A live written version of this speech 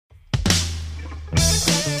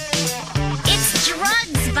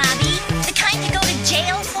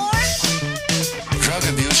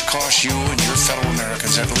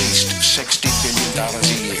at least $60 billion a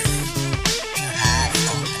year.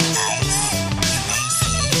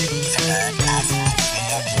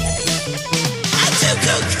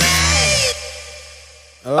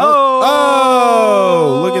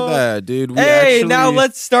 Oh, look at that, dude. Now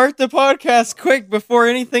let's start the podcast quick before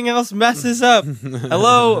anything else messes up.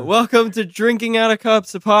 Hello, welcome to Drinking Out of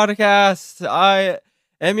Cups, a podcast. I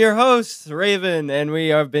am your host, Raven, and we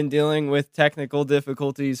have been dealing with technical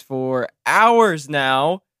difficulties for hours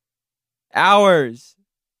now. Hours.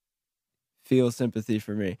 Feel sympathy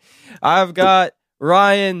for me. I've got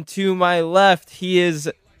Ryan to my left. He is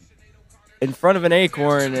in front of an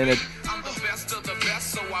acorn and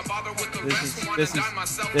This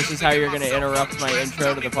is how you're going to interrupt my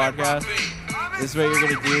intro to the podcast? This is what you're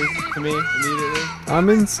going to do to me immediately? I'm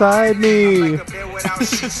inside me. Dude,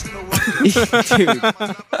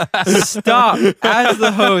 stop. As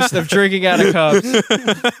the host of Drinking Out of Cups,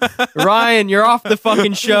 Ryan, you're off the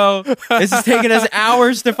fucking show. This is taking us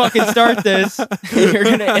hours to fucking start this. You're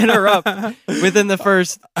going to interrupt within the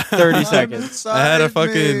first 30 seconds. I had a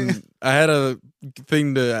thing I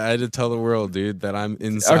had to tell the world, dude, that I'm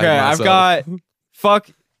inside Okay, myself. I've got fuck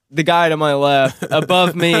the guy to my left.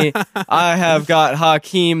 Above me, I have got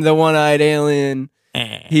Hakeem, the one-eyed alien.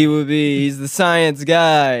 He's the science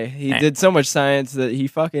guy. He did so much science that he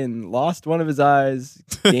fucking lost one of his eyes,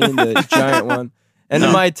 gained a giant one. And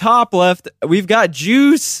to my top left, we've got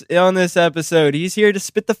Juice on this episode. He's here to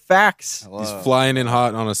spit the facts. He's flying in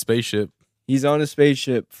hot on a spaceship. He's on a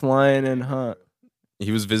spaceship, flying in hot.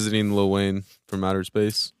 He was visiting Lil Wayne from outer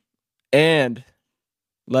space. And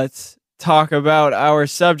let's talk about our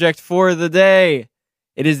subject for the day.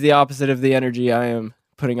 It is the opposite of the energy I am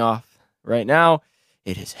putting off right now.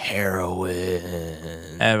 It is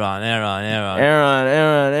heroin. Heroin.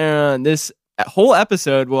 This whole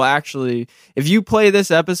episode will actually, if you play this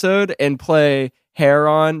episode and play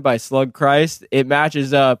Heroin by Slug Christ, it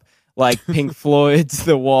matches up like Pink Floyd's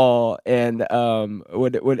The Wall and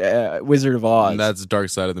Wizard of Oz. And that's Dark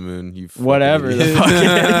Side of the Moon. You whatever the fuck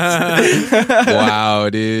it is. Wow,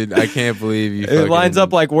 dude. I can't believe you It lines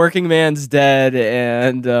up like Working Man's Dead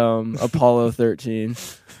and Apollo 13.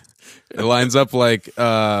 It lines up like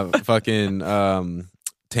fucking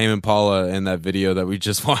Tame Impala in that video that we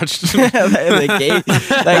just watched.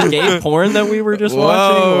 that gay porn that we were just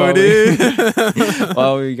watching. Dude.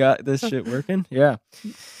 While we got this shit working. Yeah.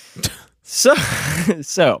 So,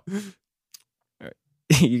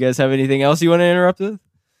 you guys have anything else you want to interrupt with?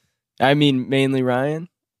 I mean, mainly Ryan.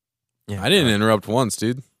 Yeah, I didn't interrupt once,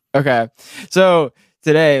 dude. Okay. So,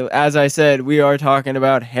 today, as I said, we are talking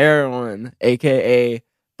about heroin, aka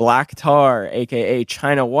black tar, aka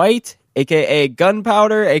China white, aka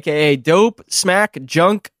gunpowder, aka dope, smack,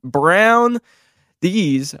 junk, brown.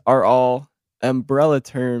 These are all umbrella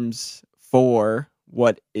terms for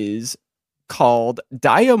what is called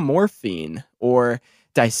diamorphine or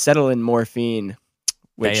diacetylene morphine,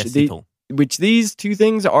 which these two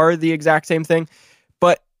things are the exact same thing.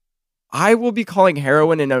 But I will be calling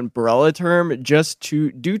heroin an umbrella term just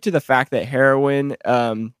due to the fact that heroin,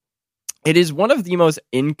 it is one of the most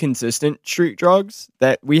inconsistent street drugs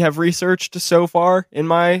that we have researched so far, in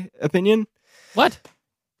my opinion. What?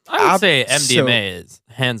 I would say MDMA is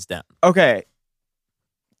hands down. Okay.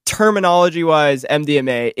 Terminology-wise,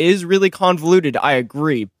 MDMA is really convoluted, I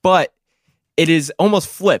agree, but it is almost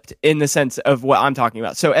flipped in the sense of what I'm talking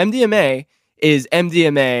about. So MDMA is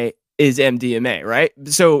MDMA, right?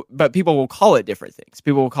 So, but people will call it different things.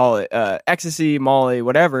 People will call it ecstasy, Molly,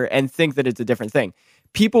 whatever, and think that it's a different thing.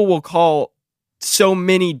 People will call so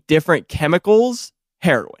many different chemicals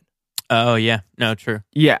heroin. Oh, yeah. No, true.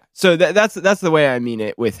 Yeah. So that's the way I mean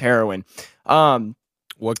it with heroin.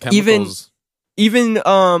 What chemicals? Even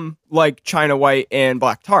like China white and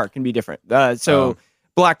black tar can be different.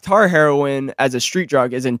 Black tar heroin as a street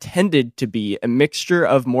drug is intended to be a mixture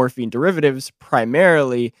of morphine derivatives,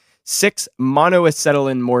 primarily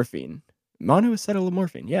 6-monoacetylene morphine. Monoacetylene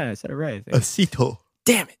morphine. Yeah, I said it right, I think. Acetyl.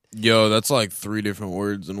 Damn it. Yo, that's like 3 different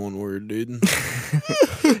words in one word, dude.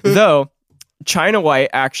 Though China white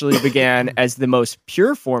actually began as the most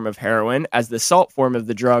pure form of heroin, as the salt form of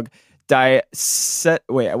the drug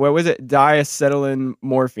diacetylene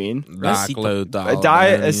morphine.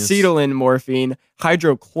 Diacetylene morphine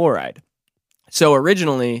hydrochloride. So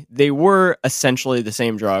originally, they were essentially the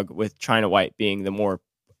same drug, with China white being the more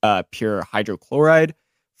pure hydrochloride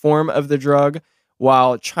form of the drug,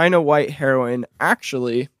 while China white heroin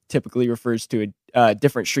actually typically refers to a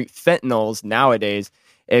different street fentanyls nowadays.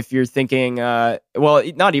 If you're thinking, not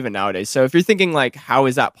even nowadays. So if you're thinking like, how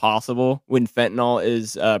is that possible when fentanyl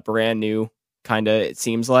is brand new, kind of, it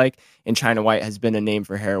seems like, and China white has been a name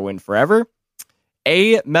for heroin forever.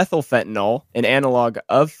 A-methylfentanyl, an analog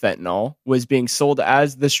of fentanyl, was being sold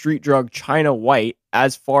as the street drug China White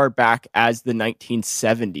as far back as the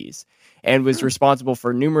 1970s and was responsible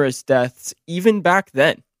for numerous deaths even back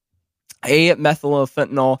then.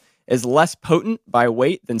 A-methylfentanyl is less potent by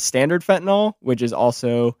weight than standard fentanyl, which is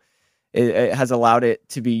also, it has allowed it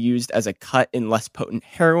to be used as a cut in less potent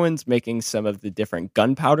heroines, making some of the different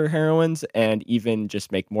gunpowder heroines and even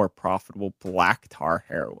just make more profitable black tar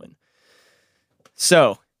heroin.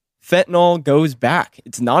 So fentanyl goes back.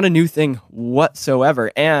 It's not a new thing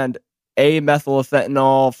whatsoever. And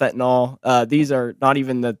A-methylfentanyl, fentanyl, these are not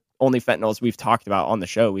even the only fentanyls we've talked about on the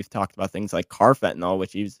show. We've talked about things like carfentanil,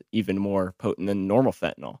 which is even more potent than normal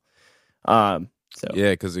fentanyl. Yeah,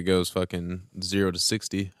 because it goes fucking 0 to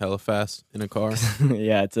 60 hella fast in a car.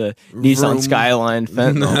 Yeah, it's a Nissan Skyline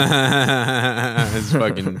fentanyl. It's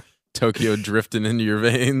fucking Tokyo drifting into your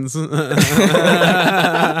veins.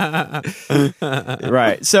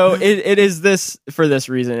 Right. So it is this for this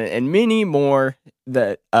reason and many more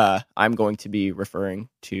that I'm going to be referring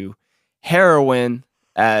to heroin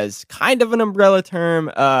as kind of an umbrella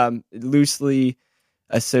term, loosely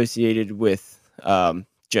associated with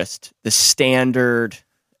just the standard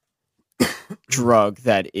drug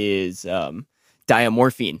that is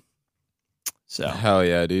diamorphine. So hell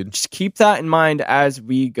yeah, dude. just keep that in mind as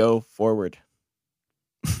we go forward.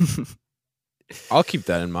 I'll keep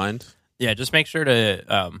that in mind. Yeah, just make sure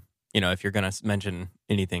to, if you're going to mention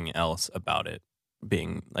anything else about it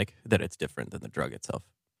being like that it's different than the drug itself.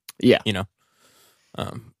 Yeah.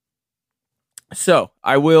 So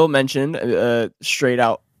I will mention straight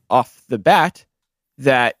out off the bat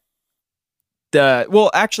that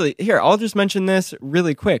I'll just mention this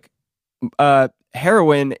really quick.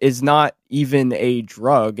 Heroin is not even a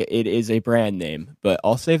drug. It is a brand name, but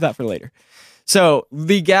I'll save that for later. So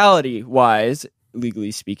legality-wise,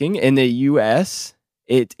 legally speaking, in the U.S.,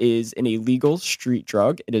 it is an illegal street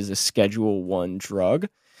drug. It is a Schedule I drug.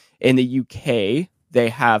 In the U.K., they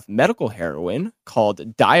have medical heroin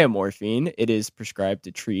called diamorphine. It is prescribed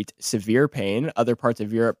to treat severe pain. Other parts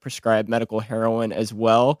of Europe prescribe medical heroin as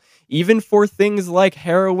well, even for things like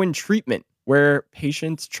heroin treatment, where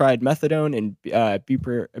patients tried methadone and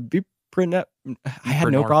buprenorphine. I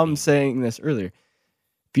had no problem saying this earlier.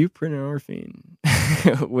 Buprenorphine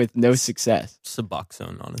with no success.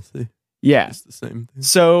 Suboxone, honestly. Yeah. It's the same thing.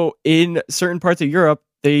 So in certain parts of Europe,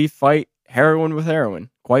 they fight heroin with heroin,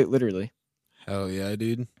 quite literally. Hell yeah,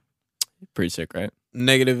 dude. Pretty sick, right?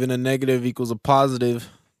 Negative and a negative equals a positive.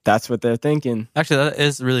 That's what they're thinking. Actually, that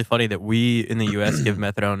is really funny that we in the U.S. give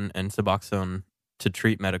methadone and Suboxone to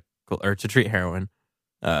treat heroin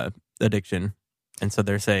addiction, and so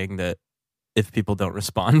they're saying that if people don't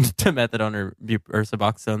respond to methadone or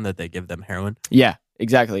Suboxone, that they give them heroin. Yeah,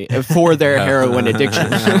 exactly, for their heroin addiction.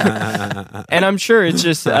 And I'm sure it's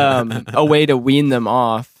just a way to wean them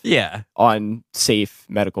off. Yeah, on safe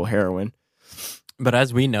medical heroin. But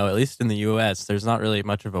as we know, at least in the U.S., there's not really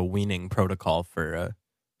much of a weaning protocol for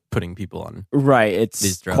putting people on. Right, it's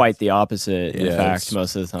these drugs. Quite the opposite. In Yeah, fact, it's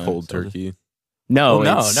most of the time, Cold turkey. No,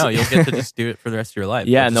 no, you'll get to just do it for the rest of your life.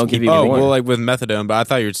 Yeah, They'll and they'll just give keep- you Oh, more. well, like with methadone, but I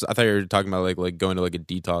thought you were talking about like going to like a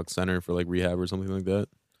detox center for like rehab or something like that.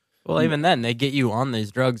 Well, even then, they get you on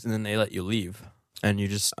these drugs and then they let you leave, and you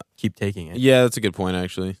just keep taking it. Yeah, that's a good point,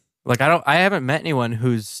 actually. Like I haven't met anyone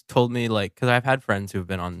who's told me because I've had friends who've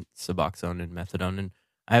been on Suboxone and methadone, and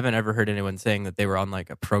I haven't ever heard anyone saying that they were on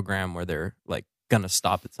like a program where they're like gonna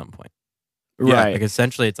stop at some point. Right. Like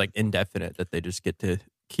essentially, it's like indefinite that they just get to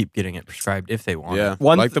keep getting it prescribed if they want. Yeah, it.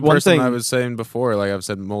 like the person thing- I was saying before, like I've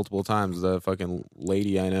said multiple times, the fucking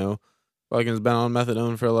lady I know fucking has been on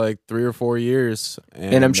methadone for like 3 or 4 years.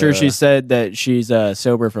 And I'm sure she said that she's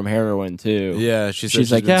sober from heroin too. Yeah,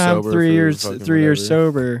 she's like, been yeah, I'm sober 3 for years fucking 3 years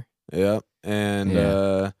whatever. sober. Yeah,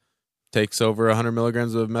 and takes over 100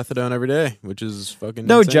 milligrams of methadone every day, which is fucking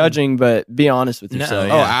No insane. judging, but be honest with No, yourself.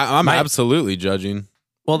 yeah. Oh, I'm absolutely judging.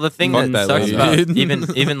 Well, the thing Fuck that that sucks lady, about dude.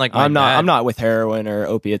 even like my I'm dad, not with heroin or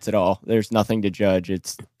opiates at all. There's nothing to judge.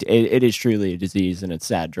 It is truly a disease and it's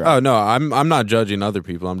sad drug. Oh no, I'm not judging other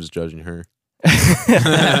people. I'm just judging her.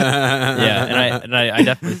 yeah, and I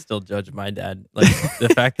definitely still judge my dad. Like the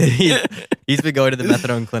fact that he's been going to the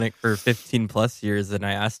methadone clinic for 15 plus years, and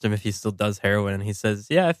I asked him if he still does heroin, and he says,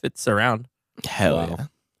 "Yeah, if it's around." Hell Wow. yeah.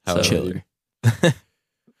 Hell yeah, Chiller. dude.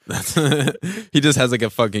 He just has like a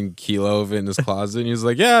fucking kilo of it in his closet, and he's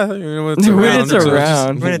like, "Yeah, it's When around. it's just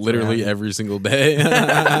around. When it's literally around. every single day."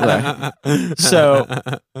 Right. So,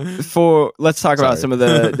 let's talk about Sorry. some of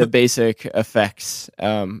the basic effects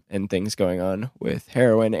and things going on with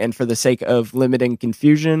heroin. And for the sake of limiting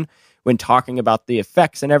confusion, when talking about the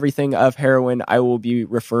effects and everything of heroin, I will be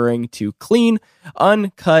referring to clean,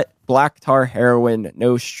 uncut black tar heroin,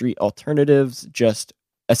 no street alternatives, just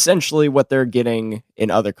essentially what they're getting in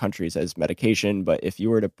other countries as medication. But if you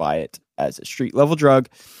were to buy it as a street level drug,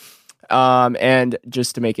 and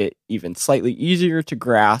just to make it even slightly easier to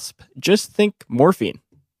grasp, just think morphine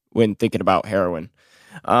when thinking about heroin.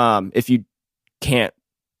 If you can't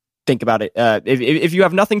think about it, if you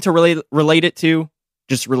have nothing to relate it to,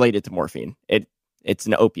 just relate it to morphine. It's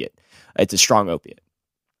an opiate. It's a strong opiate.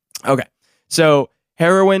 Okay, so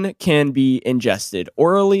heroin can be ingested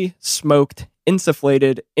orally, smoked,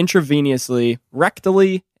 insufflated, intravenously,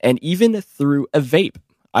 rectally, and even through a vape.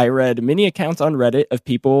 I read many accounts on Reddit of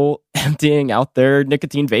people emptying out their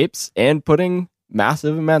nicotine vapes and putting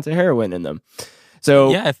massive amounts of heroin in them.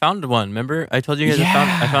 So yeah, I found one. Remember, I told you guys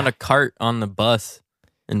I found a cart on the bus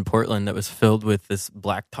in Portland that was filled with this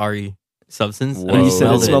black tarry substance. Whoa. And you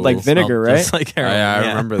said it smelled like vinegar, right? Just like heroin. I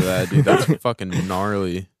remember that, dude. That's fucking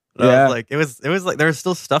gnarly. But I Yeah. was like, it was like there was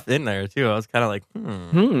still stuff in there too. I was kind of like,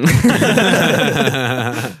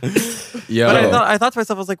 Yo. But I thought to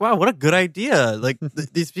myself, I was like, wow, what a good idea. Like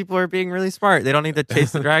these people are being really smart. They don't need to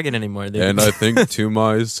chase the dragon anymore. And I think to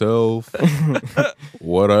myself,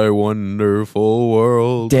 what a wonderful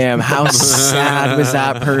world. Damn, how sad was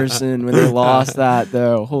that person when they lost that,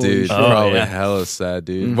 though? Holy Dude, shit. probably yeah. hella sad,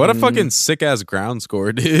 dude. What a fucking sick ass ground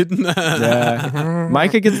score, dude. Yeah.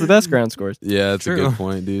 Micah gets the best ground scores. Yeah, that's a True. good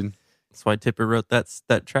point, dude. That's why Tipper wrote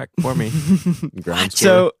that track for me. Ground score.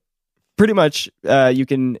 So, pretty much, you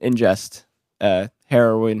can ingest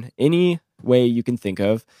heroin any way you can think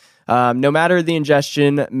of. No matter the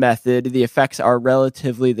ingestion method, the effects are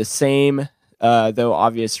relatively the same, though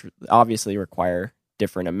obviously require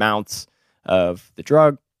different amounts of the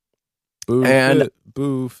drug. And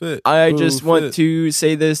boo fit. I just want to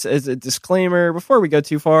say this as a disclaimer before we go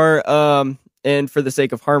too far. And for the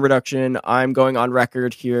sake of harm reduction, I'm going on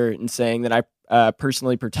record here and saying that I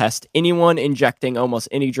personally protest anyone injecting almost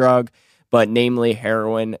any drug, but namely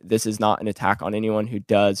heroin. This is not an attack on anyone who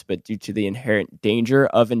does, but due to the inherent danger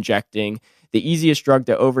of injecting the easiest drug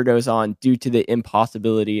to overdose on due to the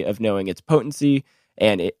impossibility of knowing its potency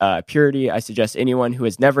and purity, I suggest anyone who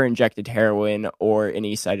has never injected heroin or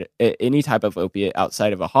any type of opiate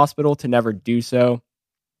outside of a hospital to never do so.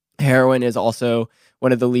 Heroin is also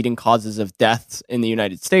one of the leading causes of deaths in the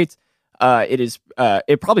United States.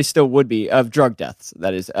 It probably still would be of drug deaths.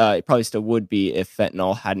 That is, it probably still would be if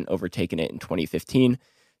fentanyl hadn't overtaken it in 2015.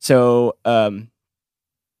 So,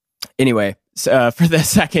 anyway, for the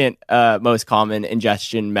second most common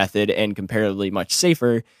ingestion method and comparatively much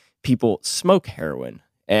safer, people smoke heroin,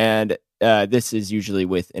 and this is usually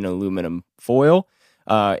with an aluminum foil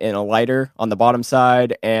and a lighter on the bottom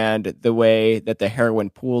side, and the way that the heroin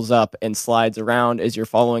pools up and slides around as you're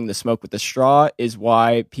following the smoke with the straw is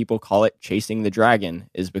why people call it chasing the dragon,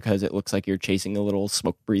 is because it looks like you're chasing a little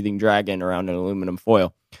smoke-breathing dragon around an aluminum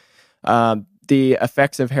foil. The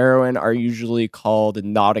effects of heroin are usually called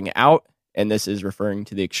nodding out, and this is referring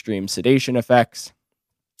to the extreme sedation effects,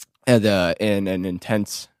 and an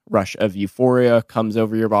intense rush of euphoria comes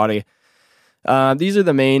over your body. These are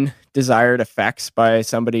the main desired effects by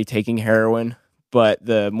somebody taking heroin, but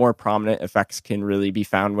the more prominent effects can really be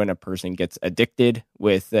found when a person gets addicted,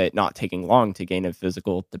 with it not taking long to gain a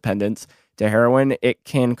physical dependence to heroin. It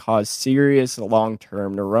can cause serious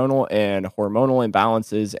long-term neuronal and hormonal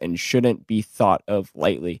imbalances and shouldn't be thought of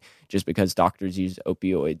lightly just because doctors use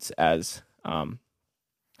opioids as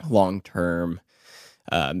long-term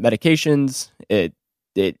medications.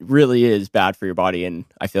 It really is bad for your body, and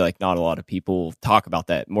I feel like not a lot of people talk about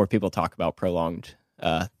that. More people talk about prolonged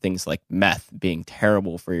things like meth being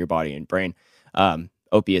terrible for your body and brain.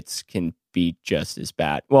 Opiates can be just as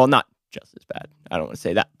bad. Well, not just as bad. I don't want to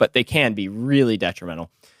say that, but they can be really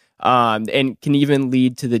detrimental, and can even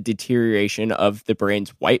lead to the deterioration of the brain's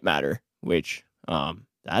white matter, which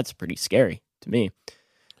that's pretty scary to me.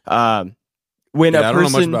 When I a don't know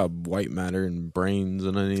much person about white matter and brains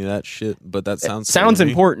and any of that shit, but that sounds sounds scary to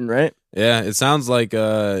me. important, right? Yeah, it sounds like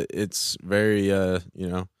it's very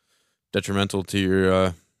detrimental to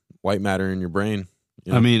your white matter in your brain.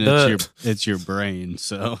 You know? I mean, it's your brain,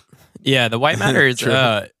 so Yeah, the white matter is True.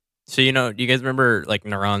 so do you guys remember like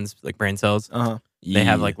neurons, like brain cells? They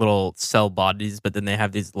have like little cell bodies, but then they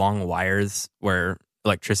have these long wires where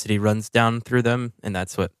electricity runs down through them, and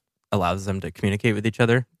that's what allows them to communicate with each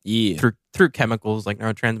other through chemicals like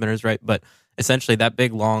neurotransmitters, right? But essentially that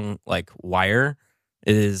big long wire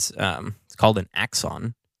is it's called an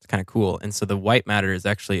axon. It's kind of cool. And so the white matter is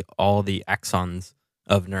actually all the axons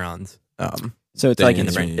of neurons. So it's like Dang.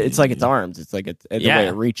 it's like its arms. It's like the way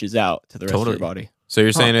it reaches out to the rest of Totally. your body. So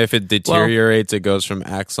you're saying if it deteriorates, it goes from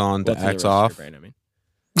axon to Well, to the rest ax of your off? brain, I mean.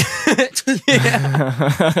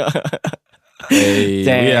 Hey,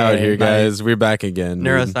 we out here, Dang, guys. We're back again. dude.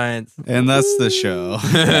 Neuroscience. And that's the show.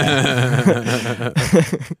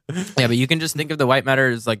 Yeah, but you can just think of the white matter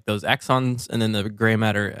as like those axons, and then the gray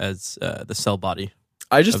matter as the cell body.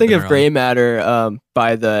 I just Of think the of gray matter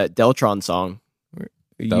by the Deltron song.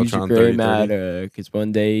 Use your Deltron gray 3030. matter, because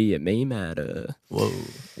one day it may matter.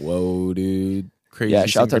 Whoa, dude. Crazy Yeah,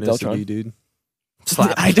 shout out to synchronicity, Deltron. dude.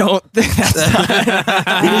 Slap. I don't think that's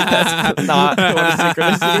not what a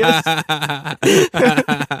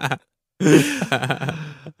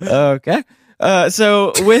synchronicity is. Okay.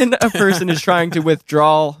 So when a person is trying to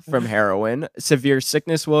withdraw from heroin, severe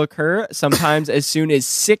sickness will occur, sometimes as soon as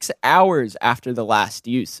 6 hours after the last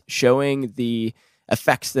use, showing the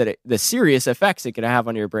effects the serious effects it can have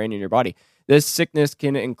on your brain and your body. This sickness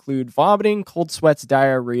can include vomiting, cold sweats,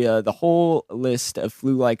 diarrhea, the whole list of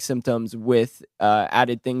flu-like symptoms with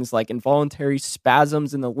added things like involuntary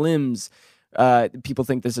spasms in the limbs. People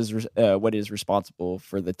think this is what is responsible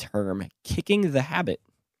for the term kicking the habit.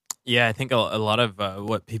 Yeah, I think a lot of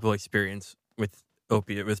what people experience with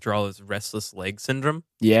opiate withdrawal is restless leg syndrome.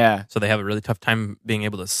 Yeah. So they have a really tough time being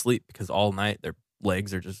able to sleep because all night their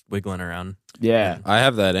legs are just wiggling around. Yeah. I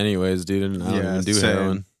have that anyways, dude, and I don't even do same.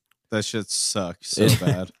 heroin. That shit sucks so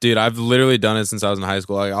bad. Dude, I've literally done it since I was in high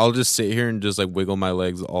school. Like, I'll just sit here and just like wiggle my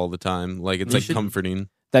legs all the time. Like it's You like should- comforting.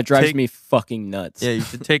 That drives Take- me fucking nuts. Yeah, you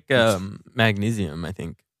should take magnesium, I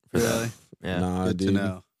think. For that. Really? Yeah. Nah, Good to dude.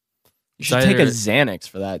 know. You should take a Either- Xanax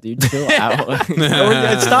for that, dude. Chill out. Or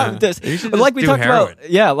it's not this. You should Like just we do talked heroin. about.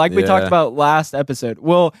 Yeah, like we talked Yeah. about last episode.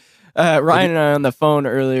 Well, Ryan and I on the phone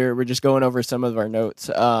earlier, we're just going over some of our notes.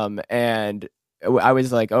 And I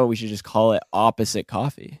was like, oh, we should just call it opposite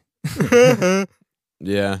coffee.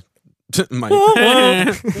 Yeah. Mike.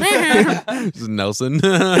 This is Nelson.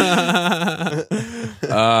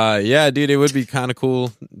 Yeah, dude, it would be kind of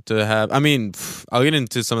cool to have. I mean, I'll get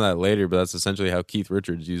into some of that later, but that's essentially how Keith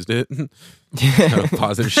Richards used it.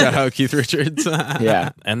 Positive shout out, Keith Richards. Yeah.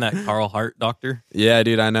 And that Carl Hart doctor. Yeah,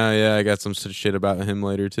 dude, I know. Yeah, I got some shit about him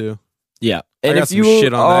later too. Yeah. I And got if some you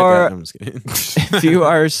shit on that are guy. I'm just kidding. if you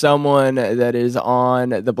are someone that is on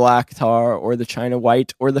the black tar or the China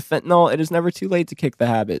white or the fentanyl, it is never too late to kick the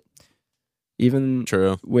habit. Even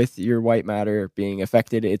True. with your white matter being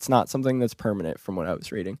affected, it's not something that's permanent from what I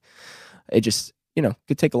was reading. It just,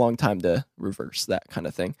 could take a long time to reverse that kind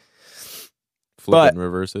of thing. Flip But- it and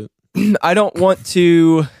reverse it. I don't want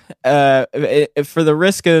to, for the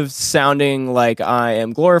risk of sounding like I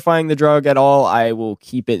am glorifying the drug at all, I will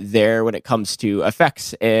keep it there when it comes to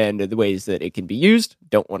effects and the ways that it can be used.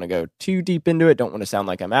 Don't want to go too deep into it. Don't want to sound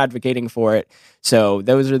like I'm advocating for it. So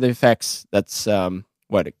those are the effects. That's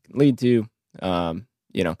what it can lead to.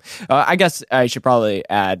 I guess I should probably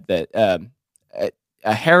add that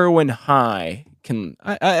a heroin high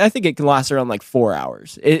I think it can last around like 4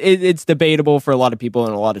 hours. It's debatable for a lot of people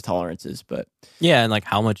and a lot of tolerances, but Yeah, and like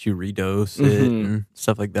how much you redose it and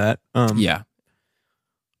stuff like that. yeah,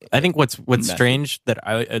 I think what's Method. strange that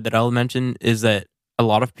I'll mention is that a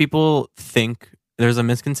lot of people think there's a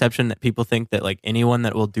misconception that people think that like anyone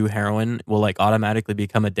that will do heroin will like automatically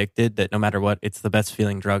become addicted, that no matter what, it's the best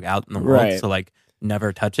feeling drug out in the world. Right. So like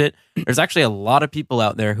never touch it. There's actually a lot of people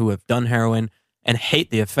out there who have done heroin and hate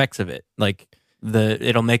the effects of it. Like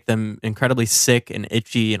it'll make them incredibly sick and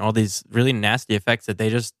itchy and all these really nasty effects that they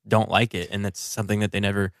just don't like it. And that's something that they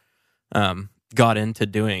never got into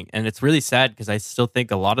doing. And it's really sad because I still think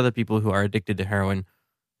a lot of the people who are addicted to heroin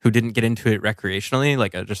who didn't get into it recreationally,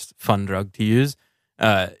 like a just fun drug to use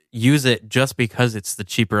it just because it's the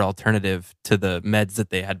cheaper alternative to the meds that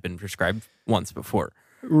they had been prescribed once before.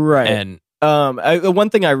 right. And One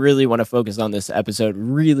thing I really want to focus on this episode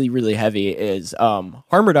really, really heavy is harm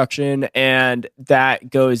reduction, and that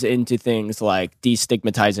goes into things like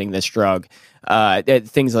destigmatizing this drug.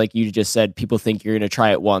 Things like you just said, people think you're going to try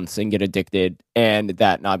it once and get addicted, and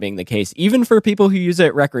that not being the case. Even for people who use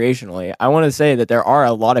it recreationally, I want to say that there are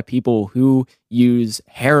a lot of people who use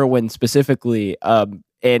heroin specifically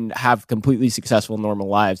and have completely successful normal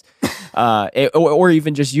lives. Or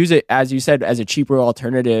even just use it, as you said, as a cheaper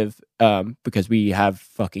alternative, because we have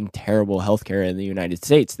fucking terrible healthcare in the United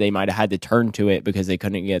States. They might have had to turn to it because they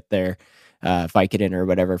couldn't get their Vicodin or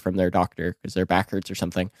whatever from their doctor because their back hurts or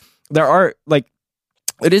something. There are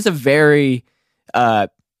it is a very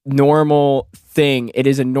normal thing. It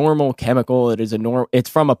is a normal chemical. It's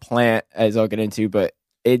from a plant, as I'll get into, but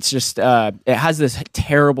it's just it has this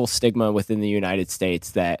terrible stigma within the United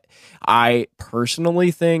States that I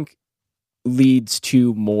personally think leads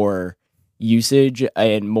to more usage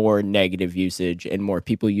and more negative usage and more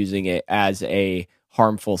people using it as a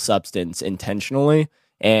harmful substance intentionally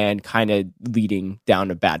and kind of leading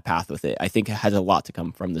down a bad path with it. I think it has a lot to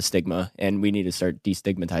come from the stigma, and we need to start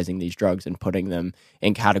destigmatizing these drugs and putting them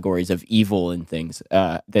in categories of evil and things.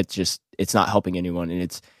 That's just, it's not helping anyone, and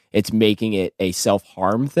it's making it a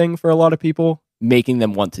self-harm thing for a lot of people, making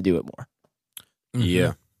them want to do it more.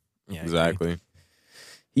 Yeah. Yeah, Exactly.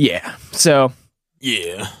 Yeah. So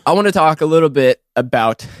Yeah. I want to talk a little bit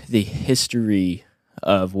about the history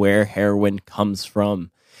of where heroin comes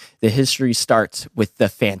from. The history starts with the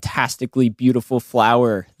fantastically beautiful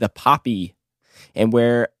flower, the poppy, and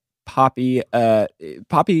where poppy, if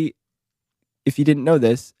you didn't know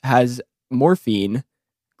this, has morphine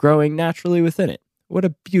growing naturally within it. What a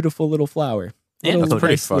beautiful little flower. And Little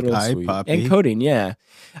pretty nice fucking little- Hi, sweet. Poppy. and codeine, yeah.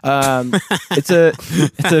 It's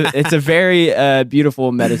a very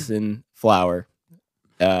beautiful medicine flower.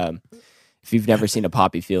 If you've never seen a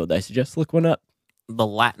poppy field, I suggest look one up. The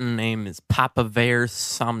Latin name is Papaver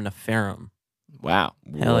somniferum. Wow,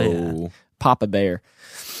 Hell yeah. Whoa. Papa Bear.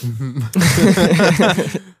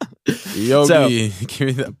 Yogi, give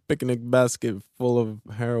me that picnic basket full of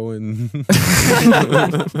heroin.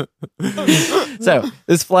 So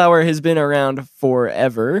this flower has been around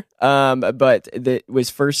forever, but it was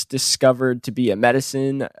first discovered to be a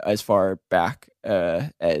medicine as far back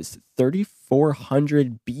as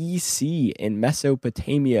 3400 BC in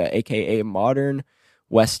Mesopotamia, aka modern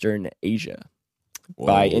Western Asia,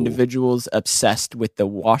 by Whoa. individuals obsessed with the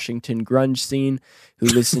Washington grunge scene who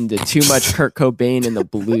listened to too much Kurt Cobain and the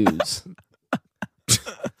blues.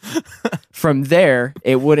 From there,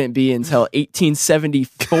 it wouldn't be until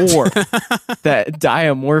 1874 that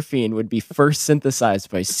diamorphine would be first synthesized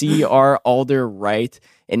by C.R. Alder Wright,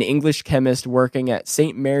 an English chemist working at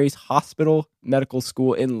St. Mary's Hospital Medical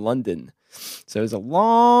School in London. So it was a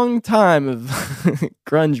long time of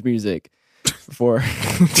grunge music before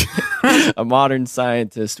a modern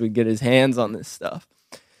scientist would get his hands on this stuff.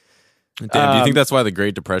 Damn, do you think that's why the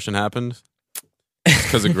Great Depression happened?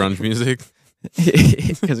 Because of grunge music?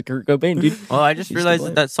 Because of Kurt Cobain, dude. Well, I just He's to realized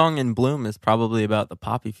blame. that song In Bloom is probably about the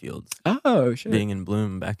poppy fields Oh, shit. being in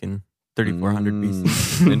bloom back in 3400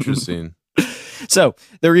 BC. Interesting. So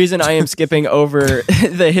the reason I am skipping over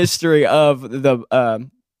the history of the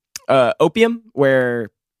opium,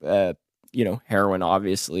 where heroin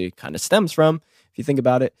obviously kind of stems from, if you think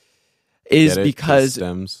about it, is Get it? because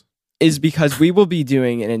Stems. we will be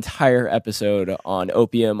doing an entire episode on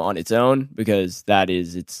opium on its own, because that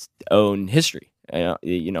is its own history.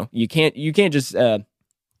 You can't just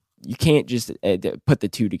put the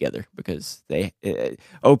two together, because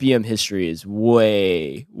opium history is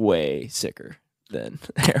way sicker than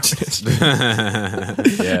heroin history. Yeah.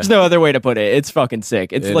 There's no other way to put it. It's fucking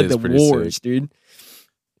sick. It's It like is the pretty wars, sick. dude.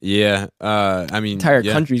 Yeah. I mean, Entire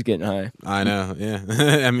yeah, country's getting high. I know. Yeah.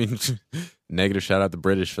 I mean, negative shout out the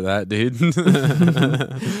British for that, dude.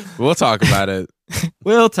 We'll talk about it.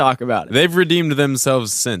 We'll talk about it. They've redeemed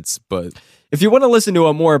themselves since, but If you want to listen to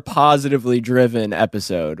a more positively driven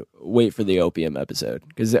episode, wait for the opium episode,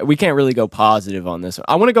 because we can't really go positive on this one.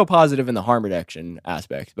 I want to go positive in the harm reduction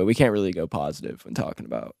aspect, but we can't really go positive when talking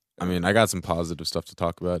about. I mean, I got some positive stuff to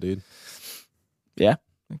talk about, dude. Yeah,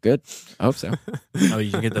 good. I hope so. Oh,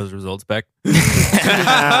 you can get those results back.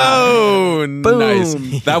 Oh, nice.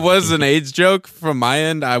 Boom. That was an AIDS joke from my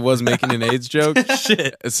end. I was making an AIDS joke.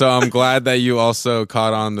 Shit. So I'm glad that you also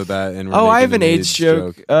caught on to that. And were Oh, I have making an AIDS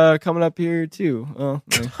joke coming up here too. Oh,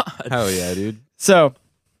 okay. Hell yeah, dude. So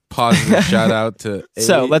Positive shout out to AIDS.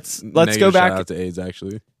 So let's Negative go back. Shout out to AIDS,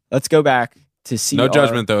 actually. Let's go back to CR. No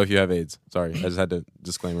judgment though if you have AIDS. Sorry, I just had to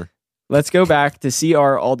disclaimer. Let's go back to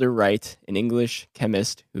C.R. Alder Wright, an English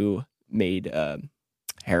chemist who made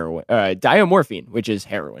heroin, diamorphine, which is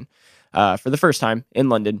heroin, for the first time in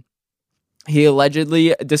London. He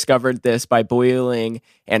allegedly discovered this by boiling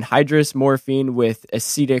anhydrous morphine with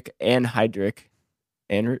acetic anhydric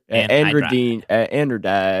androgen.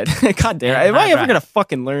 God damn it. Am I ever going to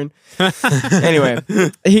fucking learn? Anyway,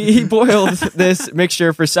 he boiled this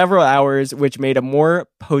mixture for several hours, which made a more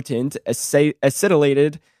potent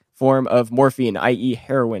acetylated form of morphine, i.e.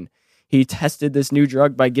 heroin. He tested this new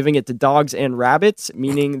drug by giving it to dogs and rabbits,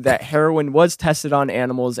 meaning that heroin was tested on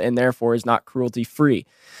animals and therefore is not cruelty-free.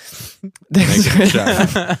 Negative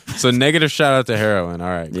shout out. So negative shout out to heroin. All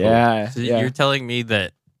right. Cool. Yeah, So yeah. you're telling me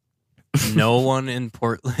that no one in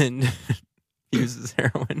Portland uses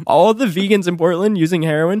heroin? All the vegans in Portland using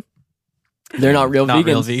heroin, they're not real Not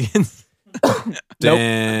vegans. real vegans.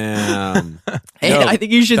 Damn. And No, I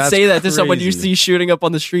think you should that's say that to someone you crazy. see shooting up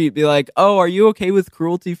on the street. Be like, "Oh, are you okay with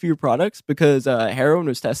cruelty-free products? Because heroin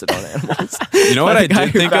was tested on animals." You know what By I the guy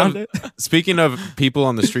did who think found of? it. Speaking of people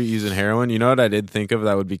on the street using heroin, you know what I did think of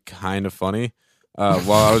that would be kind of funny?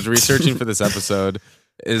 while I was researching for this episode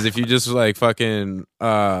is if you just like fucking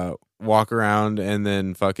walk around and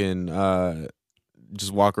then fucking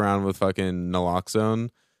just walk around with fucking naloxone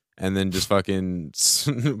and then just fucking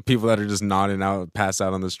people that are just nodding out, pass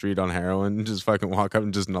out on the street on heroin, just fucking walk up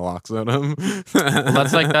and just naloxone them. Well,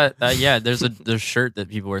 that's like that. Yeah, there's a shirt that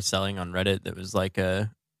people were selling on Reddit that was like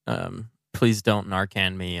please don't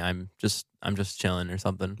Narcan me. I'm just chilling or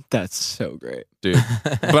something. That's so great, dude.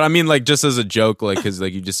 But I mean, like, just as a joke, like, because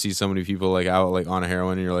like you just see so many people like out like on a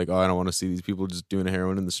heroin, and you're like, oh, I don't want to see these people just doing a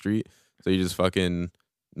heroin in the street, so you just fucking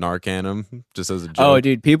Narcan them just as a joke. Oh,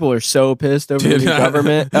 dude, people are so pissed over the new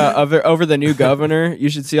government, over the new governor. You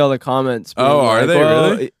should see all the comments. Oh, are they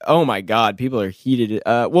really? Oh my God, people are heated.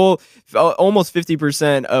 Well, almost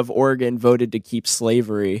 50% of Oregon voted to keep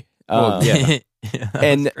slavery. Yeah.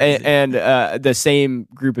 and the same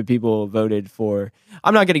group of people voted for.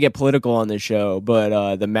 I'm not going to get political on this show,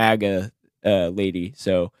 but the MAGA lady.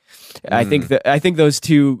 So I think those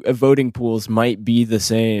two voting pools might be the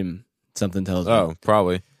same. Something tells me. Oh,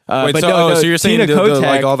 probably. Wait, but so you're saying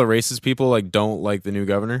Kotek, all the racist people like don't like the new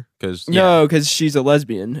governor because no, because she's a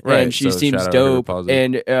lesbian, right? And she so seems dope,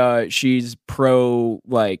 and she's pro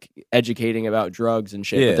like educating about drugs and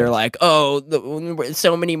shit. Yeah. But they're like, oh,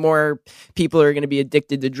 so many more people are going to be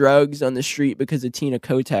addicted to drugs on the street because of Tina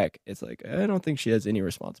Kotek. It's like I don't think she has any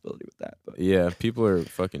responsibility with that. But. Yeah, people are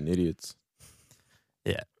fucking idiots.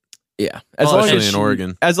 Yeah, especially in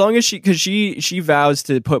Oregon. As long as because she vows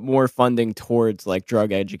to put more funding towards like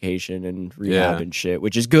drug education and rehab and shit,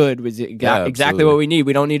 which is good. Was exactly what we need.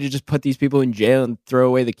 We don't need to just put these people in jail and throw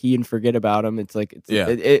away the key and forget about them. It's like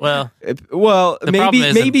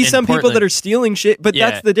maybe some people that are stealing shit, but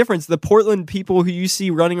that's the difference. The Portland people who you see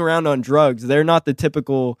running around on drugs, they're not the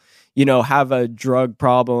typical. Have a drug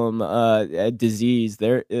problem, a disease.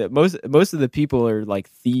 They're most of the people are like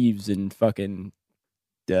thieves and fucking.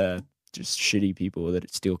 Just shitty people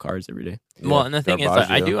that steal cars every day. Well, and the thing is,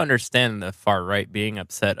 I do understand the far right being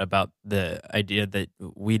upset about the idea that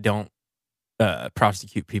we don't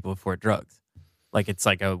prosecute people for drugs. Like it's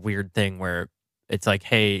like a weird thing where it's like,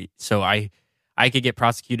 hey, so I could get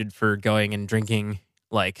prosecuted for going and drinking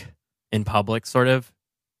like in public, sort of,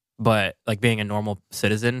 but like being a normal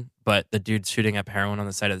citizen. But the dude shooting up heroin on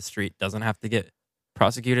the side of the street doesn't have to get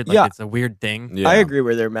prosecuted. Like it's a weird thing. I agree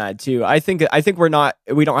where they're mad too. I think we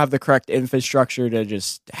don't have the correct infrastructure to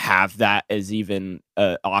just have that as even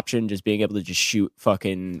an option, just being able to just shoot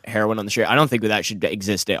fucking heroin on the street. I don't think that should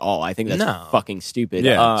exist at all. I think that's fucking stupid.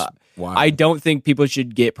 I don't think people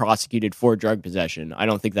should get prosecuted for drug possession. I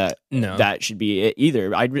don't think that that should be it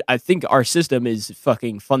either. I think our system is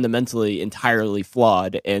fucking fundamentally entirely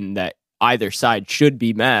flawed and that either side should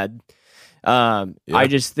be mad. I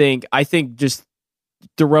think just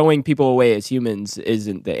throwing people away as humans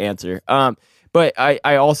isn't the answer. But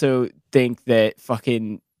I also think that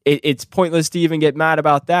fucking it's pointless to even get mad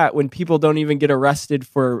about that when people don't even get arrested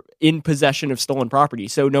for in possession of stolen property.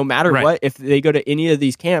 So no matter what, if they go to any of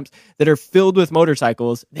these camps that are filled with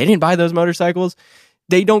motorcycles, they didn't buy those motorcycles,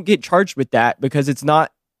 they don't get charged with that because it's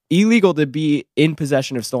not illegal to be in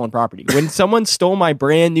possession of stolen property. When someone stole my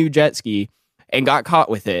brand new jet ski and got caught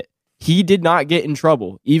with it, he did not get in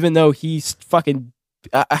trouble, even though he fucking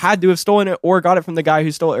had to have stolen it or got it from the guy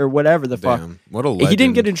who stole it or whatever the fuck. What a legend. He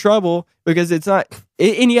didn't get in trouble because it's not,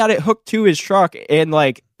 and he had it hooked to his truck and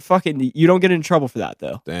like fucking, you don't get in trouble for that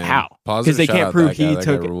though. Damn. How? Because they can't prove he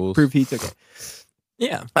took it. Prove he took it.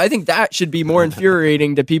 Yeah, I think that should be more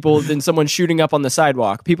infuriating to people than someone shooting up on the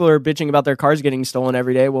sidewalk. People are bitching about their cars getting stolen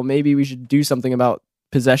every day. Well, maybe we should do something about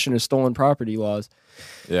possession of stolen property laws.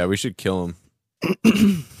 Yeah, we should kill them.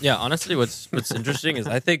 Yeah, honestly, what's interesting is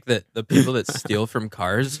I think that the people that steal from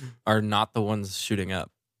cars are not the ones shooting up.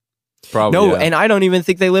 Probably. No, and I don't even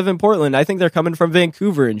think they live in Portland. I think they're coming from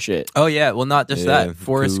Vancouver and shit. Oh yeah, well not just that.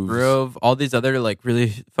 Forest Grove, all these other like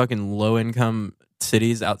really fucking low income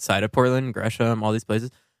cities outside of Portland, Gresham, all these places.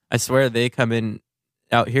 I swear they come in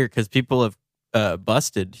out here because people have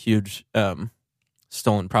busted huge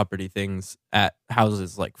stolen property things at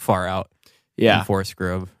houses like far out. In Forest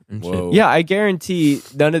Grove and shit. Yeah, I guarantee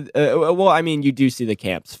none of. Well, I mean, you do see the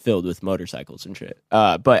camps filled with motorcycles and shit.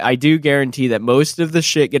 But I do guarantee that most of the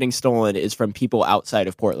shit getting stolen is from people outside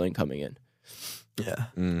of Portland coming in. Yeah,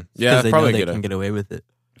 yeah, they probably know they can get away with it.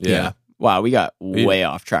 Yeah. Wow, we got way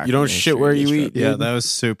off track. You don't shit where you eat. Yeah, that was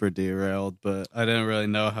super derailed, but I didn't really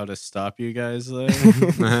know how to stop you guys there.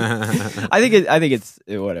 I think it's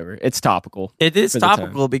whatever. It's topical. It is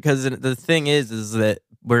topical because the thing is that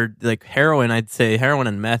we're like heroin. I'd say heroin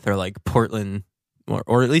and meth are like Portland,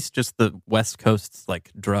 or at least just the West Coast's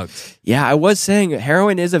like drugs. Yeah, I was saying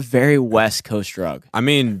heroin is a very West Coast drug. I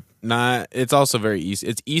mean, Nah, it's also very east.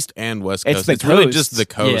 It's east and west It's coast. the It's really coast. just the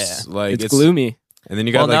coast. Yeah. Like It's gloomy. And then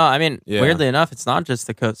you got no, I mean, yeah. weirdly enough, it's not just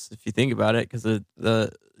the coast if you think about it, because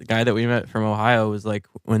the guy that we met from Ohio was like,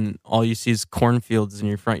 when all you see is cornfields in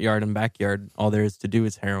your front yard and backyard, all there is to do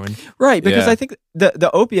is heroin. Right, because Yeah. I think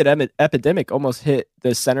the opiate epidemic almost hit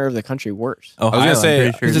the center of the country worse. Ohio, I was gonna say,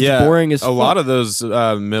 I'm pretty sure. 'Cause it's boring as a lot fuck. of those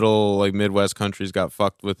middle, like Midwest countries got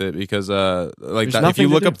fucked with it because, like, There's if nothing you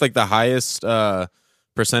to look do. up like the highest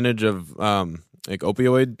percentage of like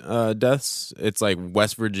opioid deaths, it's like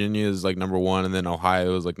West Virginia is like number 1, and then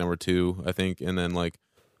Ohio is like number 2, I think, and then like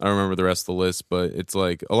I don't remember the rest of the list, but it's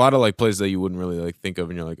like a lot of like places that you wouldn't really like think of,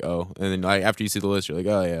 and you're like, oh, and then like after you see the list, you're like,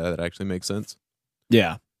 oh yeah, that actually makes sense.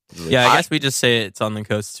 Yeah, Yeah, I guess we just say it's on the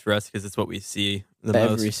coast for us because it's what we see the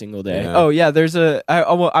every most. single day. Yeah. Oh yeah, there's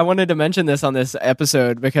I wanted to mention this on this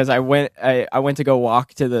episode because I went to go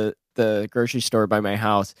walk to the grocery store by my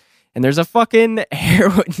house, and there's a fucking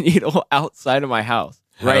heroin needle outside of my house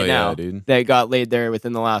right Hell yeah, now dude. that got laid there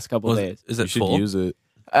within the last couple days. Is You it should full? use it.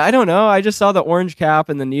 I don't know. I just saw the orange cap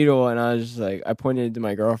and the needle, and I was just like, I pointed to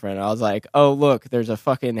my girlfriend. I was like, "Oh, look, there's a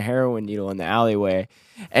fucking heroin needle in the alleyway,"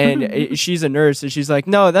 and she's a nurse, and she's like,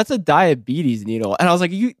 "No, that's a diabetes needle." And I was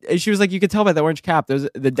like, "You?" She was like, "You could tell by the orange cap. Those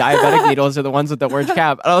the diabetic needles are the ones with the orange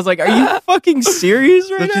cap." And I was like, "Are you fucking serious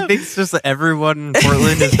right Don't now?" you think it's just that everyone in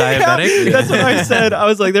Portland is Yeah, diabetic? that's what I said. I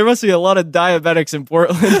was like, "There must be a lot of diabetics in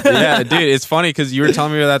Portland." Yeah, dude, it's funny because you were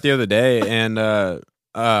telling me that the other day, and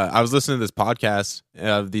I was listening to this podcast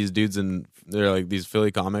of these dudes, and they're like these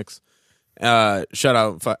Philly comics. Shout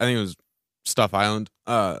out, I think it was Stuff Island,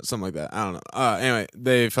 something like that. I don't know. Anyway,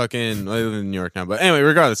 they fucking I live in New York now, but anyway,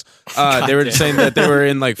 regardless, they were saying that they were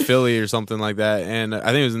in like Philly or something like that, and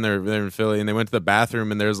I think it was they're in Philly, and they went to the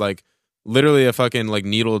bathroom, and there's like literally a fucking like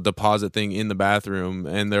needle deposit thing in the bathroom,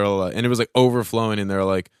 and they're all, and it was like overflowing, and they're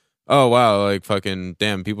like, oh wow, like fucking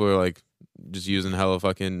damn, people are like just using hella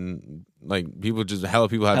fucking like people have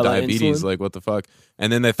Hella diabetes, insulin. like what the fuck?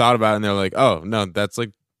 And then they thought about it, and they're like, oh no, that's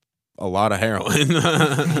like a lot of heroin.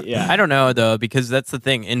 Yeah. I don't know though, because that's the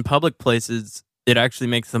thing. In public places, it actually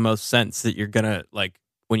makes the most sense that you're gonna like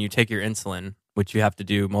when you take your insulin, which you have to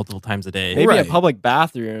do multiple times a day. Maybe Right. a public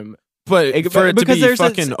bathroom. But for it to because be there's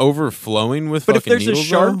fucking overflowing with But if fucking there's a needles,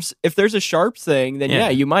 sharps, if there's a sharps thing, then yeah, Yeah.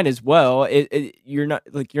 you might as well. You're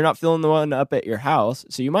not filling the one up at your house,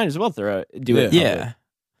 so you might as well do it. Yeah.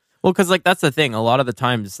 Well, because like that's the thing. A lot of the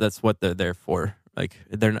times, that's what they're there for. Like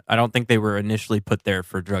I don't think they were initially put there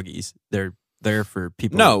for druggies. They're there for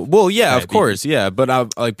people. no, well, yeah, of diabetes. course, yeah,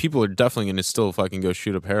 but like people are definitely gonna still fucking go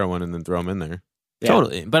shoot up heroin and then throw them in there. Yeah.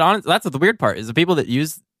 Totally. But that's what the weird part is. The people that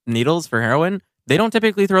use needles for heroin, they don't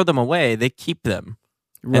typically throw them away. They keep them.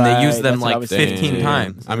 And they use Right, them that's what I like was 15 thinking.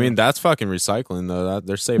 times. I mean, that's fucking recycling though.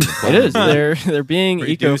 They're saving the It planet. is. They're being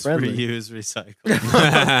Reduce, eco-friendly. reuse, recycle.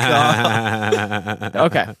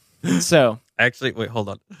 Okay, so Actually, wait, hold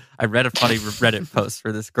on. I read a funny Reddit post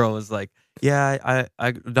where this girl was like, "Yeah,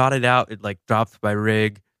 I got it out. It like dropped my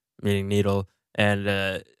rig, meaning needle, and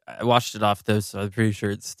I washed it off though, so I'm pretty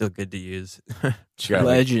sure it's still good to use." She got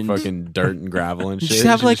Legend. like fucking dirt and gravel and You shit. just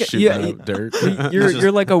have She like just a- shooting yeah, out dirt.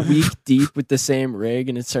 you're like a week deep with the same rig,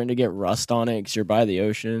 and it's starting to get rust on it because you're by the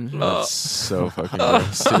ocean. That's so fucking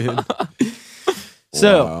gross, dude.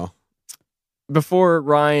 So- Wow. Before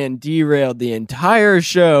Ryan derailed the entire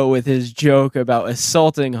show with his joke about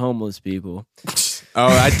assaulting homeless people. Oh,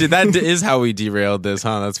 I did. That is how we derailed this,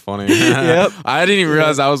 huh? That's funny. Yep. I didn't even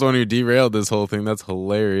realize I was the one who derailed this whole thing. That's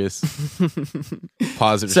hilarious.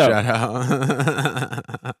 Positive So- shout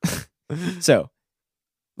out. So,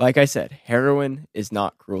 like I said, heroin is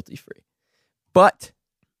not cruelty free. But,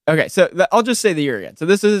 okay, so I'll just say the year again. So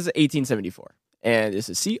this is 1874, and this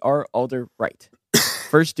is C.R. Alder Wright,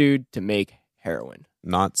 first dude to make heroin.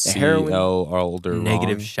 Not The heroin- C.L. Alder.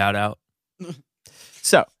 Negative wrong. shout out.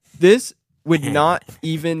 So this would not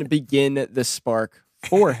even begin the spark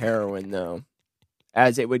for heroin, though,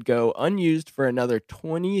 as it would go unused for another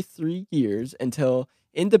 23 years until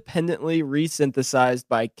independently resynthesized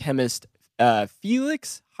by chemist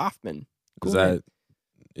Felix Hoffman. Is Cool,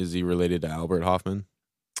 is he related to Albert Hoffman?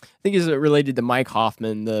 I think he's related to Mike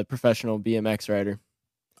Hoffman, the professional BMX rider.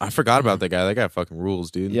 I forgot about that guy. That guy fucking rules,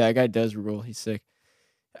 dude. Yeah, that guy does rule. He's sick.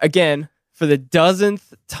 Again, for the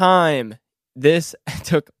dozenth time, this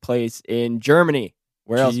took place in Germany.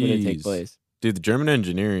 Where else would it take Jeez. place? Dude, the German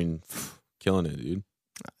engineering, killing it, dude.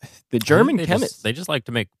 The German They chemist. They just like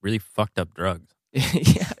to make really fucked up drugs.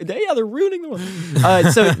 They're ruining the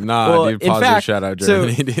one. So, Nah, well, dude, in positive fact, shout out so-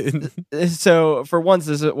 Germany, dude. so for once,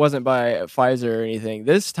 this wasn't by Pfizer or anything.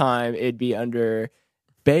 This time, it'd be under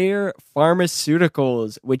Bayer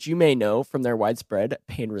Pharmaceuticals, which you may know from their widespread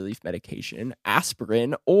pain relief medication,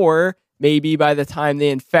 aspirin, or maybe by the time they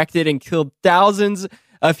infected and killed thousands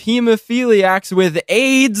of hemophiliacs with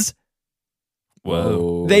AIDS,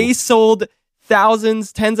 Whoa. they sold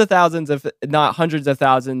thousands, tens of thousands, if not hundreds of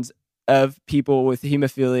thousands of people with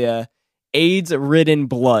hemophilia, AIDS-ridden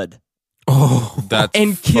blood. Oh, That's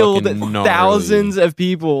And killed fucking gnarly. thousands of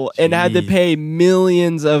people and had to Jeez. pay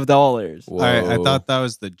millions of dollars. All right, I Whoa. thought that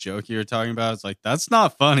was the joke you were talking about. It's like, that's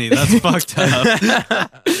not funny. That's fucked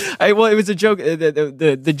up. Well, it was a joke.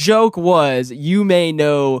 The joke was, you may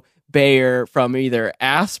know Bayer from either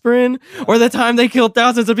aspirin or the time they killed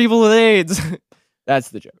thousands of people with AIDS. That's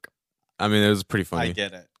the joke. I mean, it was pretty I funny.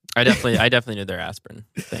 get it. I definitely knew their asprin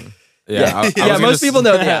thing. Yeah, I was Yeah, gonna most people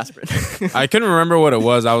know the aspirin. I couldn't remember what it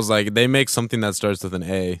was. I was like, they make something that starts with an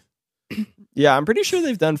A. Yeah, I'm pretty sure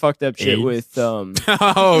they've done fucked up shit AIDS? with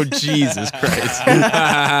Oh, Jesus Christ.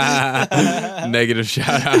 Negative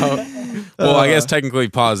shout out. Well, I guess technically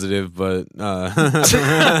positive, but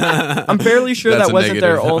I'm fairly sure That's that a wasn't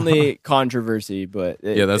their negative. only controversy, but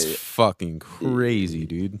yeah, that's fucking crazy,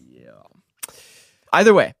 dude. yeah.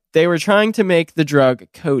 Either way, they were trying to make the drug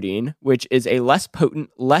codeine, which is a less potent,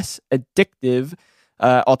 less addictive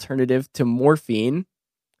alternative to morphine.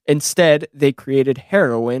 Instead, they created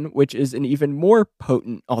heroin, which is an even more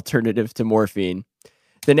potent alternative to morphine.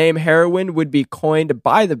 The name heroin would be coined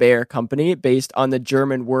by the Bayer company based on the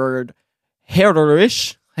German word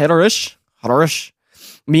heroisch,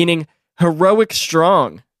 meaning heroic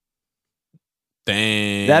strong.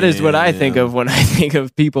 Damn. That is what I think of when I think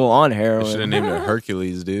of people on I should have heroin. named it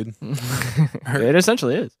Hercules, dude. It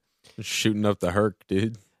essentially is. Shooting up the Herc,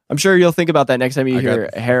 dude. I'm sure you'll think about that next time you I hear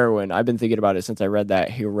got- heroin. I've been thinking about it since I read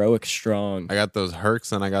that. Heroic strong. I got those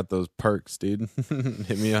Hercs and I got those perks, dude.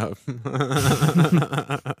 Hit me up.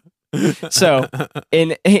 So, in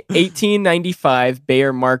 1895,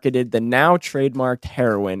 Bayer marketed the now trademarked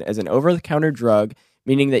heroin as an over-the-counter drug,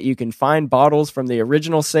 meaning that you can find bottles from the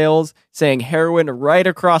original sales saying heroin right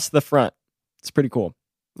across the front. It's pretty cool.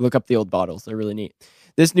 Look up the old bottles. They're really neat.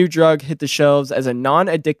 This new drug hit the shelves as a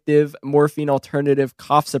non-addictive morphine alternative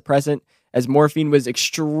cough suppressant, as morphine was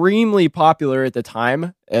extremely popular at the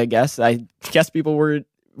time. I guess people were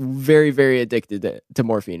very, very addicted to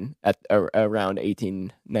morphine at around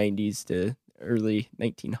 1890s to early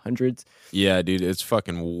 1900s. Yeah, dude, it's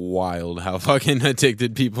fucking wild how fucking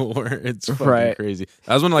addicted people were. It's fucking Right. crazy.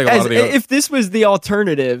 That was when like a lot of the If this was the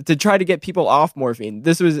alternative to try to get people off morphine,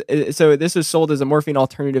 this was sold as a morphine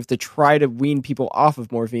alternative to try to wean people off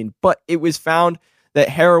of morphine. But it was found that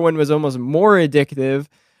heroin was almost more addictive,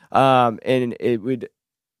 and it would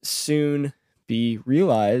soon be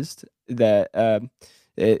realized that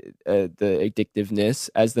the addictiveness,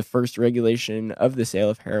 as the first regulation of the sale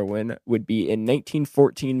of heroin would be in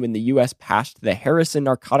 1914 when the U.S. passed the Harrison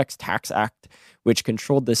Narcotics Tax Act, which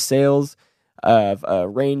controlled the sales of a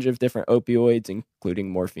range of different opioids, including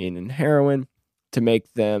morphine and heroin, to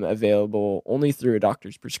make them available only through a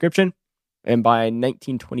doctor's prescription. And by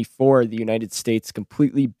 1924, the United States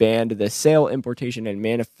completely banned the sale, importation, and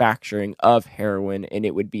manufacturing of heroin, and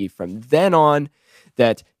it would be from then on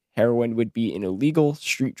that heroin would be an illegal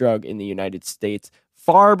street drug in the United States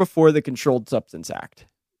far before the Controlled Substance Act,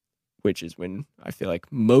 which is when I feel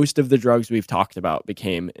like most of the drugs we've talked about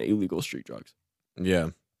became illegal street drugs. Yeah.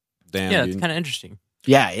 Damn, Yeah, dude. it's kind of interesting.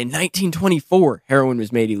 Yeah, in 1924, heroin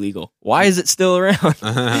was made illegal. Why is it still around?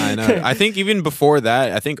 I know. I think even before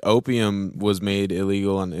that, I think opium was made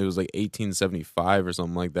illegal, and it was like 1875 or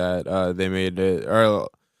something like that. They made it, or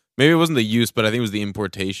maybe it wasn't the use, but I think it was the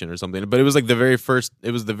importation or something. But it was like the very first. It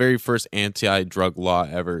was the very first anti-drug law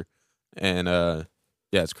ever, and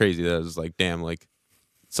yeah, it's crazy. That was like, damn, like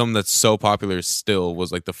something that's so popular still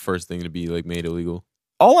was like the first thing to be like made illegal.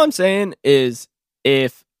 All I'm saying is,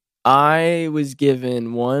 if I was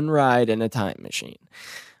given one ride in a time machine,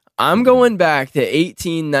 I'm going back to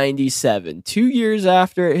 1897, 2 years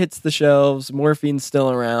after it hits the shelves. Morphine's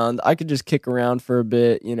still around. I could just kick around for a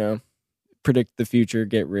bit, predict the future,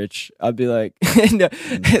 get rich. I'd be like, no,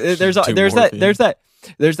 there's that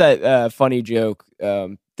funny joke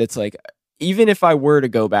that's like, even if I were to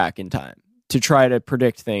go back in time to try to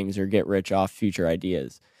predict things or get rich off future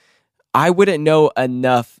ideas, I wouldn't know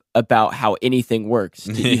enough about how anything works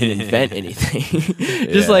to even invent anything.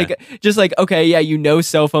 Just like, okay, yeah,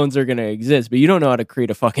 cell phones are gonna exist, but you don't know how to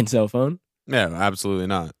create a fucking cell phone. Yeah, absolutely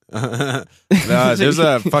not. There's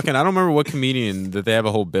a fucking, I don't remember what comedian that they have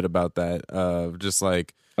a whole bit about that. Just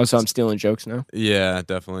like, Oh, so I'm stealing jokes now? yeah,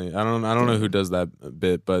 definitely. I don't know who does that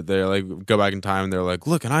bit, but they're like, go back in time and they're like,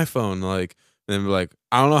 look, an iPhone, like then be like,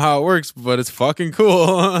 I don't know how it works, but it's fucking cool.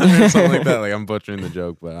 Or something like that. Like, I'm butchering the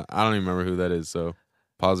joke, but I don't even remember who that is. So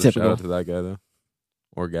positive shout out to that guy though,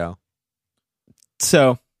 or gal.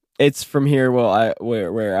 So it's from here. Well,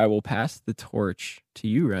 where I will pass the torch to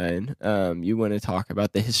you, Ryan. You want to talk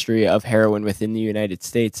about the history of heroin within the United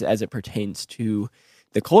States as it pertains to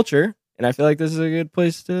the culture, and I feel like this is a good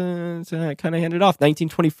place to kind of hand it off.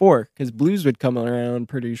 1924, because blues would come around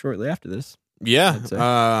pretty shortly after this. Yeah.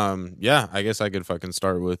 Yeah. I guess I could fucking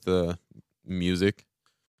start with music.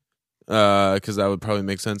 Because that would probably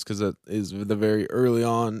make sense because it is the very early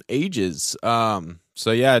on ages.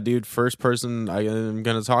 So yeah, dude, first person I am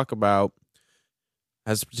gonna talk about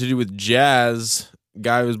has to do with jazz.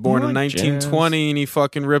 Guy was born in 1920 and he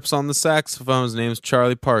fucking rips on the saxophone. His name's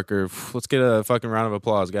Charlie Parker. Let's get a fucking round of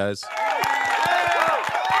applause, guys.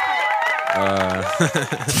 All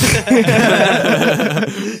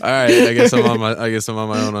right, I guess I'm on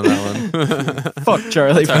my own on that one. Fuck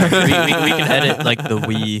Charlie Parker. we can edit like the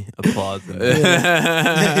we applause.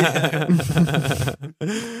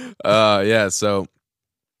 So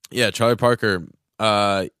Charlie Parker.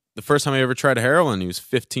 The first time he ever tried heroin, he was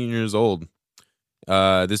 15 years old.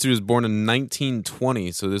 This dude was born in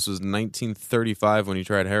 1920, so this was 1935 when he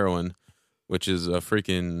tried heroin, which is a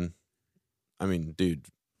freaking. I mean, dude.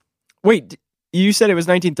 Wait, you said it was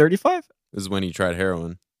 1935? This is when he tried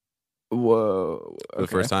heroin. Whoa. For the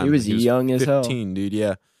first time. He was young as hell. 15, dude,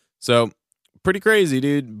 yeah. So, pretty crazy,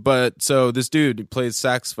 dude. But, so this dude plays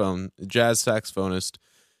saxophone, jazz saxophonist,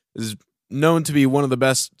 is known to be one of the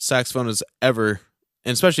best saxophonists ever,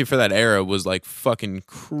 and especially for that era, was like fucking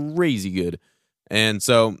crazy good. And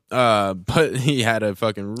so, but he had a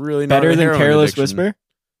fucking really better than Careless addiction. Whisper?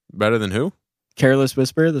 Better than who? Careless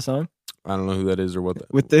Whisper, the song? I don't know who that is or what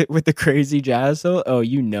that with the crazy jazz solo. Oh,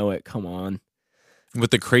 you know it. Come on.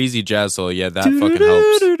 With the crazy jazz solo, yeah, that fucking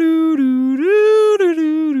helps.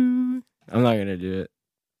 I'm not gonna do it.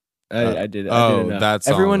 I did it. Oh, I did that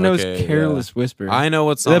song. Everyone knows Okay, Careless Whisper. I know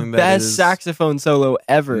what song the that best is. saxophone solo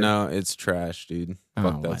ever. No, it's trash, dude. Fuck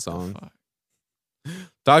what that the song. fuck?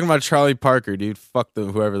 Talking about Charlie Parker, dude. Fuck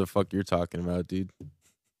whoever the fuck you're talking about, dude.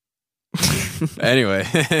 Anyway,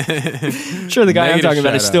 Sure, the guy I'm Negative talking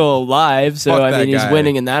about is shout-out. still alive, so Fuck I that mean he's guy.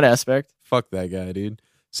 winning in that aspect. Fuck that guy, dude.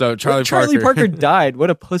 So Charlie Parker died.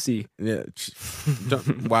 What a pussy. Yeah.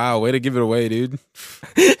 Wow, way to give it away, dude.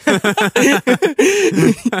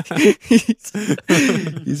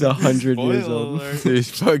 He's 100 years old. Dude,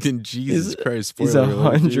 fucking Jesus Christ. He's Spoiler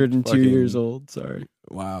alert, dude. 102 Fucking- years old. Sorry.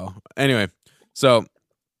 Wow. Anyway, so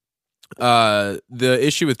the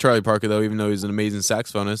issue with Charlie Parker, though, even though he's an amazing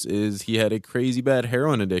saxophonist, is he had a crazy bad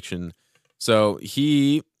heroin addiction. So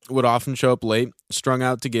he would often show up late, strung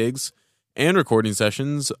out to gigs and recording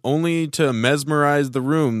sessions, only to mesmerize the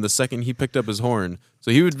room the second he picked up his horn. So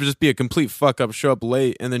he would just be a complete fuck up, show up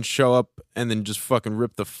late, and then show up and then just fucking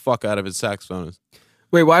rip the fuck out of his saxophonist.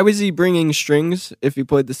 Wait, why was he bringing strings if he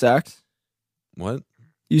played the sax? What?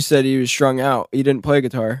 You said he was strung out. He didn't play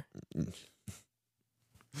guitar.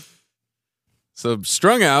 So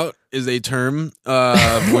strung out is a term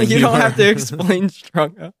when you don't are- have to explain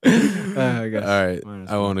strung out. I guess. All right,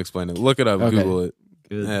 I won't explain it. Look it up, Okay. Google it.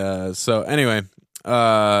 Good. So anyway,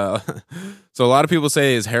 so a lot of people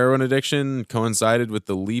say his heroin addiction coincided with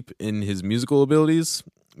the leap in his musical abilities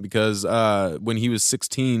because when he was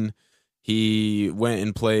 16, he went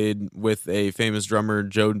and played with a famous drummer,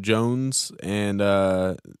 Joe Jones, and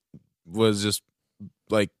was just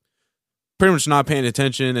like pretty much not paying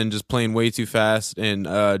attention and just playing way too fast. And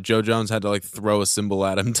Joe Jones had to like throw a cymbal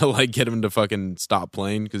at him to like get him to fucking stop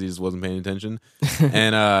playing because he just wasn't paying attention.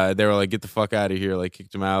 And they were like, "Get the fuck out of here!" Like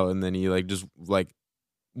kicked him out, and then he like just like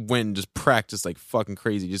went and just practiced like fucking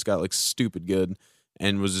crazy. Just got like stupid good,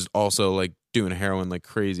 and was just also like doing heroin like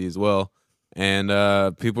crazy as well. And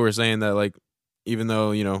people were saying that like even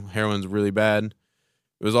though heroin's really bad,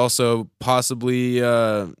 it was also possibly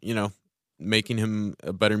making him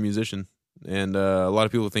a better musician. And a lot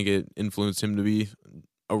of people think it influenced him to be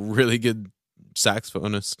a really good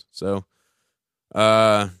saxophonist. So,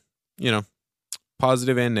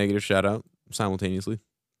 positive and negative shout out simultaneously.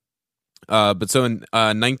 But so in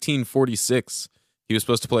 1946, he was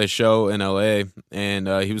supposed to play a show in LA, and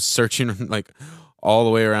he was searching like all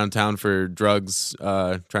the way around town for drugs,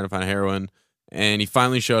 trying to find heroin. And he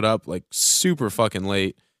finally showed up like super fucking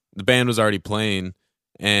late. The band was already playing,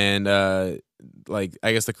 and like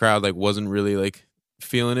I guess the crowd like wasn't really like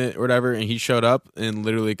feeling it or whatever, and he showed up and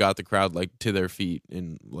literally got the crowd like to their feet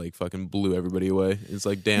and like fucking blew everybody away. It's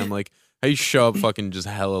like, damn, like how you show up fucking just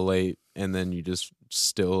hella late and then you just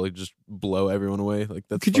still like just blow everyone away. Like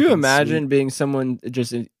that's. Could you fucking imagine sweet. being someone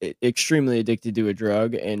just extremely addicted to a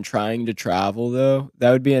drug and trying to travel though?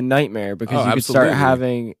 That would be a nightmare because Oh, you could start absolutely.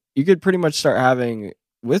 having you could pretty much start having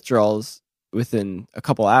withdrawals within a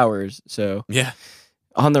couple hours. So Yeah.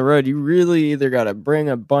 on the road, you really either got to bring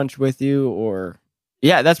a bunch with you or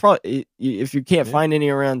that's probably if you can't find any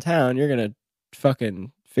around town, you're going to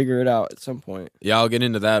fucking figure it out at some point. Yeah, I'll get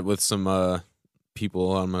into that with some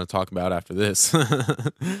people I'm going to talk about after this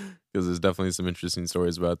because there's definitely some interesting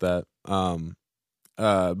stories about that.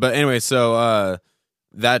 But anyway, so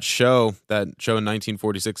that show in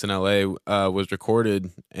 1946 in LA was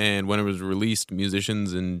recorded, and when it was released,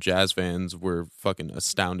 musicians and jazz fans were fucking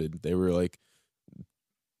astounded. They were like,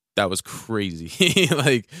 that was crazy.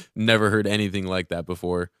 Like, never heard anything like that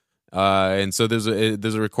before. And so there's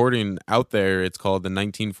a recording out there. It's called the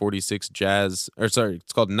 1946 Jazz, it's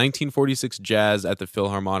called 1946 Jazz at the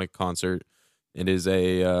Philharmonic Concert. It is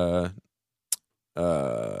a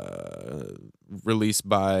released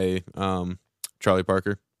by Charlie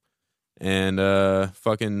Parker, and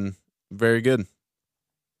fucking very good.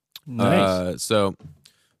 Nice. So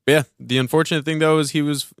yeah, the unfortunate thing though is he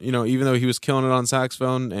was, even though he was killing it on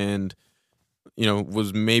saxophone, and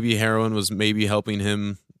was maybe heroin was maybe helping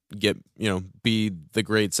him get be the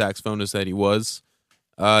great saxophonist that he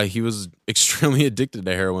was extremely addicted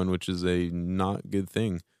to heroin, which is a not good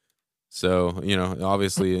thing. So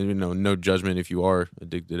obviously no judgment if you are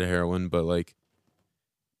addicted to heroin, but like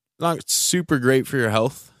not super great for your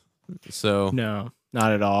health. So No,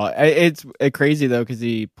 not at all. It's crazy though because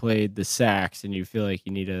he played the sax, and you feel like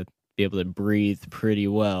you need to be able to breathe pretty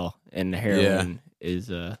well, and the heroin is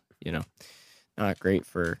not great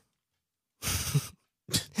for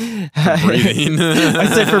breathing. I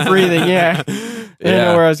said for breathing, yeah. I don't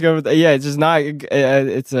know where I was going with that. Yeah, it's just not.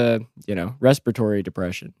 It's a respiratory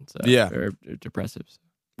depression. So, or depressives.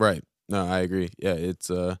 Right. No, I agree. Yeah,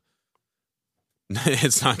 it's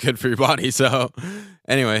it's not good for your body. So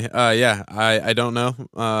anyway, I don't know.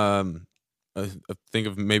 I think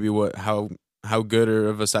of maybe how good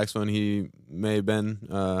of a saxophone he may have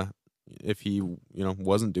been if he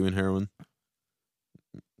wasn't doing heroin.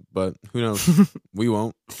 But who knows? We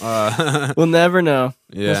won't. We'll never know.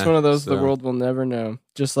 Yeah, it's one of those the world will never know.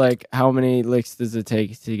 Just like how many licks does it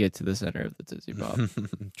take to get to the center of the Tootsie Pop?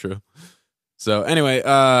 True. So anyway,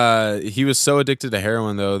 he was so addicted to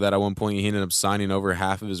heroin though that at one point he ended up signing over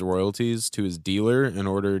half of his royalties to his dealer in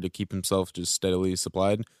order to keep himself just steadily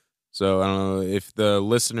supplied. So I don't know if the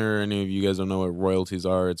listener, any of you guys don't know what royalties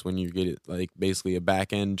are. It's when you get like basically a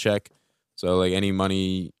back end check. So like any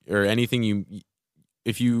money or anything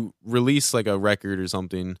if you release like a record or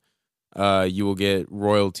something, you will get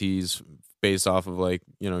royalties based off of like,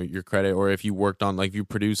 your credit, or if you worked on, like if you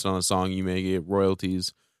produced on a song, you may get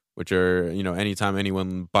royalties, which are, anytime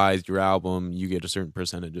anyone buys your album, you get a certain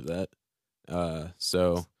percentage of that.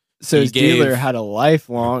 So his dealer had a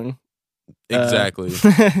lifelong. Exactly.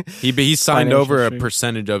 He signed over stream. a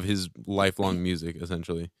percentage of his lifelong music,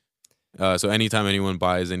 essentially. So anytime anyone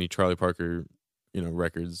buys any Charlie Parker,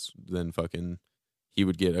 records, then fucking he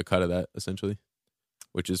would get a cut of that, essentially,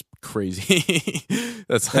 which is crazy.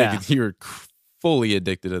 That's like you're fully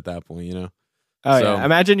addicted at that point, Oh, yeah.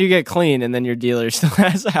 Imagine you get clean and then your dealer still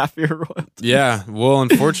has half your royalties. Yeah. Well,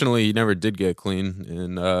 unfortunately, he never did get clean.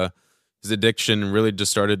 And his addiction really just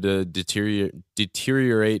started to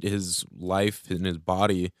deteriorate his life and his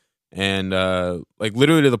body. And like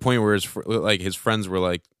literally to the point where his friends were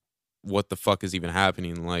like, what the fuck is even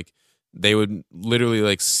happening? Like they would literally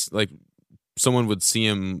like someone would see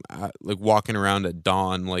him like walking around at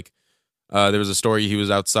dawn. Like there was a story, he was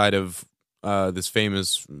outside of this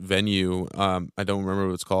famous venue. I don't remember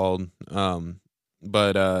what it's called.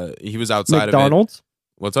 But he was outside McDonald's? of it.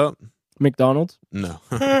 What's up? McDonald's? No.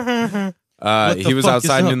 He was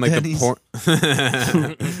outside in like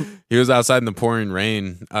he was outside in the pouring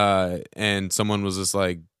rain. And someone was just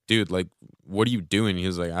like, dude, like, what are you doing? He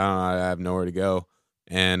was like, I don't know, I have nowhere to go.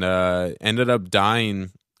 And ended up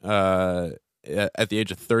dying at the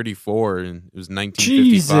age of 34, and it was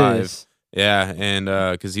 1955. Jesus. Yeah, and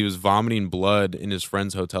because he was vomiting blood in his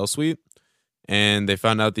friend's hotel suite, and they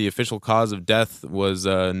found out the official cause of death was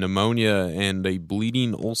pneumonia and a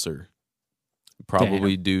bleeding ulcer,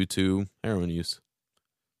 probably due to heroin use.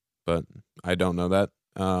 But I don't know that.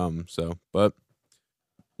 But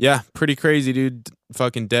yeah, pretty crazy, dude.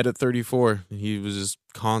 Fucking dead at 34. He was just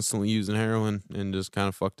constantly using heroin and just kind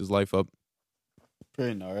of fucked his life up.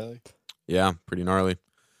 Pretty gnarly. Yeah, pretty gnarly.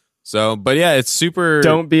 So, but yeah, it's super.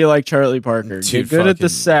 Don't be like Charlie Parker. Dude, Get good at the fucking-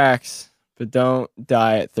 sax, but don't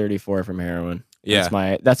die at 34 from heroin. Yeah.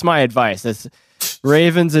 That's my advice. That's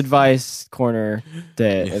Raven's advice corner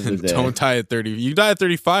day of the day. Don't die at 30. You die at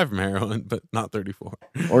 35 from heroin, but not 34.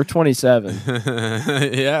 Or 27.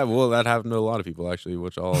 Yeah, well, that happened to a lot of people actually,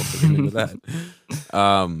 which I'll get into that.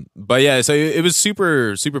 But yeah, so it was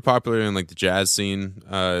super popular in like the jazz scene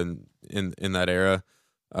in that era.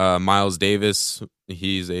 Miles Davis,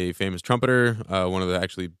 he's a famous trumpeter. One of the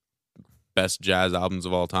actually best jazz albums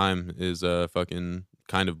of all time is fucking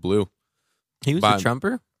Kind of Blue. He was a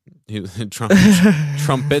trumper? He was a trumpet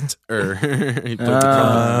or he played the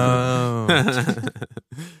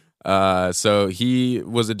trumpet. So he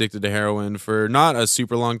was addicted to heroin for not a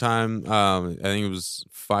super long time. I think it was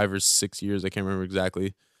 5 or 6 years. I can't remember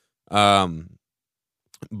exactly.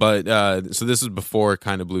 But so this is before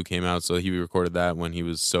Kind of Blue came out. So he recorded that when he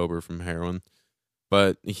was sober from heroin.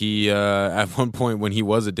 But he at one point when he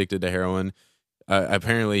was addicted to heroin,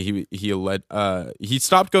 apparently he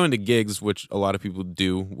stopped going to gigs, which a lot of people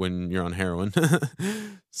do when you're on heroin.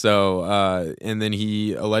 So and then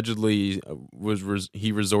he allegedly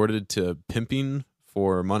he resorted to pimping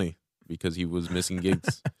for money because he was missing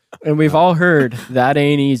gigs. And we've all heard that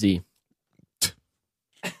ain't easy.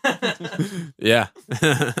 Yeah.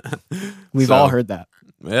 We've all heard that.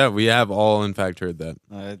 Yeah, we have all in fact heard that.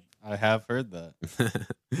 I have heard that.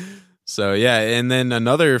 So yeah, and then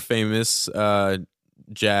another famous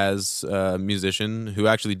jazz musician who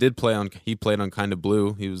actually played on Kind of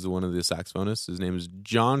Blue. He was one of the saxophonists. His name is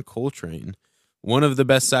John Coltrane, one of the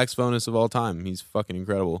best saxophonists of all time. He's fucking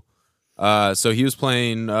incredible. So he was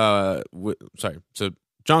playing. So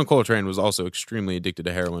John Coltrane was also extremely addicted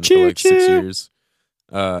to heroin for like 6 years.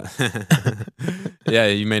 Yeah,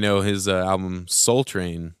 you may know his album Soul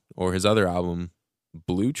Train or his other album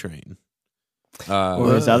Blue Train.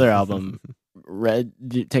 Or his other album,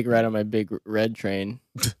 Take a Ride on My Big Red Train.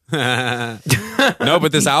 No,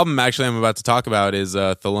 but this album actually I'm about to talk about is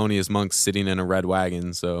Thelonious Monk Sitting in a Red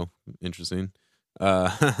Wagon. So interesting.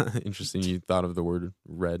 Interesting you thought of the word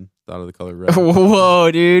red, thought of the color red.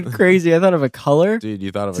 Whoa, dude, crazy. I thought of a color? Dude,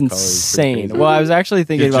 you thought of It's a color. insane. Well, I was actually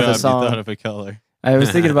thinking Good about the job, song. You thought of a color. I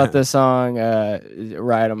was thinking about the song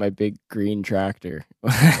Ride on My Big Green Tractor. Oh,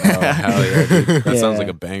 hell yeah, dude. That sounds Yeah. like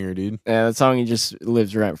a banger, dude. Yeah, that song just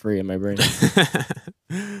lives rent free in my brain.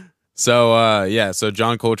 So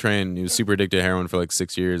John Coltrane, he was super addicted to heroin for like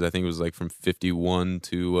 6 years. I think it was like from 51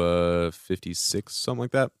 to 56, something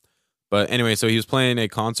like that. But anyway, so he was playing a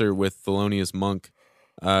concert with Thelonious Monk,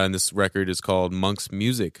 and this record is called Monk's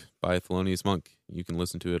Music by Thelonious Monk. You can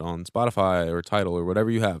listen to it on Spotify or Tidal or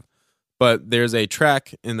whatever you have. But there's a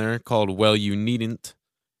track in there called Well You Needn't.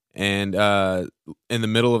 And in the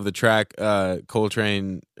middle of the track,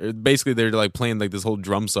 Coltrane, basically they're like playing like this whole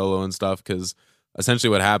drum solo and stuff because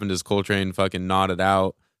essentially what happened is Coltrane fucking nodded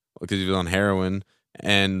out because he was on heroin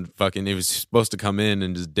and fucking it was supposed to come in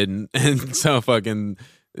and just didn't. And so fucking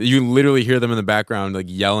you literally hear them in the background like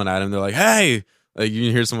yelling at him. They're like, hey! Like you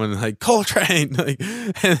can hear someone like Coltrane! Like,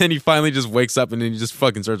 and then he finally just wakes up and then he just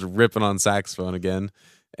fucking starts ripping on saxophone again.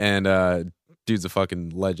 And dude's a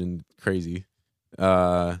fucking legend, crazy.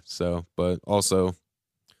 But also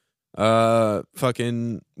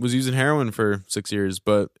fucking was using heroin for 6 years,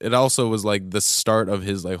 but it also was like the start of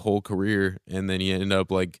his like whole career, and then he ended up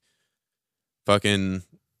like fucking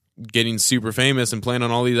getting super famous and playing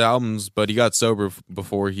on all these albums, but he got sober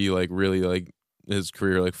before he like really like his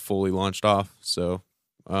career like fully launched off. So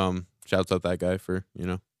shouts out that guy for, you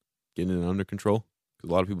know, getting it under control because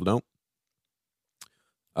a lot of people don't.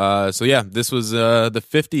 So yeah, this was the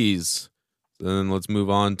 50s. Then let's move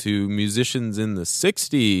on to musicians in the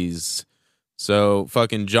 60s. So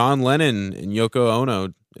fucking John Lennon and Yoko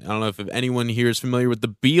Ono. I don't know if anyone here is familiar with the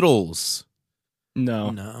Beatles.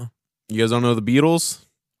 No. You guys don't know the Beatles?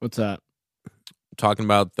 What's that? I'm talking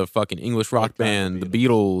about the fucking English rock band, the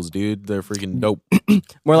Beatles, dude. They're freaking dope.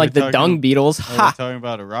 More like the talking- Dung Beatles. Are we Ha! talking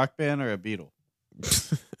about a rock band or a Beatle?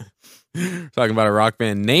 Talking about a rock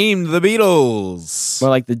band named the Beatles.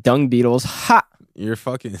 More like the Dung Beatles. Ha! You're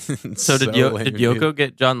fucking So did lame, did dude. Yoko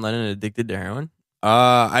get John Lennon addicted to heroin?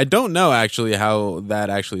 I don't know actually how that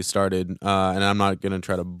actually started, and I'm not gonna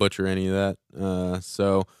try to butcher any of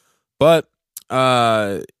that. But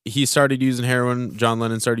he started using heroin. John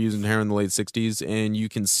Lennon started using heroin in the late '60s, and you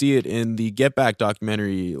can see it in the Get Back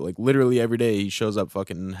documentary. Like literally every day, he shows up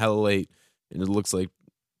fucking hella late, and it looks like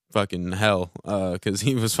fucking hell because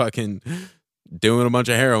he was fucking doing a bunch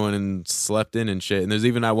of heroin and slept in and shit. And there's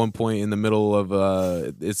even at one point in the middle of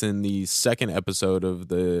it's in the second episode of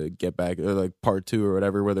the Get Back, or like part 2 or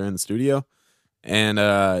whatever, where they're in the studio,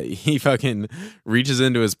 and he fucking reaches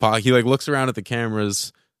into his pocket. He like looks around at the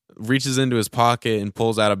cameras, reaches into his pocket and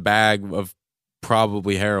pulls out a bag of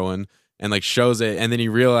probably heroin and like shows it, and then he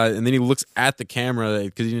looks at the camera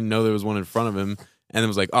because he didn't know there was one in front of him, and then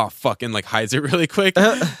was like, oh fuck, and like hides it really quick,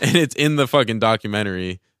 and it's in the fucking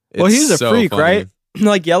documentary. Well, It's he's a so freak, funny. right?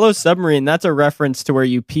 Like Yellow Submarine, that's a reference to where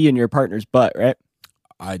you pee in your partner's butt, right?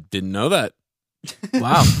 I didn't know that.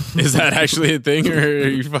 Wow. Is that actually a thing, or are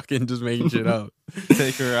you fucking just making shit up?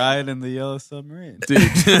 Take a ride in the Yellow Submarine. Dude.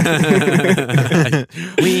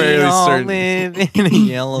 We Fairly all certain- live in a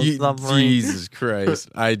yellow You- submarine. Jesus Christ.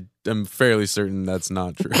 I am fairly certain that's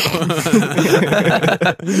not true.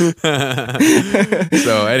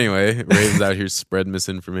 So anyway, Raven's out here spread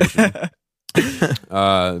misinformation.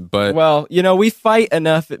 But Well, we fight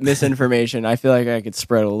enough misinformation. I feel like I could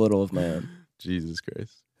spread a little of my own, Jesus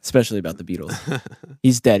Christ. especially about the Beatles.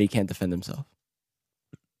 He's dead. He can't defend himself.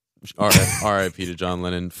 R.I.P. to John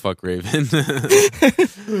Lennon. Fuck Raven.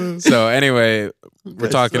 So anyway, we're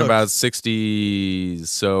talking about 60s.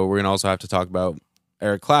 So we're going to also have to talk about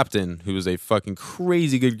Eric Clapton, who is a fucking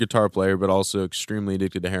crazy good guitar player, but also extremely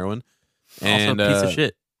addicted to heroin. And, Also a piece of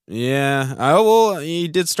shit. Yeah. Well, he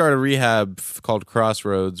did start a rehab called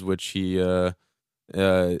Crossroads, which he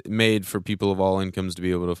made for people of all incomes to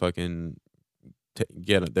be able to fucking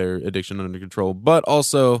get their addiction under control, but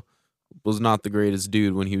also was not the greatest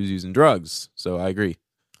dude when he was using drugs. So I agree.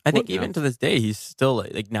 I think even to this day, he's still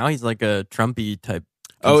like now he's like a Trumpy type.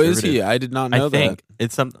 Oh, is he? conservative. I did not know I think that.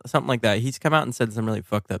 it's something like that. He's come out and said some really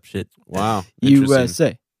fucked up shit. Wow.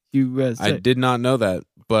 Interesting. USA. I did not know that,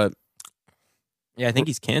 but Yeah, I think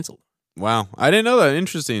he's canceled. wow. I didn't know that.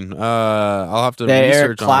 Interesting. I'll have to They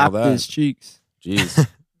research on all clapped that. his cheeks. Jeez.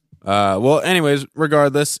 Well, anyways,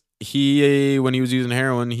 regardless, when he was using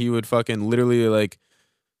heroin, he would fucking literally like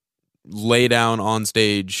lay down on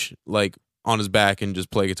stage, like on his back and just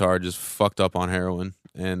play guitar, just fucked up on heroin.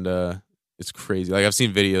 And it's crazy. Like I've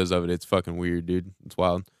seen videos of it. It's fucking weird, dude. It's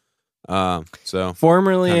wild. So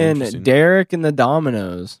Formerly Kinda in interesting. Derek and the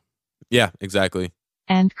Dominoes. yeah, exactly.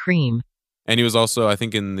 and cream. And he was also, I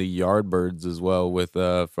think, in the Yardbirds as well with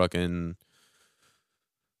fucking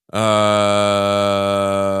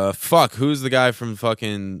who's the guy from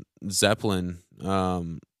fucking Zeppelin?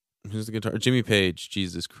 Who's the guitar? Jimmy Page.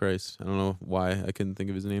 Jesus Christ. I don't know why I couldn't think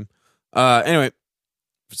of his name. Anyway,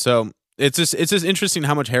 so it's just interesting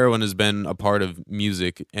how much heroin has been a part of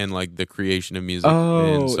music and like the creation of music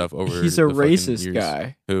and stuff over he's a the fucking racist years.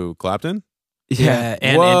 guy. Who? Clapton? Yeah,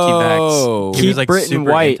 and Whoa. anti-vax. He Keep was like Britain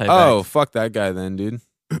super white. anti-vax. Oh, fuck that guy then, dude.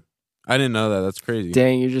 I didn't know that. That's crazy.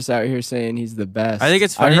 Dang, you're just out here saying he's the best. I think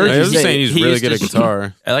it's I funny. heard that I you was say just saying he's he really used good to at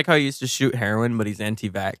guitar. I like how he used to shoot heroin, but he's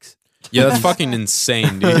anti-vax. Yeah, that's fucking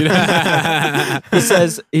insane, dude. He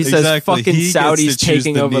says Exactly. fucking He gets to Saudis choose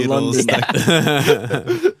taking the over needles.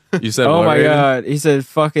 London. You said, Oh what, my Raven? god. He said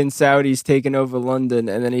fucking Saudis taking over London,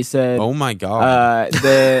 and then he said Oh my god.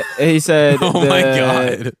 he said Oh my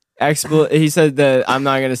god. he said that I'm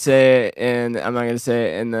not gonna say it, and I'm not gonna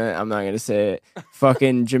say it, and I'm not gonna say it.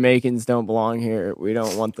 Fucking Jamaicans don't belong here. We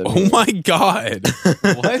don't want them. Oh here. my god.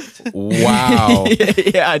 What? Wow.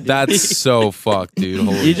 Yeah, dude. That's so fucked, dude.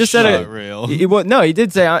 Holy He just said shit. it- Not real. he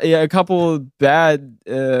did say a couple bad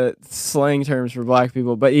slang terms for black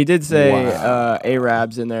people, but he did say Wow.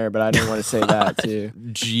 Arabs in there, but I didn't want to say that too.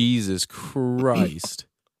 Jesus Christ.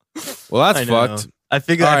 Well, that's I know. fucked. I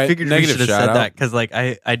figured. All I right, figured we negative should have shout said out. that because like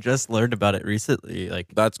I just learned about it recently. Like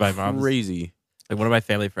That's my mom's crazy. like one of my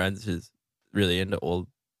family friends is really into old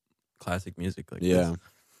classic music. Like Yeah. this.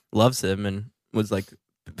 Loves him and was like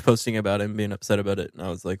posting about him, being upset about it, and I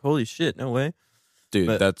was like, holy shit, no way. Dude,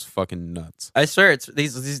 But- that's fucking nuts. I swear, it's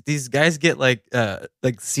these guys get like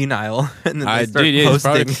senile, and then they I start did, yeah, it's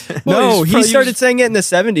posting. probably- No, Well, he he's started saying it in the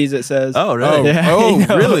 70s. It says. Oh, really? Oh, I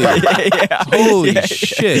know. really? yeah. Holy Yeah,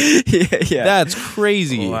 shit. Yeah. That's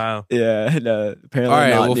crazy. Wow. Yeah. No, apparently All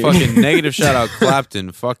right, not, well, dude. fucking negative shout out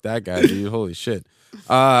Clapton. Fuck that guy, dude. Holy shit.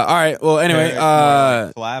 All right, well, anyway,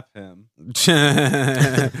 Eric, clap him.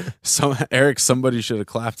 so Eric, somebody should have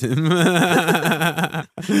clapped him.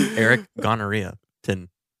 Eric gonorrhea.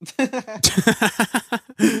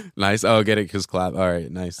 Nice. Oh, get it? Because clap. All right,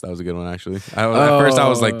 nice. That was a good one, actually. At first, I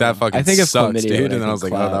was like, that fucking I think of sucks, chlamydia dude. when I And then I was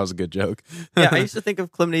think like, oh, clap. that was a good joke. Yeah, I used to think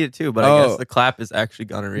of chlamydia too, but I Oh. guess the clap is actually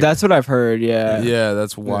gonorrhea. That's what I've heard. Yeah. Yeah,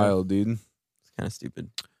 that's wild, dude. It's kind of stupid.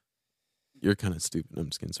 You're kind of stupid. I'm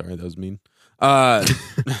just kidding. Sorry, that was mean.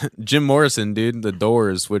 Jim Morrison, dude, The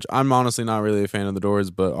Doors, which I'm honestly not really a fan of The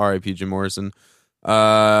Doors, but R.I.P. Jim Morrison.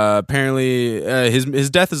 Apparently, his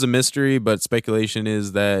death is a mystery, but speculation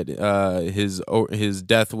is that his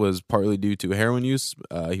death was partly due to heroin use.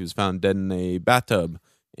 He was found dead in a bathtub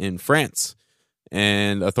in France,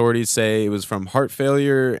 and authorities say it was from heart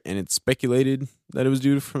failure, and it's speculated that it was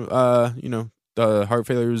due to the heart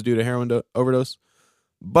failure was due to heroin overdose.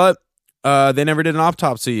 But They never did an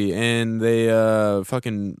autopsy, and they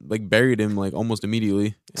fucking like buried him like almost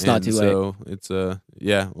immediately. It's not too late. So it's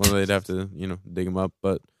yeah. Well, they'd have to dig him up,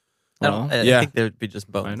 but I yeah. think there'd be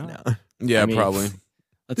just bones not? now. yeah, I mean, probably.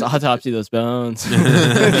 Let's autopsy those bones.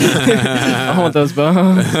 I want those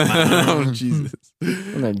bones. Oh Jesus!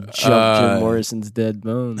 I'm gonna jump Jim Morrison's dead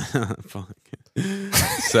bones. Fuck.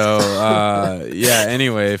 So yeah.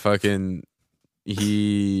 Anyway, fucking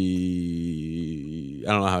he.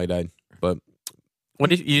 I don't know how he died, but What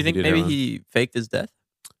do you think? did Maybe heroin. he faked his death.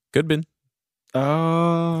 could have been.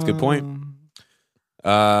 Oh, That's a good point.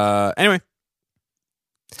 Anyway,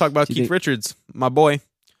 let's talk about Do you Keith think- Richards, my boy.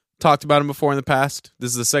 Talked about him before in the past.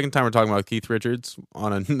 This is the second time we're talking about Keith Richards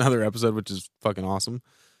on another episode, which is fucking awesome.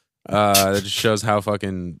 That just shows how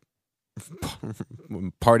fucking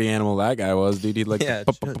party animal that guy was, dude. He'd like Yeah,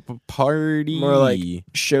 party. More like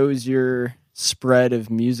shows your spread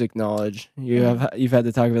of music knowledge. You've had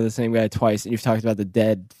to talk about the same guy twice, and you've talked about the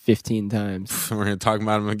Dead 15 times. We're gonna talk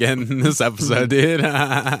about him again in this episode, dude.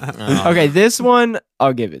 Okay, this one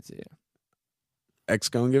I'll give it to you. X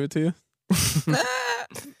gonna give it to you.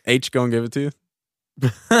 H gonna give it to you.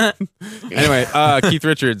 Anyway, Keith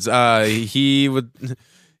Richards. He would.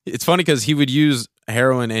 It's funny because he would use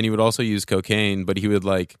heroin and he would also use cocaine, but he would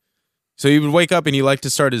like. So he would wake up and he liked to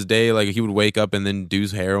start his day like he would wake up and then do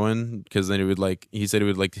heroin because then it would like he said it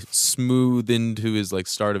would like smooth into his like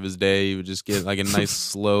start of his day. He would just get like a nice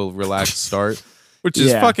slow relaxed start, which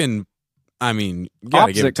is Yeah. fucking. I mean, you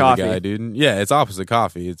gotta give Opposite it to coffee. the guy, dude. Yeah, it's opposite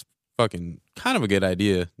coffee. It's fucking kind of a good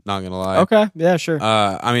idea. Not gonna lie. Okay, yeah, sure.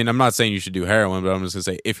 I mean, I'm not saying you should do heroin, but I'm just gonna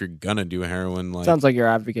say if you're gonna do heroin, like, Sounds like you're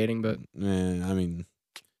advocating, but I mean,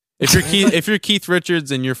 if you're Keith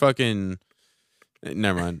Richards and you're fucking,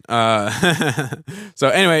 never mind. So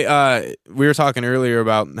anyway, we were talking earlier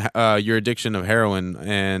about your addiction of heroin,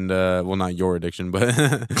 and well, not your addiction, but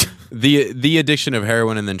the addiction of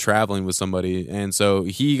heroin, and then traveling with somebody, and so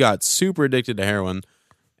he got super addicted to heroin.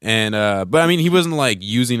 And but I mean, he wasn't like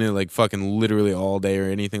using it like fucking literally all day or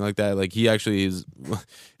anything like that. Like he actually is.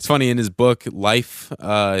 It's funny in his book Life,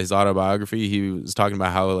 his autobiography, he was talking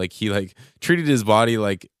about how like he like treated his body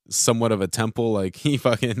like somewhat of a temple. Like he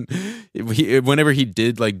fucking whenever he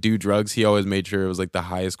did like do drugs, he always made sure it was like the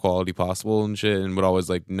highest quality possible and shit, and would always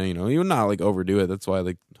like he would not like overdo it. That's why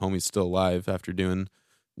like homie's still alive after doing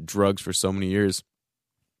drugs for so many years.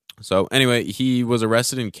 So anyway, he was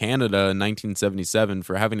arrested in Canada in 1977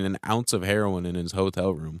 for having an ounce of heroin in his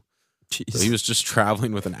hotel room. Jeez. So he was just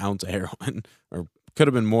traveling with an ounce of heroin, or could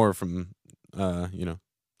have been more from, could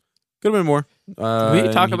have been more. we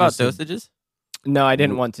and talk he about just- dosages. no, I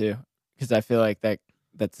didn't want to because I feel like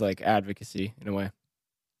that's like advocacy in a way.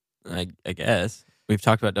 I guess we've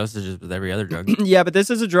talked about dosages with every other drug. Yeah, but this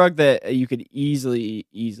is a drug that you could easily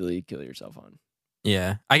kill yourself on.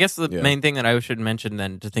 Yeah, I guess the Yeah. main thing that I should mention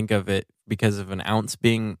then to think of it because of an ounce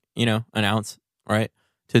being, an ounce, right?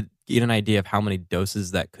 To get an idea of how many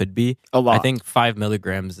doses that could be. A lot. I think 5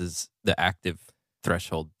 milligrams is the active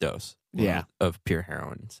threshold dose. Yeah. Of pure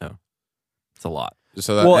heroin. So it's a lot.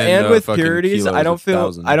 So that, Well, and with fucking purities, kilos I don't of feel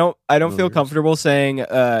 1,000 I don't feel milligrams. comfortable saying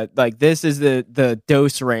like this is the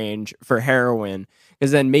dose range for heroin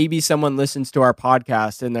because then maybe someone listens to our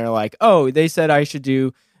podcast and they're like, oh, they said I should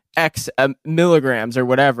do X milligrams or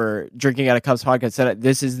whatever. Drinking Out of Cups podcast said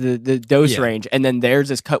this is the dose Yeah. range, and then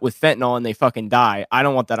theirs is cut with fentanyl and they fucking die. I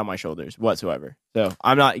don't want that on my shoulders whatsoever. So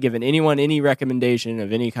I'm not giving anyone any recommendation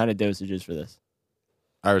of any kind of dosages for this.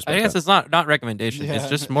 I respect I guess that. it's not recommendation. It's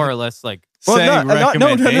just more or less like Well, Saying no, no, no, no, no, no,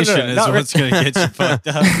 recommendation is not what's going to get you fucked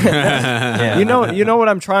up. Yeah. You know what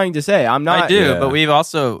I'm trying to say. I'm not. I do, Yeah. but we've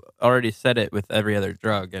also already said it with every other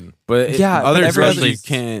drug, and But Yeah, but other every drugs other- you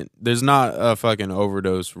can't. There's not a fucking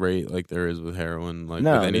overdose rate like there is with heroin, like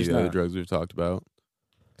No, with any of there's the other not. drugs we've talked about,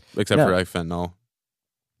 except No. for like fentanyl.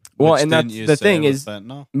 Well, Which and didn't that's you the say thing was is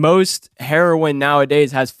fentanyl? most heroin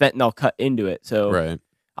nowadays has fentanyl cut into it. So Right.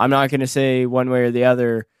 I'm not going to say one way or the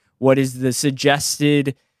other what is the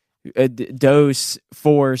suggested dose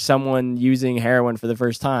for someone using heroin for the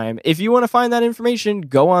first time. If you want to find that information,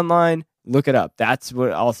 go online, look it up. That's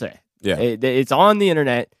what I'll say. Yeah. It's on the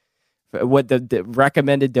internet what the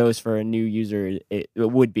recommended dose for a new user it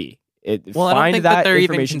would be. I don't find think that they're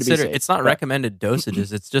even information to be considered. safe. It's not But- recommended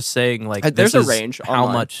dosages. It's just saying like There's this a is range how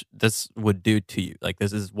online. much this would do to you. Like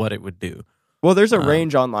this is what it would do. Well, there's a Um,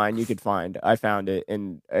 range online you could find. I found it,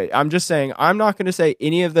 and I'm just saying I'm not going to say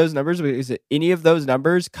any of those numbers because any of those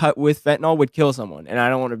numbers cut with fentanyl would kill someone, and I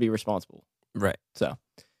don't want to be responsible. Right. So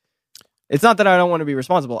it's not that I don't want to be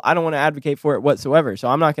responsible. I don't want to advocate for it whatsoever. So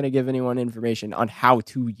I'm not going to give anyone information on how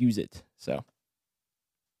to use it. So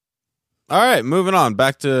All right, moving on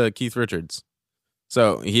back to Keith Richards.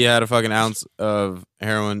 So he had a fucking ounce of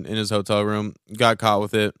heroin in his hotel room, got caught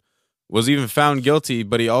with it, was even found guilty,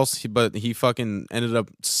 but he fucking ended up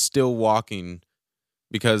still walking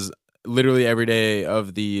because literally every day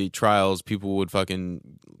of the trials, people would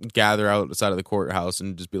fucking gather outside of the courthouse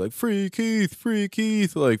and just be like, free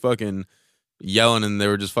Keith, like fucking yelling, and they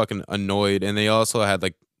were just fucking annoyed. And they also had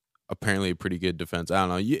like apparently a pretty good defense. I don't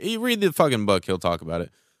know. You read the fucking book, he'll talk about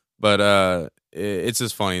it. But it's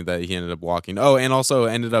just funny that he ended up walking. Oh, and also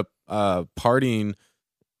ended up partying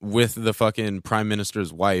with the fucking prime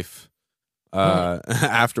minister's wife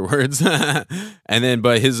afterwards. And then,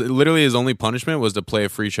 but his only punishment was to play a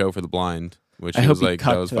free show for the blind, which I he hope was he like,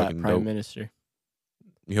 cucked that was that fucking prime dope. minister.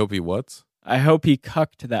 You hope he what? I hope he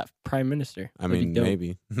cucked that prime minister. I That'd mean, be dope.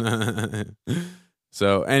 maybe.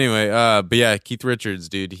 So anyway, but yeah, Keith Richards,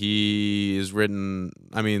 dude, he is written.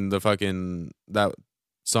 I mean, the fucking that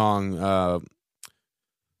song,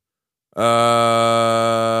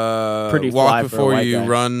 Pretty "Walk fly for a Before white You guy.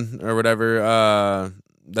 Run" or whatever.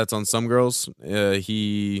 That's on Some Girls.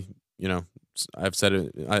 He, I've said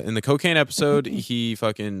it in the cocaine episode. He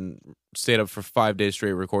fucking stayed up for 5 days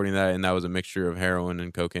straight recording that, and that was a mixture of heroin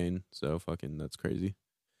and cocaine. So fucking that's crazy.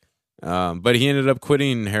 But he ended up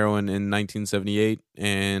quitting heroin in 1978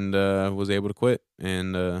 and was able to quit.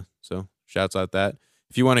 And so shouts out that.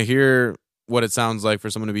 If you want to hear what it sounds like for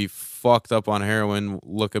someone to be fucked up on heroin,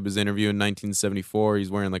 look up his interview in 1974.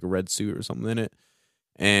 He's wearing like a red suit or something in it.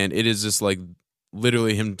 And it is just like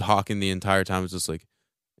literally him talking the entire time. It's just like,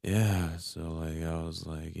 yeah. So like, I was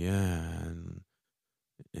like, yeah. And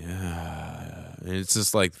yeah. And it's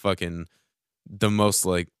just like fucking the most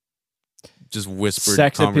like, just whispered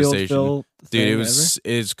Sex conversation. appeal Dude,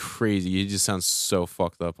 it's crazy. He just sounds so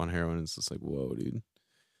fucked up on heroin. It's just like, whoa, dude.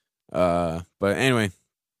 But anyway,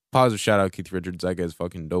 positive shout out Keith Richards. That guy's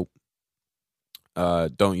fucking dope.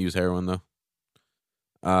 Don't use heroin though.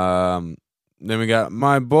 Then we got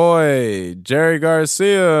my boy Jerry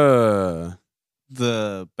Garcia.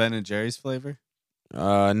 The Ben and Jerry's flavor.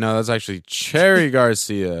 No, that's actually Cherry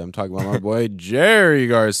Garcia. I'm talking about my boy Jerry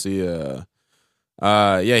Garcia.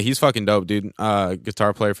 Yeah, he's fucking dope, dude.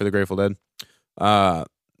 Guitar player for the Grateful Dead.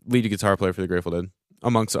 Lead guitar player for the Grateful Dead,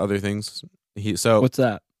 amongst other things. What's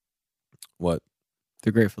that? What?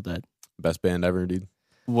 The Grateful Dead. Best band ever, dude.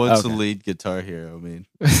 What's Okay. the lead guitar hero mean?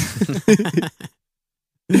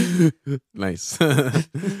 Nice.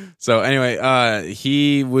 So anyway,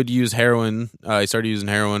 he would use heroin. He started using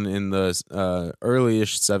heroin in the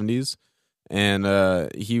early-ish 70s, and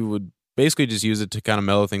he would basically just use it to kind of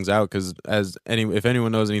mellow things out. Because if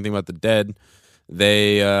anyone knows anything about the Dead,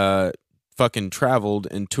 they fucking traveled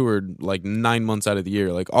and toured like 9 months out of the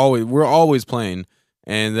year. Like we're always playing,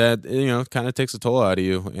 and that kind of takes a toll out of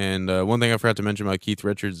you. And one thing I forgot to mention about Keith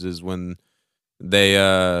Richards is when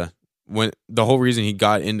the whole reason he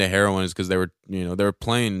got into heroin is because they were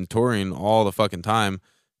playing and touring all the fucking time,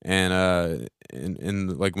 and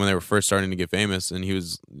like when they were first starting to get famous, and he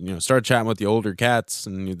was started chatting with the older cats,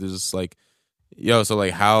 and he was just like, yo, so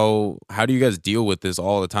like how do you guys deal with this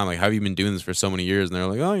all the time? Like, how have you been doing this for so many years? And they're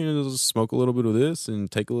like, oh, just smoke a little bit of this and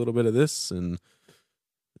take a little bit of this, and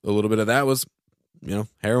a little bit of that was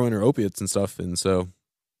heroin or opiates and stuff. And so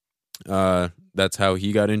that's how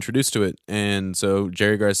he got introduced to it. And so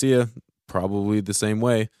Jerry Garcia, probably the same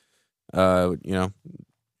way.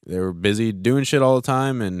 They were busy doing shit all the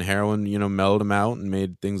time, and heroin, mellowed him out and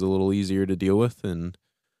made things a little easier to deal with. And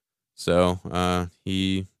so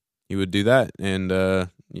he would do that. And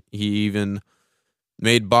he even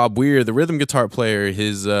made Bob Weir, the rhythm guitar player,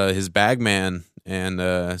 his bag man.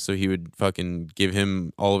 And so he would fucking give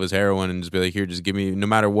him all of his heroin and just be like, here, just give me, no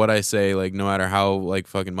matter what I say, like no matter how like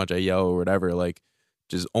fucking much I yell or whatever, like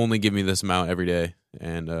just only give me this amount every day.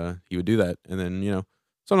 And he would do that. And then,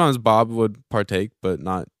 sometimes Bob would partake, but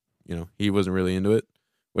not, he wasn't really into it,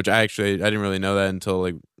 which I didn't really know that until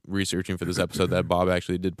like researching for this episode that Bob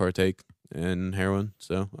actually did partake in heroin.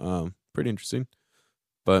 So pretty interesting.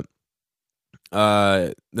 But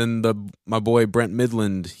then my boy Brent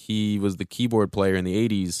Midland, he was the keyboard player in the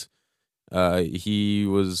 80s. He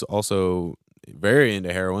was also very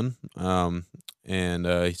into heroin.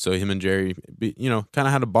 And so him and Jerry, kind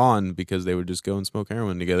of had a bond because they would just go and smoke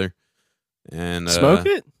heroin together. And Smoke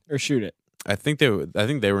it or shoot it? I think they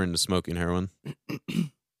were into smoking heroin,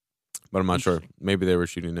 but I'm not sure. Maybe they were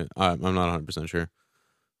shooting it. I'm not 100% sure.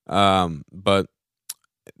 But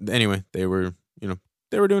anyway, they were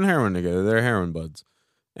doing heroin together. They're heroin buds.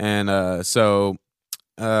 And so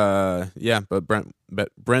but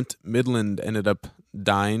Brent Midland ended up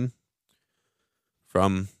dying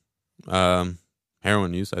from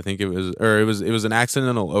heroin use. I think it was an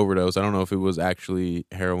accidental overdose. I don't know if it was actually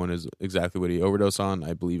heroin is exactly what he overdosed on.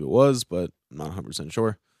 I believe it was, but I'm not 100%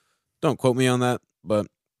 sure. Don't quote me on that, but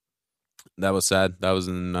that was sad. That was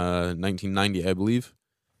in 1990, I believe.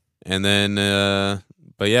 And then,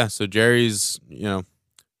 but yeah, so Jerry's,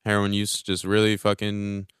 heroin use just really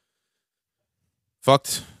fucking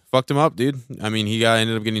fucked him up, dude. I mean,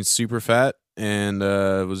 ended up getting super fat and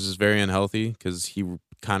was just very unhealthy because he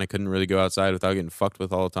kind of couldn't really go outside without getting fucked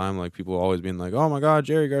with all the time. Like people always being like, "Oh my god,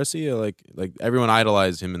 Jerry Garcia!" Like everyone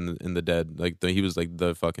idolized him in the Dead. Like he was like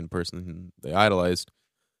the fucking person they idolized.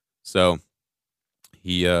 So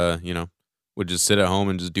he, would just sit at home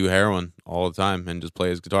and just do heroin all the time and just play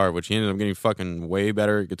his guitar, which he ended up getting fucking way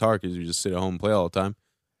better at guitar because he just sit at home and play all the time.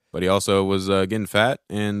 But he also was getting fat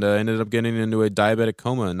and ended up getting into a diabetic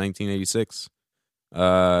coma in 1986,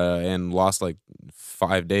 and lost like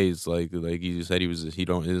 5 days. Like he said, he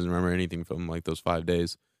doesn't remember anything from like those 5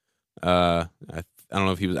 days. I don't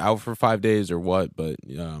know if he was out for 5 days or what, but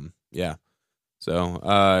yeah. So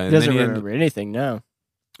He doesn't remember anything now.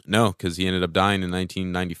 No, because he ended up dying in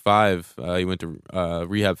 1995. He went to a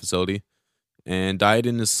rehab facility and died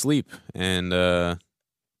in his sleep. And yeah,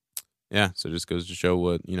 so it just goes to show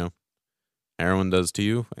what heroin does to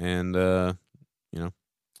you, and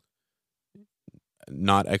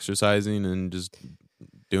not exercising and just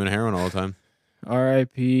doing heroin all the time.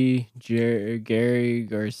 R.I.P. Gary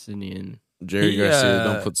Garcinian. Jerry Garcia,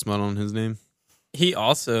 don't put smut on his name. He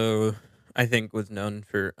also, I think, was known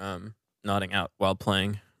for nodding out while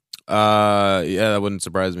playing. Yeah, that wouldn't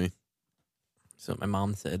surprise me. So my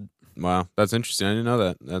mom said. Wow, that's interesting. I didn't know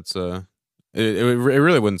that. That's it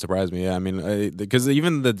really wouldn't surprise me. Yeah, I mean, because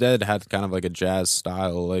even the Dead had kind of like a jazz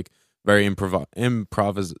style, like very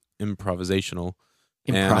improvisational.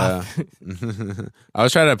 And I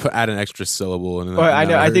was trying to add an extra syllable. In I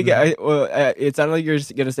know. I think it sounded like you're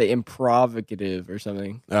gonna say improvocative or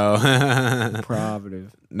something. Oh,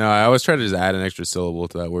 improvative. No, I always try to just add an extra syllable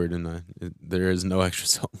to that word, and there is no extra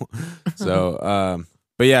syllable. So,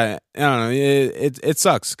 but yeah, I don't know. It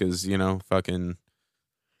sucks because fucking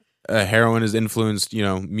heroin has influenced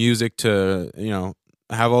music to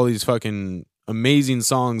have all these fucking amazing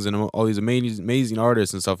songs and all these amazing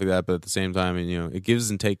artists and stuff like that, but at the same time, it gives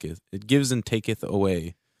and taketh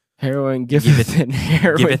away. Heroin giveth and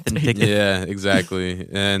heroin taketh. Yeah, exactly.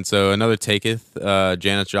 And so another taketh,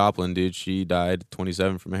 Janis Joplin, dude, she died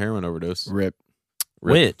 27 from a heroin overdose. Rip.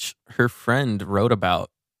 Which her friend wrote about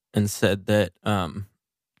and said that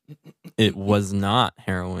it was not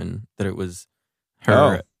heroin, that it was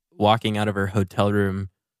her walking out of her hotel room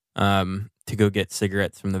to go get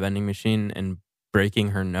cigarettes from the vending machine and breaking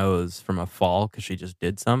her nose from a fall because she just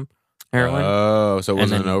did some heroin. Oh, so it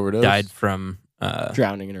wasn't an overdose? Died from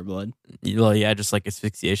drowning in her blood. Well, yeah, just like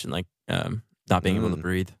asphyxiation, like not being able to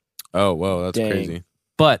breathe. Oh, whoa, that's Dang. crazy.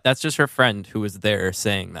 But that's just her friend who was there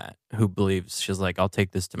saying that, who believes, she's like, I'll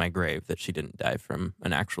take this to my grave, that she didn't die from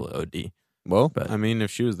an actual OD. Well, But I mean,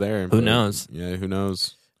 if she was there, who knows? Yeah, who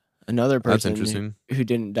knows? Another That's person interesting. who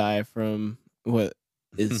didn't die from what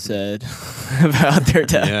is said about their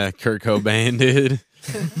death. Yeah, Kurt Cobain, dude.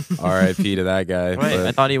 R.I.P. to that guy. Wait, but-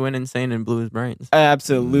 I thought he went insane and blew his brains.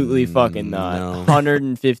 Absolutely fucking not. No.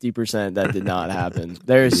 150% that did not happen.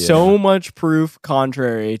 There's so much proof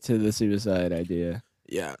contrary to the suicide idea.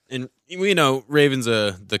 Yeah, and we know Raven's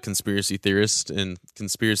the conspiracy theorist and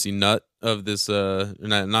conspiracy nut of this.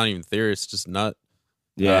 Not even theorist, just nut.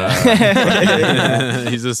 Yeah.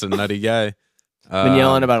 He's just a nutty guy. Been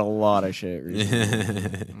yelling about a lot of shit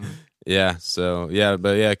recently. Yeah. So yeah,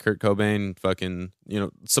 but yeah, Kurt Cobain, fucking,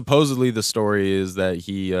 supposedly the story is that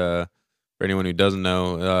he, for anyone who doesn't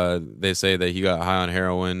know, they say that he got high on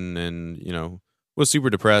heroin and was super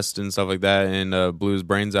depressed and stuff like that, and blew his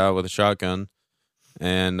brains out with a shotgun.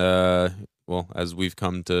 And well, as we've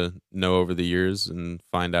come to know over the years and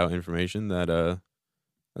find out information that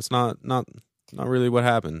that's not really what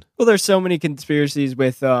happened. Well, there's so many conspiracies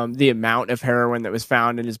with the amount of heroin that was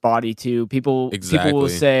found in his body too. People will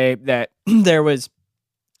say that there was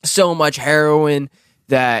so much heroin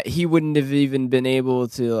that he wouldn't have even been able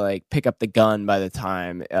to like pick up the gun by the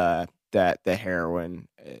time that the heroin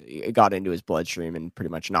got into his bloodstream and pretty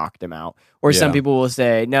much knocked him out. Or some people will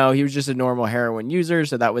say, no, he was just a normal heroin user,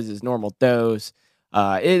 so that was his normal dose.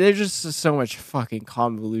 There's just so much fucking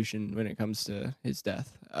convolution when it comes to his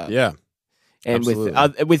death. Yeah. And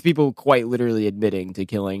absolutely. with people quite literally admitting to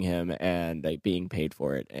killing him and like being paid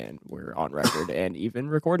for it, and we're on record and even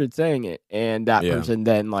recorded saying it. And that person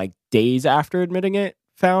then, like days after admitting it,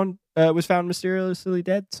 was found mysteriously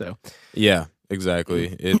dead. So yeah,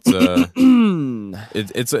 exactly. It's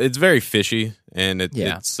it's very fishy, and it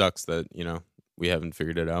sucks that we haven't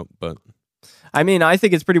figured it out. But I mean, I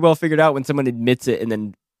think it's pretty well figured out when someone admits it and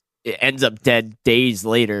then it ends up dead days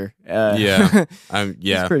later. Yeah.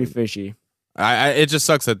 It's pretty fishy. It just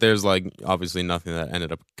sucks that there's like obviously nothing that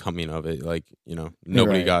ended up coming of it. Like,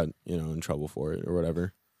 nobody Right. got, in trouble for it or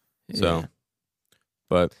whatever. So, Yeah.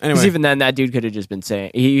 but 'Cause anyway, even then, that dude could have just been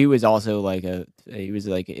saying he was also like he was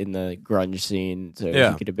like in the grunge scene, so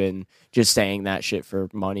Yeah. he could have been just saying that shit for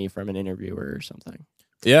money from an interviewer or something.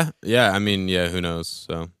 yeah. I mean, yeah, who knows?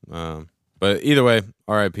 So, but either way,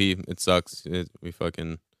 R.I.P. It sucks. We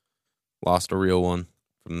fucking lost a real one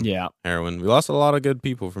from Yeah, heroin. We lost a lot of good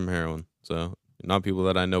people from heroin. So, not people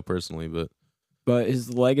that I know personally, but but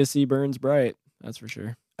his legacy burns bright. That's for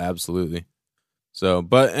sure. absolutely. So,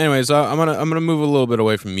 but anyway, so I'm gonna move a little bit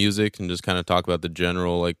away from music and just kind of talk about the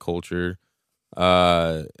general like culture.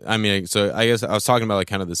 I mean, so I guess I was talking about like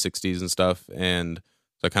kind of the '60s and stuff, and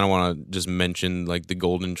so I kind of want to just mention like the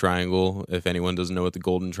Golden Triangle. If anyone doesn't know what the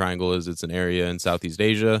Golden Triangle is, it's an area in Southeast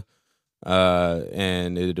Asia,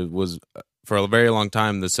 and it was for a very long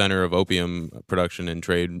time the center of opium production and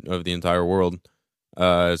trade of the entire world.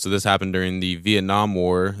 So this happened during the Vietnam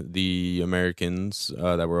War. The Americans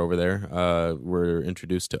that were over there were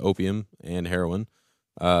introduced to opium and heroin.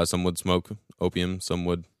 Some would smoke opium, some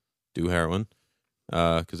would do heroin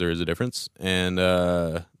because there is a difference. And,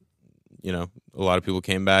 a lot of people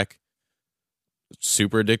came back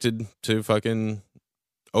super addicted to fucking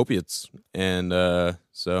opiates. And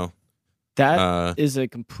so... That is a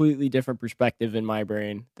completely different perspective in my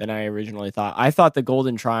brain than I originally thought. I thought the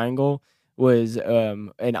Golden Triangle was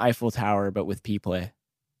an Eiffel Tower, but with P-play.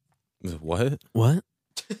 What? What?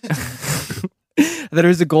 That it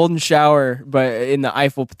was a golden shower, but in the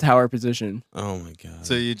Eiffel Tower position. Oh my god!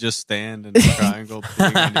 So you just stand in a triangle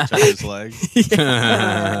peeing on each other's legs?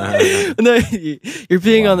 No, you're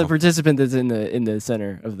peeing on the Wow. participant that's in the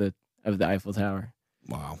center of the Eiffel Tower.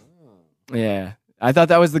 Wow. Yeah, I thought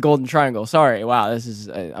that was the Golden Triangle. Sorry, wow, this is.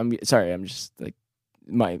 I'm sorry. I'm just like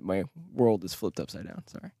my world is flipped upside down.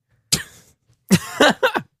 Sorry.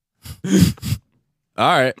 All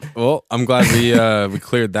right. Well, I'm glad we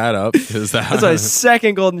cleared that up because That's my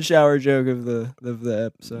second golden shower joke of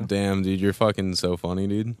the episode. Damn, dude, you're fucking so funny,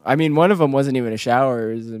 dude. I mean, one of them wasn't even a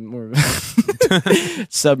shower; it was more of a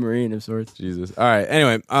submarine of sorts. Jesus. All right.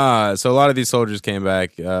 Anyway, so a lot of these soldiers came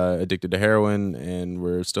back addicted to heroin, and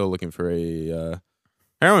we're still looking for a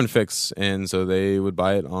heroin fix, and so they would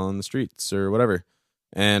buy it on the streets or whatever.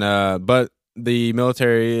 And but the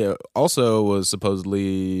military also was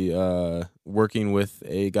supposedly working with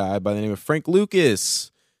a guy by the name of Frank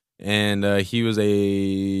Lucas, and he was I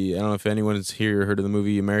don't know if anyone's here heard of the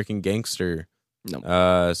movie American Gangster.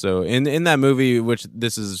 No. So in that movie, which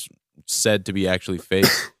this is said to be actually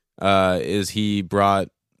fake, is he brought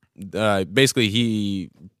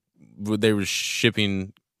basically they were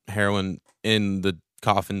shipping heroin in the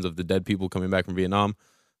coffins of the dead people coming back from Vietnam.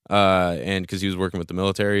 And because he was working with the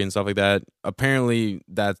military and stuff like that. Apparently,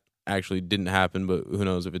 that actually didn't happen, but who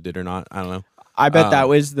knows if it did or not? I don't know. I bet that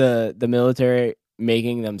was the military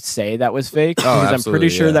making them say that was fake. Because I'm pretty absolutely,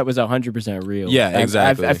 sure yeah. that was 100% real. Yeah,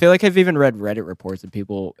 exactly. I feel like I've even read Reddit reports of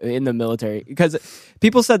people in the military because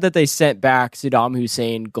people said that they sent back Saddam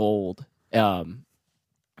Hussein gold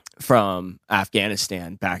from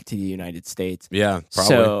Afghanistan back to the United States. Yeah, probably.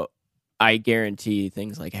 So I guarantee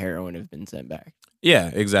things like heroin have been sent back.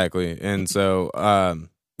 Yeah, exactly. And so,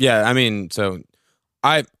 yeah, I mean, so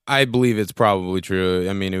I believe it's probably true.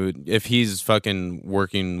 I mean, if he's fucking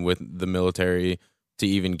working with the military to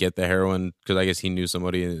even get the heroin, because I guess he knew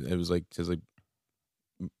somebody. It was like, I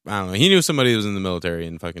don't know. He knew somebody who was in the military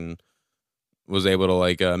and fucking was able to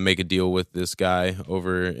like make a deal with this guy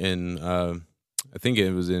over in, I think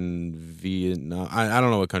it was in Vietnam. I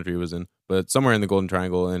don't know what country it was in, but somewhere in the Golden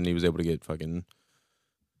Triangle, and he was able to get fucking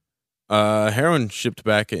heroin shipped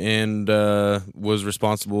back and was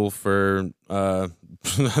responsible for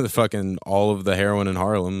fucking all of the heroin in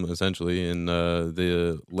Harlem, essentially, in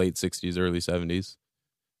the late 60s, early 70s.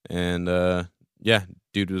 And yeah,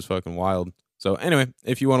 dude was fucking wild. So anyway,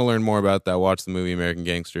 if you want to learn more about that, watch the movie American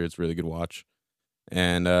Gangster. It's a really good watch.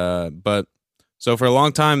 And but so for a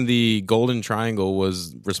long time, the Golden Triangle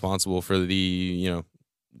was responsible for the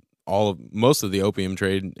most of the opium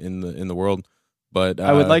trade in the world. But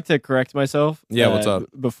I would like to correct myself. Yeah, what's up?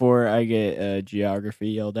 Before I get geography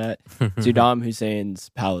yelled at, Saddam Hussein's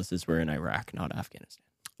palaces were in Iraq, not Afghanistan.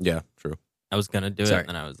 Yeah, true. I was gonna do Sorry. it,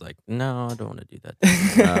 and I was like, no, I don't want to do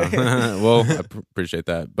that. Well, I appreciate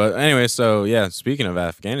that. But anyway, so yeah, speaking of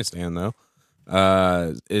Afghanistan, though,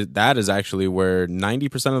 that is actually where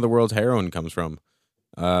 90% of the world's heroin comes from.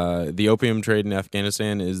 The opium trade in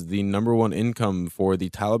Afghanistan is the number one income for the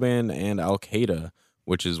Taliban and Al Qaeda,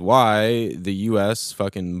 which is why the U.S.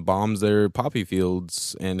 fucking bombs their poppy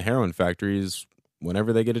fields and heroin factories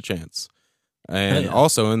whenever they get a chance. And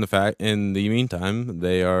also, in the meantime,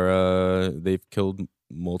 they've killed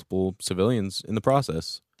multiple civilians in the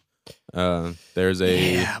process. There's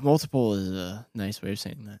multiple is a nice way of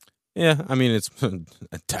saying that. Yeah, I mean it's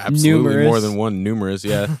absolutely more than one. Numerous,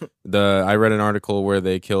 yeah. I read an article where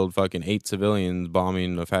they killed fucking 8 civilians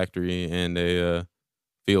bombing a factory and a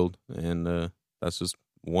field, and that's just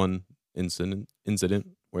one incident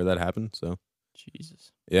where that happened. So,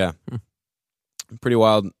 Jesus, yeah, pretty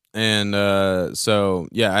wild. And so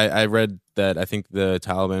yeah, I read that I think the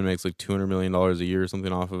Taliban makes like $200 million a year or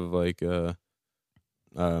something off of like their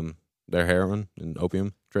heroin and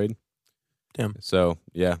opium trade. Damn. So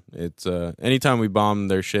yeah, it's anytime we bomb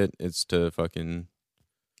their shit, it's to fucking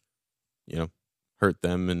hurt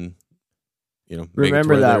them and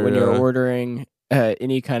remember that when you're ordering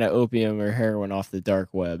any kind of opium or heroin off the dark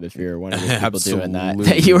web, if you're one of the people doing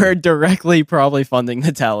that you are directly probably funding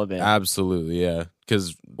the Taliban. Absolutely, yeah.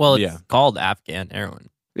 Because it's called Afghan heroin.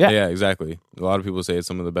 Yeah, exactly. A lot of people say it's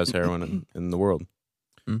some of the best heroin in the world.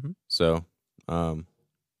 Mm-hmm. So,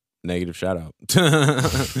 negative shout out.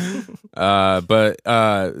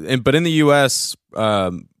 But in the U.S.,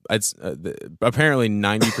 it's apparently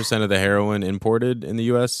 90% of the heroin imported in the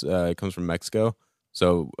U.S. Comes from Mexico.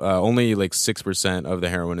 So only like 6% of the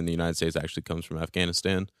heroin in the United States actually comes from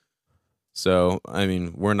Afghanistan. So I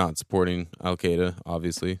mean, we're not supporting Al Qaeda,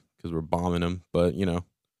 obviously, because we're bombing them. But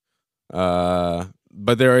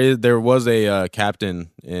but there was a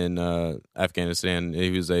captain in Afghanistan.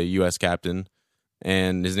 He was a U.S. captain.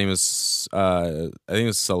 And his name is, I think it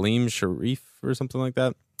was Salim Sharif or something like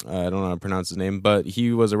that. I don't know how to pronounce his name, but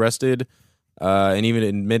he was arrested and even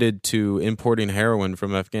admitted to importing heroin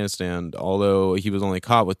from Afghanistan, although he was only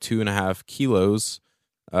caught with 2.5 kilos.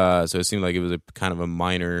 So it seemed like it was a kind of a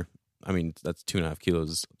minor. I mean, that's 2.5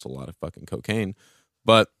 kilos. It's a lot of fucking cocaine.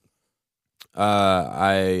 But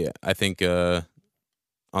I think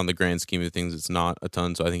on the grand scheme of things, it's not a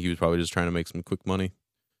ton. So I think he was probably just trying to make some quick money.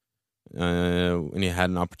 And he had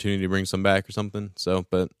an opportunity to bring some back or something. So,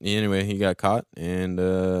 but anyway, he got caught and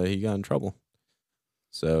he got in trouble.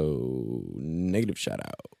 So, negative shout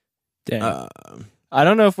out. Damn. I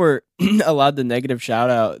don't know if we're allowed to negative shout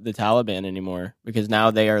out the Taliban anymore because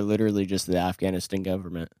now they are literally just the Afghanistan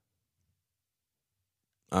government.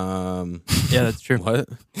 Yeah, that's true. What?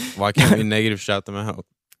 Why can't we negative shout them out?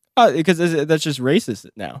 Because that's just racist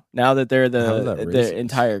now. Now that they're the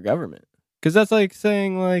entire government. Because that's like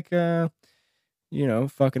saying, like,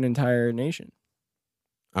 fucking entire nation.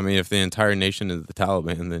 I mean, if the entire nation is the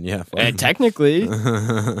Taliban, then yeah. And technically.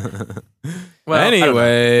 Well,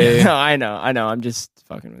 anyway. No, I know. I'm just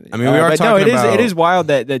fucking with you. I mean, we are talking about... it is wild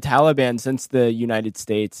that the Taliban, since the United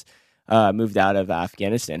States moved out of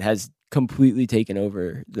Afghanistan, has completely taken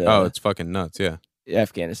over the... Oh, it's fucking nuts, yeah.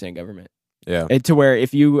 Afghanistan government. Yeah. To where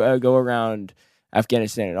if you go around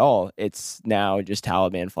Afghanistan at all, it's now just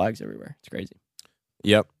Taliban flags everywhere. It's crazy.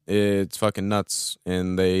 Yep, it's fucking nuts.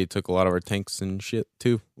 And they took a lot of our tanks and shit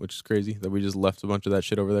too, which is crazy that we just left a bunch of that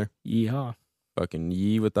shit over there. Yeehaw. Fucking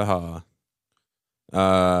yee with the ha.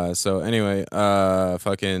 So anyway, we're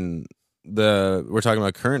talking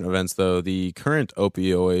about current events though. The current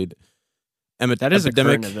opioid that is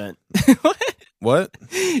epidemic. A current event. What?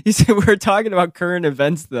 You said we're talking about current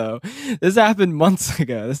events, though. This happened months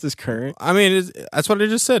ago. This is current. I mean, that's what I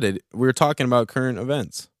just said. We're talking about current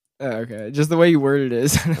events. Oh, okay. Just the way you worded it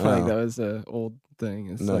is like that was an old thing.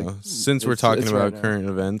 It's since we're talking about current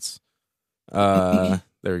events. There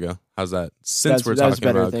we go. How's that? Since we're talking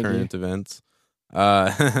about current events.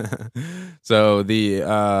 So the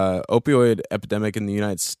opioid epidemic in the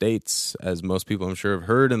United States, as most people I'm sure have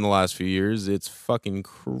heard in the last few years, it's fucking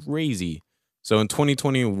crazy. So in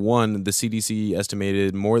 2021, the CDC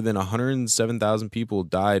estimated more than 107,000 people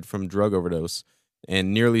died from drug overdose,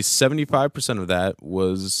 and nearly 75% of that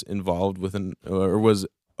was involved with was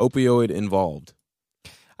opioid involved.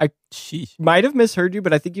 I might have misheard you,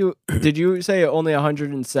 but I think did you say only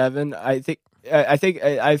 107? I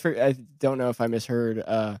don't know if I misheard.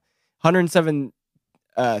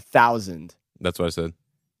 107,000. That's what I said.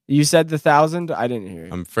 You said the 1,000? I didn't hear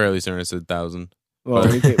it. I'm fairly certain I said 1,000. Well,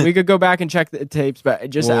 we could go back and check the tapes, but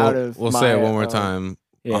we'll say it one more time.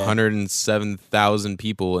 Yeah. 107,000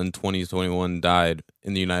 people in 2021 died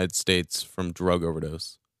in the United States from drug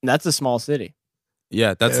overdose. And that's a small city.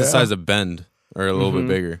 Yeah, that's the size of Bend, or a little bit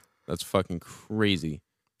bigger. That's fucking crazy.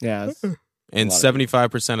 Yeah. And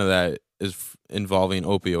 75% of that is involving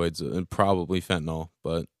opioids and probably fentanyl,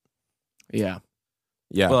 but yeah.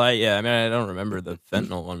 Yeah, Well, I mean, I don't remember the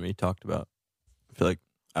fentanyl one we talked about. I feel like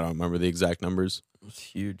I don't remember the exact numbers. it was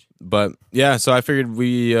huge. But yeah, so I figured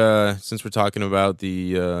we, since we're talking about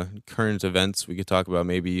the current events, we could talk about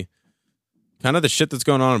maybe kind of the shit that's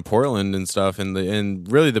going on in Portland and stuff,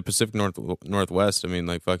 and really the Pacific Northwest. I mean,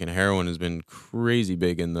 like fucking heroin has been crazy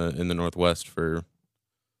big in the Northwest for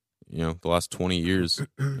the last 20 years,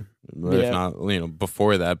 if not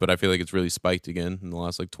before that. But I feel like it's really spiked again in the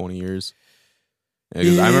last like 20 years.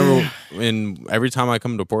 Because I remember every time I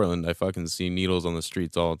come to Portland, I fucking see needles on the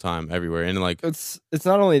streets all the time, everywhere, and like It's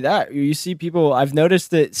not only that. You see people. I've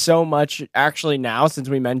noticed it so much actually now since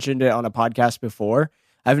we mentioned it on a podcast before.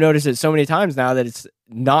 I've noticed it so many times now that it's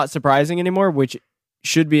not surprising anymore, which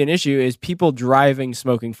should be an issue. Is people driving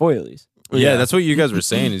smoking foilies? yeah, that's what you guys were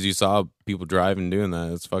saying. Is you saw people driving doing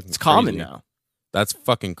that? It's fucking. It's common crazy. now. That's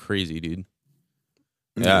fucking crazy, dude.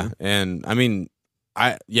 Yeah, and I mean,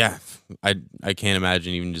 I can't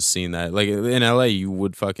imagine even just seeing that. Like in LA, you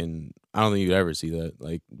would fucking. I don't think you'd ever see that.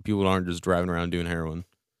 Like people aren't just driving around doing heroin.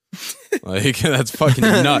 Like that's fucking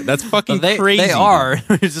nuts. That's fucking crazy. They are.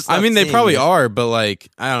 Just I not mean, they seeing probably it. are, but like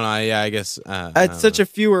I don't know. Yeah, I guess At such a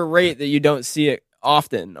fewer rate that you don't see it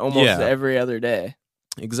often, almost every other day.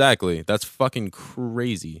 exactly. That's fucking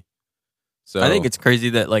crazy. So I think it's crazy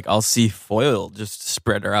that like I'll see foil just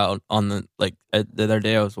spread out on the the other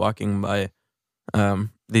day I was walking by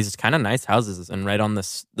these kind of nice houses and right on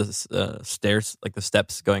this stairs, like the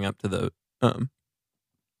steps going up to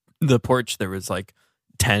the porch, there was like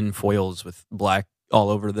 10 foils with black all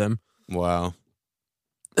over them. wow.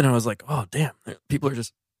 And I was like, oh damn, people are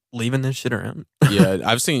just leaving this shit around. Yeah,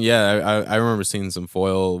 I've seen. Yeah, I remember seeing some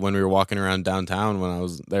foil when we were walking around downtown when I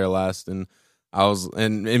was there last, and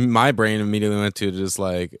and in my brain immediately went to just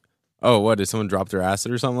like, oh, what, did someone drop their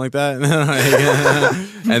acid or something like that?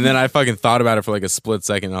 And then I fucking thought about it for like a split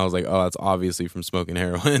second, and I was like, oh, that's obviously from smoking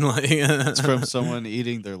heroin. Like It's from someone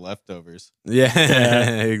eating their leftovers.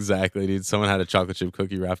 Yeah, exactly, dude. Someone had a chocolate chip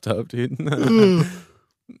cookie wrapped up, dude.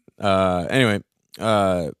 Anyway,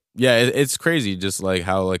 yeah, it's crazy just like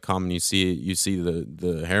how like common you see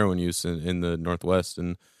the heroin use in the Northwest,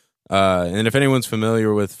 and if anyone's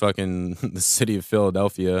familiar with fucking the city of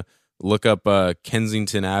Philadelphia, look up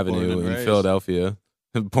Kensington Avenue in raised. Philadelphia.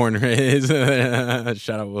 Born and raised.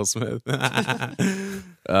 Shout out Will Smith. I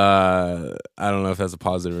don't know if that's a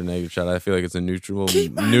positive or negative shout out. I feel like it's a neutral to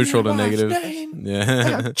negative.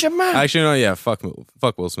 Yeah. Actually, no. Yeah. Fuck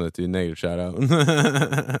Will Smith, dude. Negative shout out.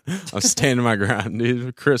 I'm standing my ground,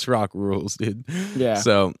 dude. Chris Rock rules, dude. Yeah.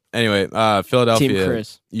 So anyway, Philadelphia. Team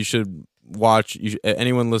Chris. You should watch.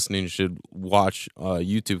 Anyone listening should watch a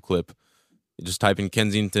YouTube clip. You just type in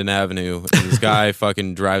Kensington Avenue, and this guy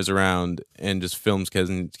fucking drives around and just films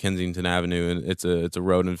Kensington Avenue, and it's a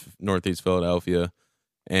road in northeast Philadelphia,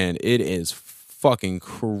 and it is fucking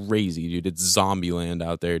crazy, dude. It's zombie land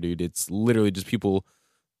out there, dude. It's literally just people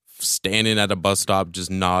standing at a bus stop,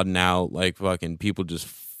 just nodding out, like fucking people just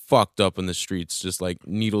fucked up in the streets, just like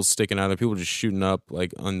needles sticking out of people, just shooting up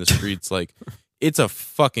like on the streets, like. It's a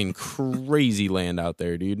fucking crazy land out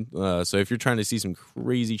there, dude. So if you're trying to see some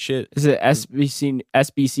crazy shit, Is it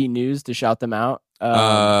SBC News to shout them out?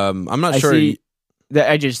 I'm not sure.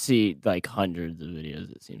 I just see like hundreds of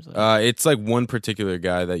videos. It seems like. It's like one particular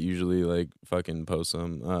guy that usually like fucking posts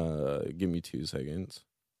them. Give me 2 seconds.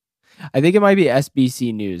 I think it might be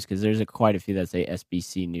SBC News because there's quite a few that say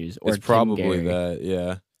SBC News. Or It's Tim probably Gary. that.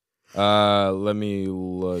 Yeah. Let me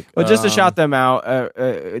look. Well, just to shout them out,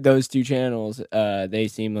 those two channels, they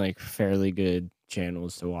seem like fairly good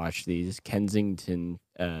channels to watch. These Kensington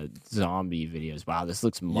zombie videos. Wow, this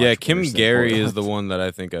looks much Yeah, Kim worse than Gary Portland. is the one that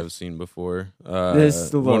I think I've seen before.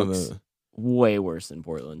 This one of looks the. way worse than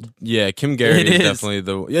Portland. Yeah, Kim Gary It is is.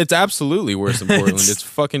 definitely it's absolutely worse than Portland. It's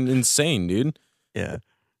fucking insane, dude. Yeah.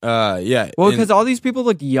 Yeah. Well, and- because all these people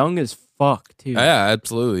look young as fuck too. Yeah,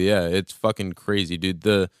 absolutely. Yeah, it's fucking crazy,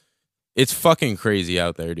 dude. It's fucking crazy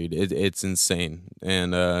out there, dude. It's insane.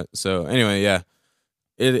 And so anyway, yeah,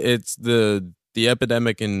 it's the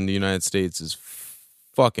epidemic in the United States is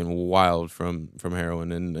fucking wild from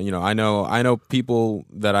heroin. And I know people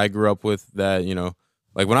that I grew up with that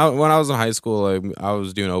like when I was in high school, like I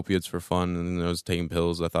was doing opiates for fun, and I was taking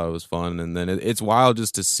pills. I thought it was fun, and then it's wild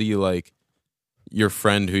just to see like your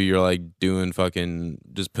friend who you're like doing fucking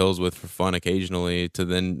just pills with for fun occasionally to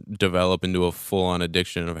then develop into a full-on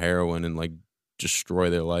addiction of heroin and like destroy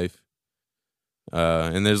their life.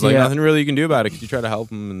 And there's like nothing really you can do about it because you try to help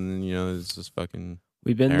them, and it's just fucking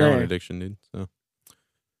We've been heroin there. addiction, dude. So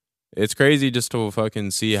it's crazy just to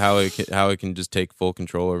fucking see how it can just take full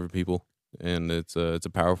control over people, and it's a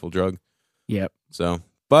powerful drug. Yep. So,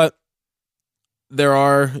 but there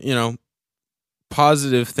are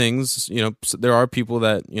positive things. There are people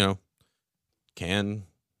that can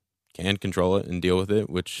control it and deal with it,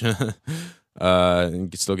 which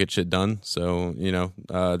and still get shit done. So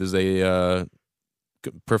there's a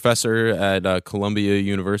professor at Columbia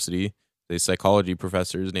University, a psychology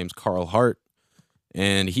professor. His name's Carl Hart,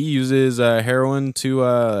 and he uses heroin to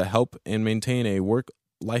help and maintain a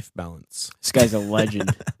work-life balance. This guy's a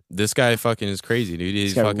legend. This guy fucking is crazy, dude.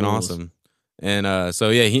 He's guy fucking rules. awesome. And so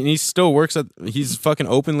yeah, he still works he's fucking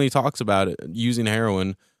openly talks about it, using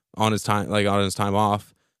heroin on his time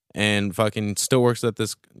off, and fucking still works at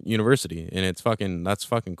this university, and that's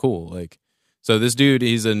fucking cool. Like, so this dude,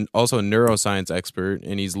 he's also a neuroscience expert,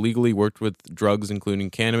 and he's legally worked with drugs including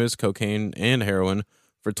cannabis, cocaine, and heroin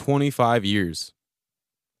for 25 years.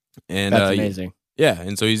 And That's amazing. Yeah,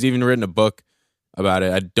 and so he's even written a book about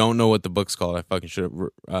it. I don't know what the book's called. I fucking should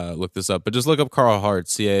have looked this up. But just look up Carl Hart,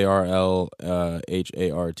 CarlHart,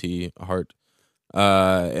 Hart.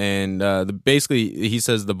 Basically, he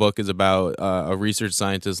says the book is about a research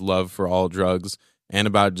scientist's love for all drugs, and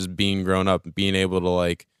about just being grown up, being able to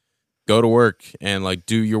like go to work and like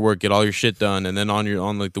do your work, get all your shit done, and then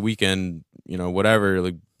on like the weekend, whatever,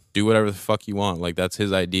 like do whatever the fuck you want. Like, that's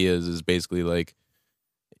his ideas, is basically like,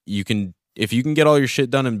 if you can get all your shit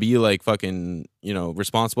done and be like fucking,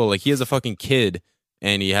 responsible. Like, he has a fucking kid,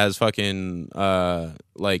 and he has fucking a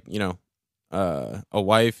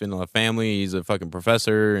wife and a family. He's a fucking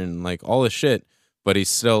professor and like all this shit, but he's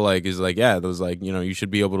still like, yeah, those like, you should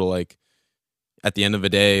be able to like, at the end of the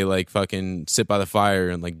day, like fucking sit by the fire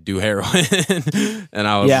and like do heroin. And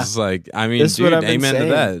I was just like, I mean, This is what dude, I've been amen to saying.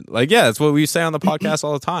 that. Like, yeah, that's what we say on the podcast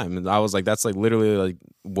all the time. And I was like, that's like literally like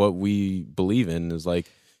what we believe in, is like,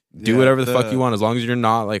 do whatever the fuck you want, as long as you're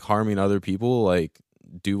not like harming other people. Like,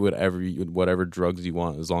 do whatever drugs you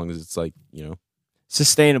want, as long as it's like,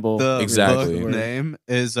 Sustainable. The Exactly. book name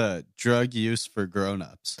is Drug Use for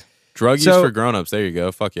Grown-Ups. drug use So- for grown-ups. There you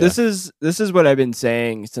go. Fuck yeah. This is what I've been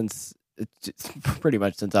saying pretty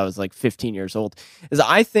much since I was like 15 years old. Is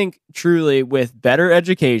I think truly with better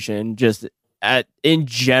education, just in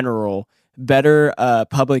general, better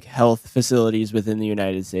public health facilities within the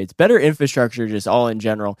United States, better infrastructure, just all in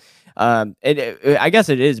general. I guess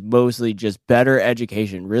it is mostly just better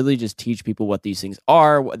education. Really, just teach people what these things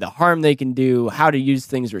are, what the harm they can do, how to use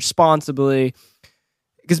things responsibly.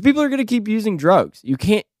 Because people are going to keep using drugs. You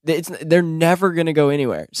can't. They're never going to go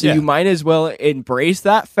anywhere. So Yeah. you might as well embrace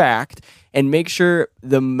that fact and make sure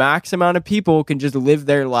the max amount of people can just live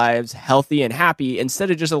their lives healthy and happy, instead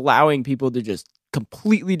of just allowing people to just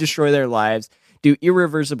completely destroy their lives, do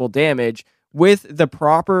irreversible damage. With the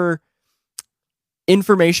proper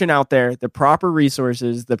information out there, the proper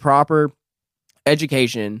resources, the proper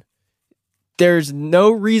education, there's no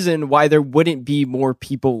reason why there wouldn't be more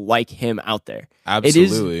people like him out there.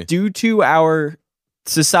 Absolutely. It is due to our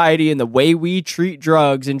society and the way we treat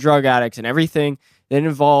drugs and drug addicts and everything that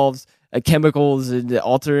involves chemicals and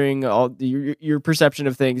altering all your perception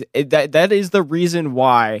of things. That is the reason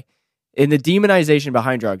why, and the demonization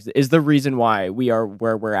behind drugs is the reason why we are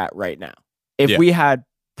where we're at right now. If we had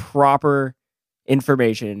proper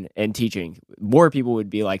information and teaching, more people would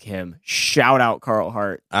be like him. Shout out Carl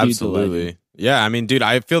Hart. Dude's a legend. Absolutely. Yeah, I mean, dude,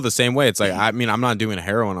 I feel the same way. It's like, I mean, I'm not doing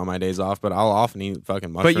heroin on my days off, but I'll often eat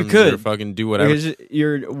fucking mushrooms, you could. or fucking do whatever. Because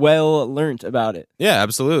you're well learnt about it. Yeah,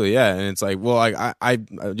 absolutely. Yeah, and it's like, well, like I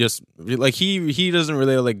just like he doesn't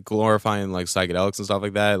really like glorifying like psychedelics and stuff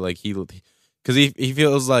like that. Like because he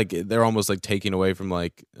feels like they're almost like taking away from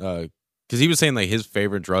like because he was saying like his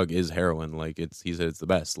favorite drug is heroin. Like he said it's the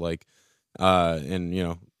best. Like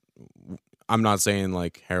and I'm not saying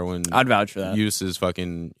like heroin I'd vouch for that. use is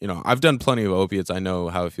fucking, I've done plenty of opiates. I know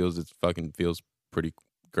how it feels. It fucking feels pretty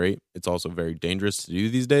great. It's also very dangerous to do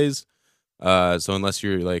these days. So unless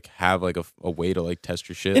you're like have like a way to like test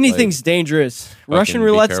your shit, Anything's dangerous. Russian be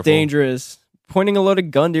roulette's careful. dangerous. Pointing a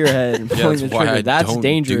loaded gun to your head and yeah, pulling that's the why trigger. I That's don't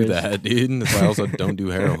dangerous. do that, dude. That's why I also don't do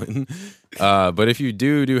heroin. But if you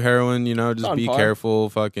do heroin, just on be par. careful.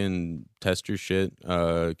 Fucking test your shit.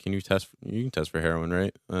 Can you test? You can test for heroin,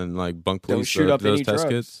 right? And like bunk police Don't shoot up those any test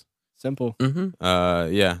drugs. kits. Simple.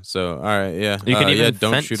 Mm-hmm. Yeah. So all right, yeah. You can even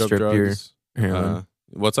don't fence shoot up strip your drugs. heroin.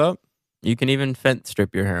 What's up? You can even fence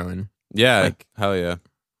strip your heroin. Yeah. Like- Hell yeah.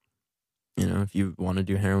 If you want to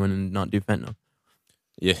do heroin and not do fentanyl.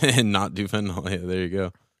 Yeah, and not do fentanyl. Yeah, there you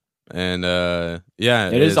go. And yeah,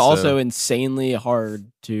 It is also insanely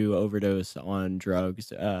hard to overdose on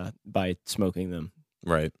drugs by smoking them.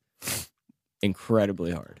 right.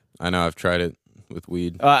 Incredibly hard. I know. I've tried it with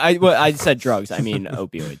weed. I said drugs. I mean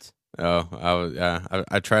opioids. Oh,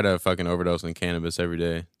 I try to fucking overdose on cannabis every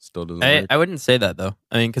day. Still doesn't work. I wouldn't say that though.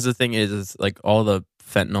 I mean, because the thing is like all the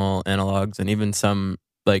fentanyl analogs, and even some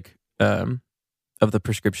like of the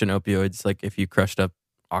prescription opioids. Like if you crushed up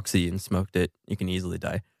oxy and smoked it, you can easily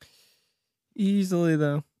die. Easily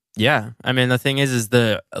though. Yeah, I mean the thing is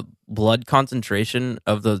the blood concentration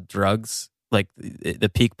of the drugs, like the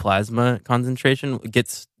peak plasma concentration,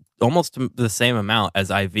 gets almost the same amount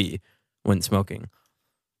as IV when smoking.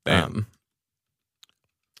 Damn.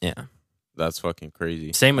 Yeah, That's fucking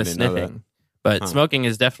crazy. same I with didn't know that. sniffing, but Huh. smoking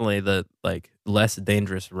is definitely the like less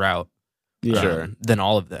dangerous route Yeah. Sure. than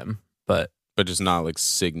all of them. But But just not like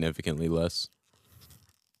significantly less.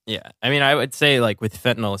 yeah, I mean, I would say like with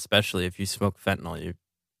fentanyl, especially if you smoke fentanyl,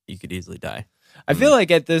 you could easily die. I feel like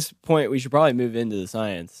at this point we should probably move into the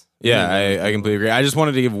science. Yeah, I completely agree. I just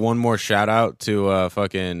wanted to give one more shout out to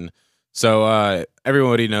fucking. So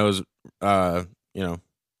everybody knows,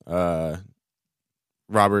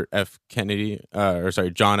 Robert F. Kennedy,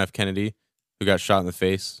 John F. Kennedy, who got shot in the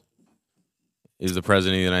face. He's the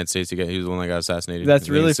president of the United States. He was the one that got assassinated. That's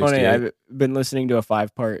in really funny. 1968. I've been listening to a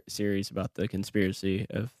 5-part series about the conspiracy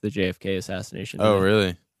of the JFK assassination. Oh,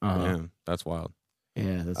 really? Uh-huh. Damn, that's wild.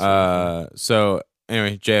 Yeah, that's So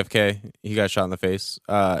anyway, JFK, he got shot in the face.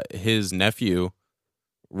 His nephew,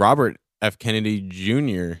 Robert F. Kennedy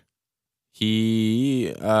Jr.,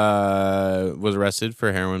 he was arrested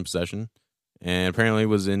for heroin possession and apparently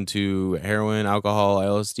was into heroin, alcohol,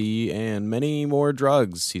 LSD, and many more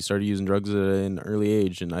drugs. He started using drugs at an early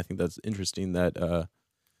age, and I think that's interesting that, I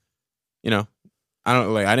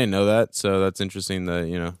didn't know that, so that's interesting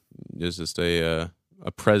that, there's just a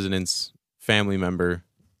president's family member,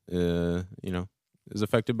 is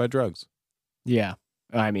affected by drugs. yeah.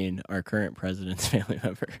 I mean, our current president's family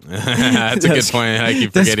member. That's a good point. I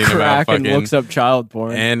keep Does forgetting about crack and fucking looks up child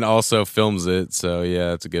porn. and also films it. So yeah,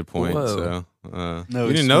 that's a good point. Whoa. So No, you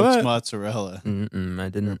he didn't know smokes that? mozzarella I or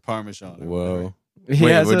didn't. Parmesan. Or Whoa. He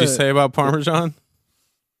Wait, has what'd you a- say about Parmesan?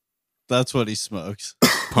 That's what he smokes.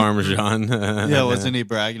 Parmesan. Yeah, wasn't he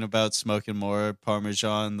bragging about smoking more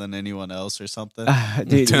Parmesan than anyone else or something?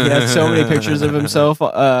 Dude, he has so many pictures of himself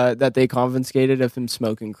that they confiscated of him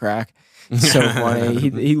smoking crack. So funny.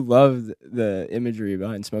 He loved the imagery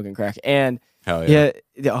behind smoking crack. And Hell yeah.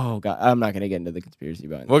 oh god, I'm not gonna get into the conspiracy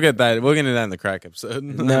behind We'll get that. We'll get into that in the crack episode.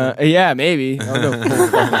 no, yeah, maybe. I'll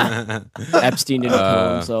go full Epstein didn't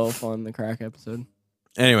kill himself on the crack episode.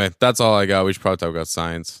 Anyway, that's all I got. We should probably talk about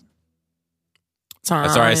science. Sorry,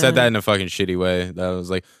 I said that in a fuking shitty way. That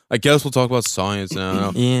was like, I guess we'll talk about science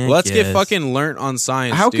now. Yeah, Let's get guess. fucking learnt on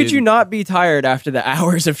science. How dude. could you not be tired after the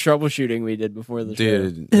hours of troubleshooting we did before the show?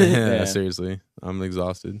 Dude, Yeah. seriously, I'm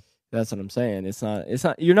exhausted. That's what I'm saying. It's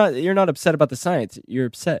not. You're not upset about the science. You're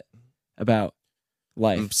upset about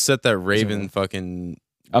life. I'm upset that Raven fucking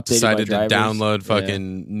Updated decided to my drivers. download Yeah.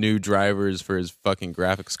 fucking new drivers for his fucking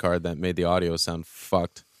graphics card that made the audio sound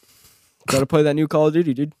fucked. Gotta play that new Call of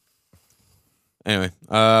Duty, dude. Anyway,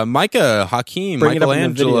 Micah, Hakeem, Bring it up in the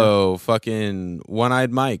Michelangelo, fucking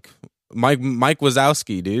One-Eyed Mike. Mike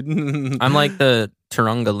Wazowski, dude. I'm like the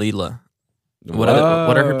Turunga Leela. What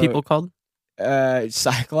are her people called?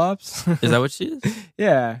 Cyclops. Is that what she is?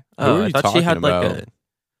 Yeah. Who are I you thought she talking had like about? a.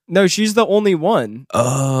 No, she's the only one.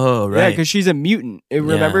 Oh, Yeah, right. because she's a mutant.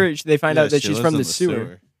 Remember, they find Yeah, out that she she's lives from in the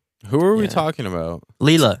sewer. Who are we Yeah. talking about?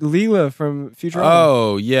 Leela. Leela from Futurama.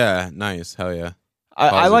 Oh, yeah. Nice. Hell yeah. I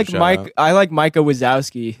positive like shout Mike. out. I like Micah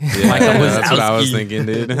Wazowski. Yeah, Micah that's what I was Wazowski. thinking,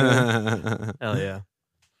 dude. Hell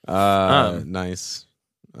yeah. Nice.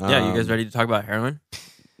 Yeah, you guys ready to talk about heroin?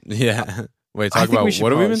 Yeah. Wait, I talk think about we should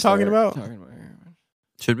what have we probably been talking start about? talking about heroin.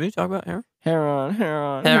 Should we talk about heroin?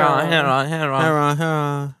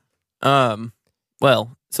 Heroin.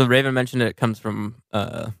 Well, so Raven mentioned it comes from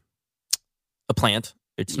a plant.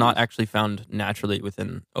 It's not actually found naturally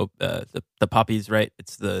within the poppies, right?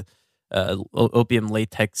 It's the opium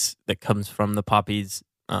latex that comes from the poppies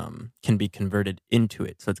can be converted into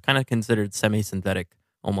it. So it's kind of considered semi-synthetic,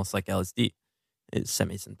 almost like LSD is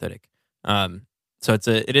semi-synthetic. So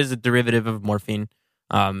it is a derivative of morphine,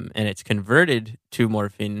 and it's converted to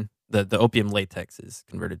morphine. The opium latex is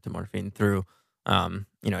converted to morphine through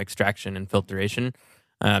extraction and filtration.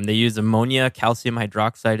 They use ammonia, calcium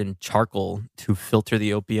hydroxide, and charcoal to filter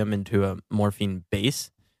the opium into a morphine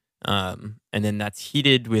base. And then that's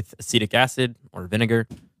heated with acetic acid or vinegar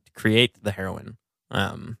to create the heroin.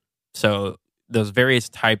 So those various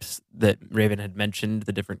types that Raven had mentioned,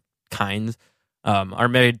 the different kinds, are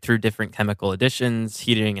made through different chemical additions,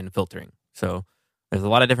 heating, and filtering. So there's a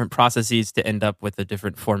lot of different processes to end up with the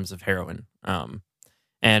different forms of heroin.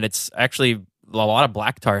 And it's actually a lot of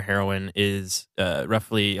black tar heroin is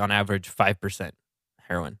roughly on average 5%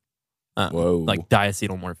 heroin. Whoa. Like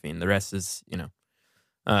diacetylmorphine. The rest is,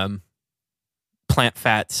 plant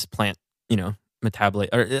fats, metabolite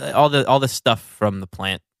or all the stuff from the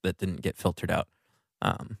plant that didn't get filtered out.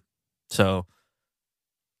 So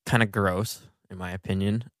kind of gross in my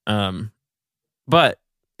opinion. But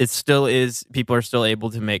it still is. People are still able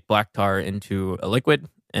to make black tar into a liquid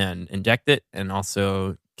and inject it, and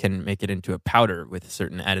also can make it into a powder with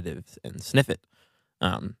certain additives and sniff it.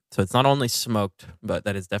 So it's not only smoked, but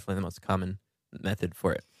that is definitely the most common method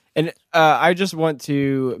for it. And I just want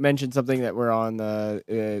to mention something that we're on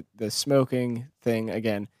the smoking thing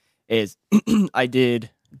again. Is I did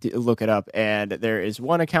look it up, and there is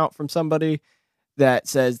one account from somebody that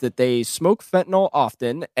says that they smoke fentanyl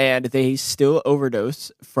often and they still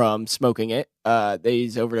overdose from smoking it.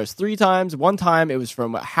 They overdosed 3 times. One time it was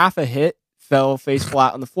from half a hit, fell face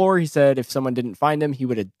flat on the floor. He said if someone didn't find him, he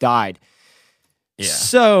would have died. Yeah.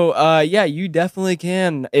 So, you definitely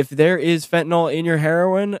can. If there is fentanyl in your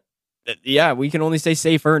heroin, we can only say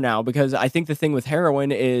safer now, because I think the thing with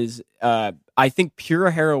heroin is, I think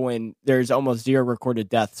pure heroin, there's almost 0 recorded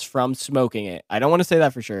deaths from smoking it. I don't want to say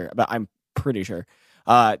that for sure, but I'm pretty sure.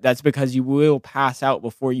 That's because you will pass out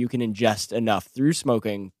before you can ingest enough through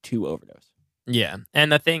smoking to overdose. Yeah.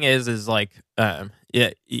 And the thing is like,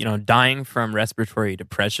 dying from respiratory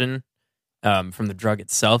depression from the drug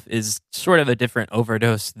itself is sort of a different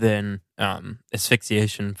overdose than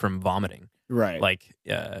asphyxiation from vomiting. Right. Like,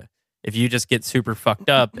 if you just get super fucked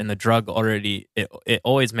up and the drug already, it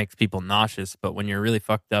always makes people nauseous. But when you're really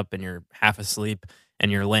fucked up and you're half asleep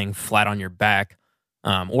and you're laying flat on your back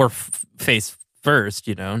or face first,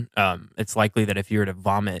 it's likely that if you were to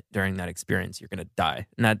vomit during that experience, you're going to die.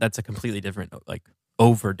 And that's a completely different like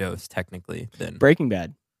overdose technically than Breaking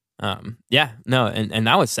Bad. And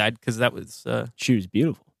that was sad because that was She was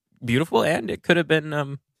beautiful, and it could have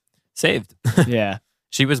been saved. Yeah.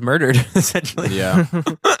 She was murdered essentially. Yeah.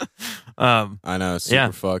 I know.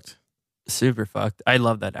 Super fucked. Super fucked. I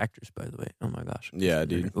love that actress, by the way. Oh my gosh. Yeah,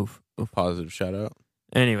 dude. Oof. Positive shout out.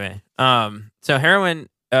 Anyway, so heroin,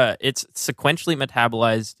 it's sequentially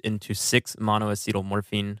metabolized into 6 monoacetyl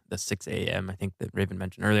morphine, the 6-AM, I think that Raven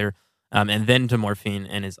mentioned earlier, and then to morphine,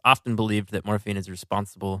 and is often believed that morphine is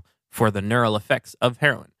responsible for the neural effects of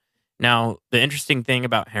heroin. Now, the interesting thing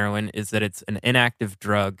about heroin is that it's an inactive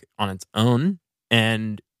drug on its own,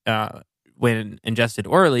 and when ingested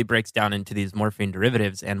orally, breaks down into these morphine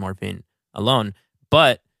derivatives and morphine alone.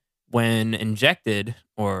 But when injected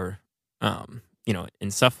or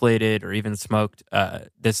insufflated or even smoked,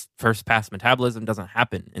 this first pass metabolism doesn't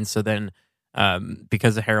happen. And so then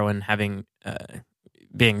because of heroin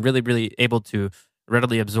being really, really able to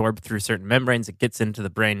readily absorb through certain membranes, it gets into the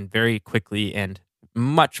brain very quickly and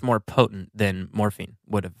much more potent than morphine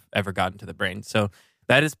would have ever gotten to the brain. So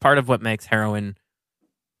that is part of what makes heroin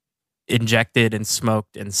injected and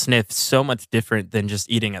smoked and sniffed so much different than just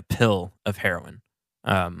eating a pill of heroin.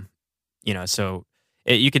 So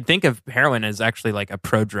you could think of heroin as actually like a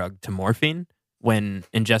prodrug to morphine when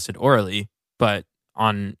ingested orally, but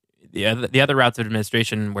on the other routes of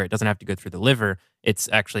administration where it doesn't have to go through the liver, it's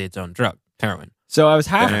actually its own drug, heroin. So I was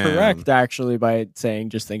half Damn. correct, actually, by saying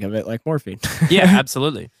just think of it like morphine. Yeah,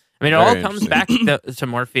 absolutely. I mean, it all Very comes back to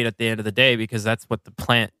morphine at the end of the day because that's what the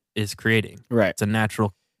plant is creating. Right. It's a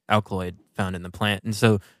natural alkaloid found in the plant. And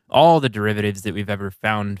so all the derivatives that we've ever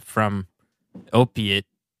found from opiate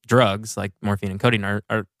drugs like morphine and codeine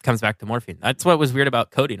are comes back to morphine. That's what was weird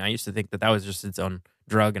about codeine. I used to think that was just its own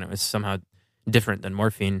drug and it was somehow different than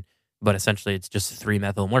morphine, but essentially it's just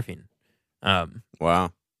 3-methyl morphine.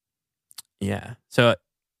 Wow. Yeah. So,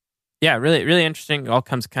 yeah, really, really interesting. It all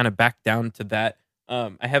comes kind of back down to that.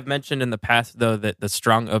 I have mentioned in the past, though, that the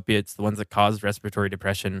strong opiates, the ones that cause respiratory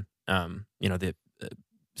depression, the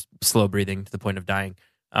slow breathing to the point of dying,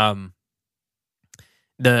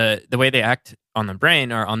 the way they act on the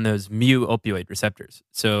brain are on those mu opioid receptors.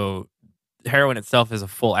 So heroin itself is a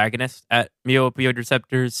full agonist at mu opioid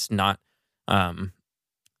receptors, not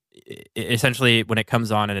essentially when it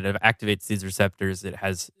comes on and it activates these receptors, it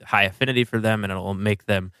has high affinity for them and it will make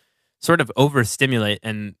them sort of overstimulate.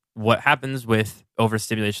 And what happens with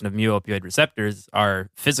overstimulation of mu opioid receptors are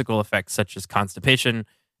physical effects such as constipation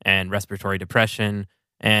and respiratory depression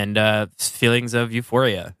and feelings of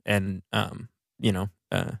euphoria and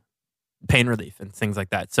pain relief and things like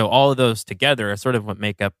that. So all of those together are sort of what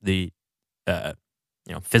make up the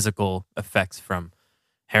physical effects from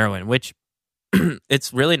heroin, which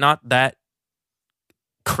it's really not that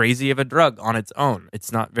crazy of a drug on its own.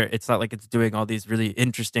 It's not like it's doing all these really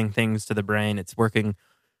interesting things to the brain. It's working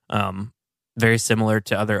very similar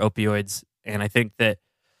to other opioids, and I think that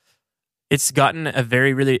it's gotten a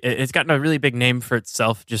really big name for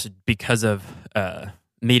itself just because of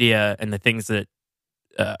media and the things that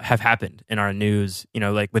have happened in our news,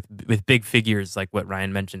 like with big figures like what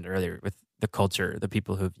Ryan mentioned earlier, with the culture, the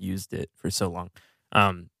people who've used it for so long.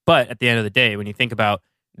 But at the end of the day, when you think about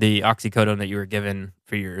the oxycodone that you were given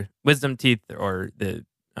for your wisdom teeth, or the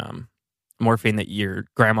morphine that your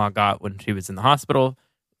grandma got when she was in the hospital,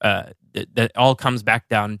 that all comes back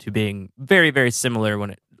down to being very, very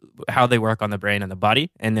similar how they work on the brain and the body,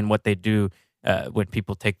 and then what they do when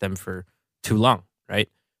people take them for too long, right?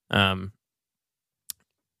 I've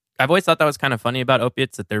always thought that was kind of funny about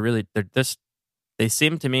opiates, that they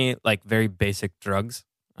seem to me like very basic drugs.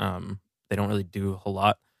 They don't really do a whole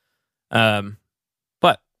lot.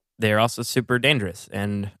 But they're also super dangerous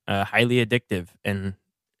and highly addictive. And,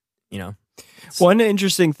 one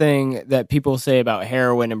interesting thing that people say about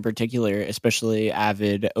heroin in particular, especially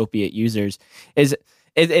avid opiate users, is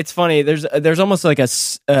it's funny. There's almost like a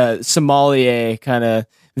sommelier kind of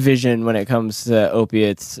vision when it comes to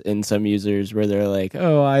opiates in some users, where they're like,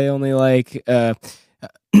 oh, I only like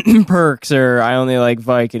perks, or I only like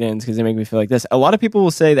Vicodins because they make me feel like this. A lot of people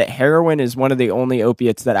will say that heroin is one of the only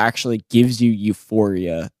opiates that actually gives you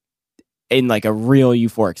euphoria in like a real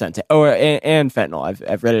euphoric sense. Oh, and fentanyl.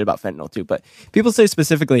 I've read it about fentanyl too, but people say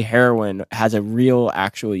specifically heroin has a real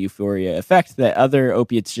actual euphoria effect that other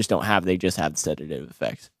opiates just don't have. They just have sedative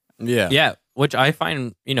effects. Yeah, which I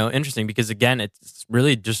find, interesting, because again, it's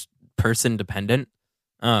really just person dependent.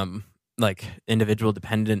 Like individual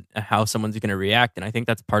dependent, how someone's going to react. And I think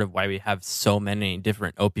that's part of why we have so many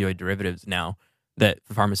different opioid derivatives now that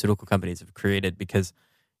pharmaceutical companies have created, because,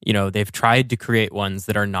 they've tried to create ones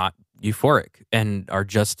that are not euphoric and are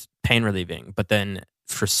just pain relieving. But then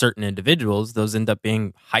for certain individuals, those end up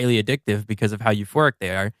being highly addictive because of how euphoric they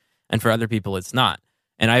are. And for other people, it's not.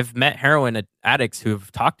 And I've met heroin addicts who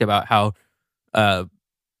have talked about how, if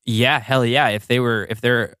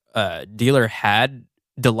their dealer had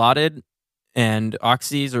Dilaudid and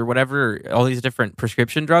oxys or whatever, all these different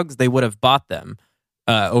prescription drugs, they would have bought them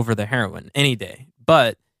over the heroin any day.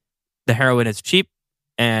 But the heroin is cheap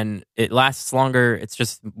and it lasts longer. It's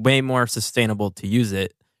just way more sustainable to use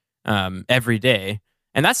it every day.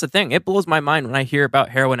 And that's the thing. It blows my mind when I hear about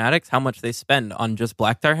heroin addicts, how much they spend on just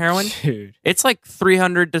black tar heroin. Dude. It's like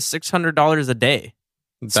 $300 to $600 a day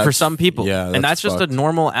for some people. Yeah, and that's just a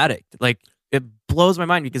normal addict. Like, it blows my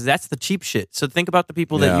mind, because that's the cheap shit. So think about the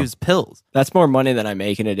people that use pills. That's more money than I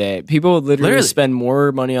make in a day. People literally spend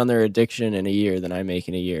more money on their addiction in a year than I make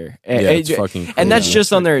in a year. It's fucking crazy. And that's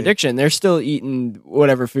just on their addiction. They're still eating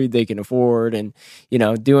whatever food they can afford, and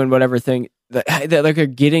doing whatever thing that like are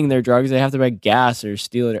getting their drugs. They have to buy gas or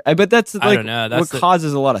steal it. But that's like, I don't know. That's what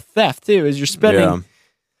causes a lot of theft too. Is you're spending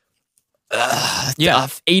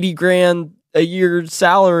 80 grand a year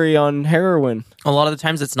salary on heroin. A lot of the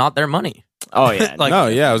times it's not their money. Oh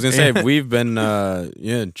yeah, I was gonna say, we've been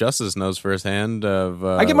Justice knows firsthand of.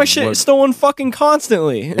 I get my shit stolen fucking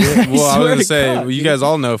constantly. I was gonna say, you guys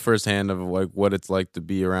all know firsthand of like what it's like to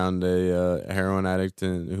be around a heroin addict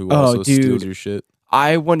and who also steals your shit.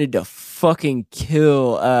 I wanted to fucking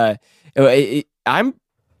kill.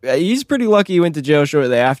 He's pretty lucky he went to jail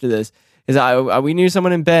shortly after this. Because we knew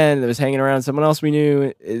someone in Bend that was hanging around someone else we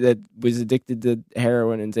knew that was addicted to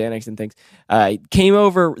heroin and Xanax and things. Came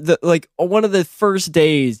over one of the first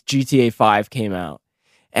days GTA 5 came out,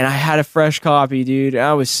 and I had a fresh copy, dude.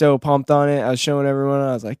 I was so pumped on it. I was showing everyone.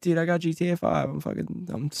 I was like, dude, I got GTA 5.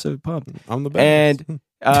 I'm so pumped. I'm the best.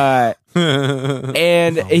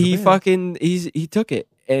 And he took it.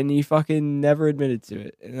 And he fucking never admitted to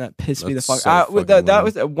it, and that pissed me the fuck out. That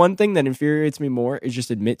was one thing that infuriates me more, is just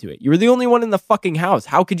admit to it. You were the only one in the fucking house.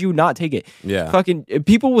 How could you not take it? Yeah, fucking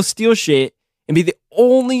people will steal shit and be the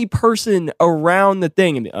only person around the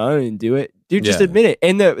thing, and I didn't do it, dude. Just admit it.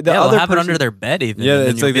 And the other have it under their bed even. Yeah, and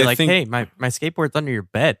it's like, be like, hey, my skateboard's under your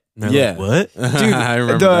bed. And they're like, what, dude? I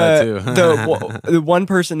remember that too. The one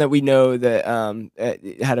person that we know that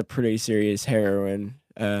had a pretty serious heroin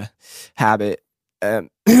habit.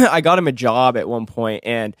 I got him a job at one point,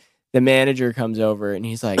 and the manager comes over and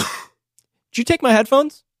he's like, did you take my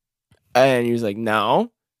headphones? And he was like,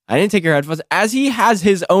 no, I didn't take your headphones, as he has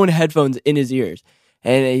his own headphones in his ears.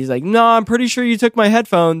 And he's like, no, I'm pretty sure you took my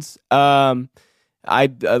headphones. I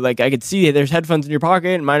could see there's headphones in your pocket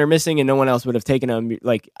and mine are missing, and no one else would have taken them.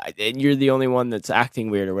 And you're the only one that's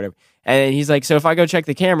acting weird or whatever. And he's like, so if I go check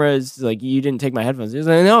the cameras, like, you didn't take my headphones. He's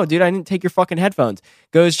like, no, dude, I didn't take your fucking headphones.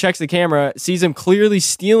 Goes, checks the camera, sees him clearly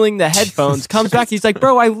stealing the headphones, comes back. He's like,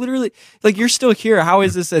 bro, I literally, like, you're still here. How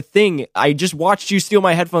is this a thing? I just watched you steal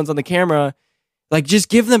my headphones on the camera. Like, just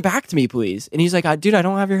give them back to me, please. And he's like, dude, I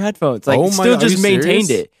don't have your headphones. Like, still just maintained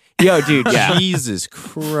it. Yo, dude, yeah. Jesus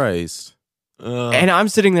Christ. And I'm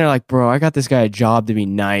sitting there like, bro, I got this guy a job to be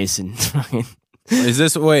nice and fucking. Is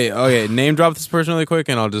this wait? Okay, name drop this person really quick,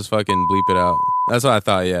 and I'll just fucking bleep it out. That's what I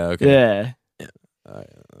thought. Yeah. Okay. Yeah. All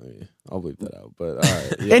right, I'll bleep that out. But all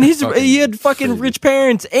right. Yeah, And he had fucking crazy. rich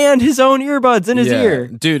parents and his own earbuds in his ear.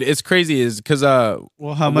 Dude. It's crazy. Is because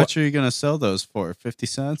Well, how much are you gonna sell those for? 50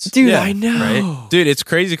 cents? Dude, Yeah, I know. right? dude, it's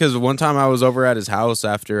crazy because one time I was over at his house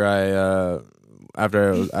after I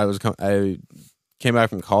came back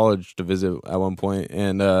from college to visit at one point,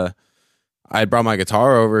 and I brought my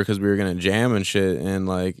guitar over because we were gonna jam and shit, and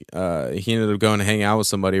like he ended up going to hang out with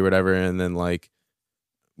somebody or whatever, and then like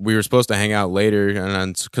we were supposed to hang out later,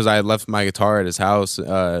 and because I had left my guitar at his house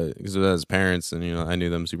because it was his parents, and I knew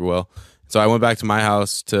them super well, so I went back to my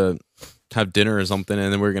house to have dinner or something,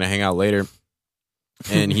 and then we were gonna hang out later,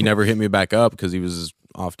 and he never hit me back up because he was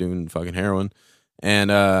off doing fucking heroin, and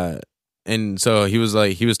so he was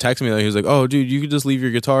texting me, like, he was like, oh dude, you could just leave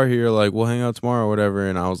your guitar here, like we'll hang out tomorrow or whatever,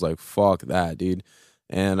 and I was like, fuck that, dude.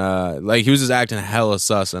 And like he was just acting hella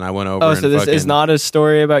sus, and I went over. Oh, and so this fucking, is not a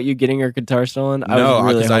story about you getting your guitar stolen? no,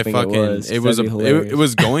 because because I fucking it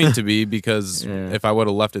was going to be because Yeah. if I would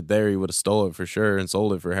have left it there, he would have stole it for sure and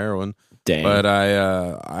sold it for heroin. Dang. But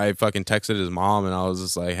I fucking texted his mom, and I was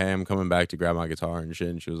just like, hey, I'm coming back to grab my guitar and shit,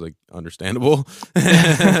 and she was like, understandable.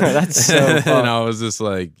 That's so and fucked. I was just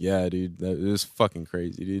like, yeah, dude, that is fucking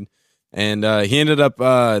crazy, dude. And he ended up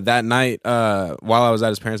that night while I was at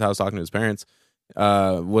his parents' house talking to his parents.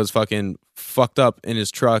 Was fucking fucked up in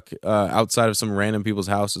his truck outside of some random people's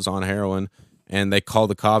houses on heroin, and they called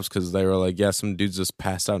the cops because they were like, yeah, some dude's just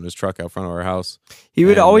passed out in his truck out front of our house. He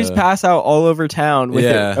would and, always pass out all over town with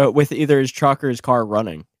Yeah. with either his truck or his car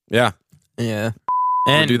running. Yeah, Yeah.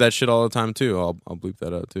 we And do that shit all the time too. I'll bleep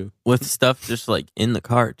that out too. with stuff just like in the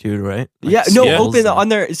car too, right? Like Yeah, no, skulls open and- on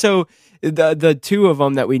there. So the two of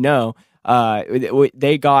them that we know,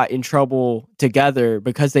 they got in trouble together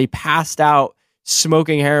because they passed out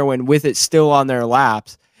smoking heroin with it still on their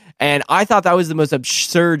laps. And I thought that was the most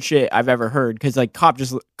absurd shit I've ever heard, because like cop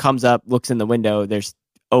just comes up, looks in the window, there's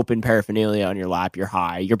open paraphernalia on your lap, you're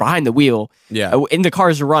high, you're behind the wheel, Yeah, and the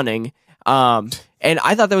car's running. And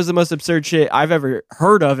I thought that was the most absurd shit I've ever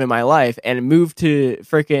heard of in my life. And moved to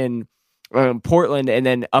freaking Portland and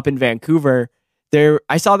then up in Vancouver. There,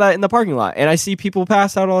 I saw that in the parking lot, and I see people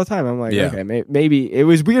pass out all the time. I'm like, Yeah. okay, maybe it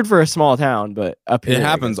was weird for a small town, but up here it I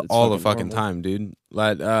happens guess it's all the fucking normal. time, dude.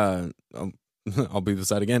 Like, I'll bleep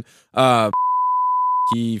this out again.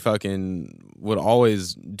 He fucking would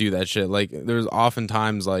always do that shit. Like, there's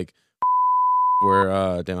oftentimes like where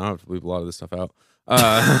damn, I don't have to bleep a lot of this stuff out.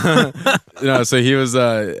 So he was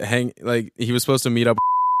he was supposed to meet up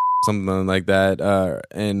something like that,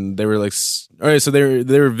 and they were like, all right, so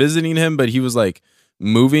they were visiting him, but he was like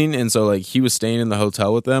moving, and so like he was staying in the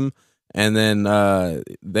hotel with them, and then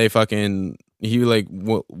he like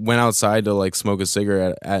went outside to like smoke a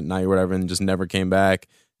cigarette at night or whatever, and just never came back.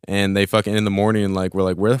 And they fucking in the morning like were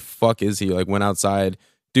like, where the fuck is he? Like went outside,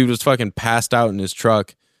 dude was fucking passed out in his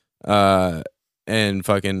truck, and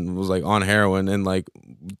fucking was like on heroin, and like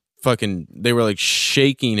fucking they were like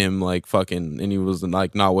shaking him like fucking, and he was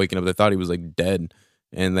like not waking up. They thought he was like dead,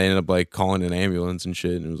 and they ended up like calling an ambulance and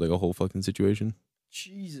shit, and it was like a whole fucking situation.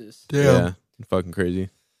 Jesus. Yeah, fucking crazy.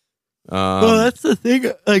 Well, that's the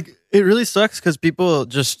thing. Like, it really sucks because people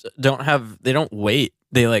just they don't wait.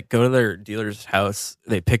 They like go to their dealer's house,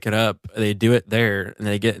 they pick it up, they do it there, and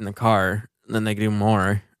they get in the car, and then they do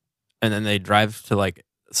more, and then they drive to like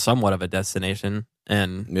somewhat of a destination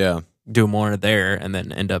and yeah, do more there, and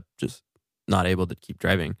then end up just not able to keep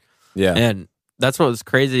driving. yeah, And that's what was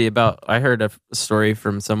crazy about. I heard a story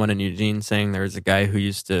from someone in Eugene saying there was a guy who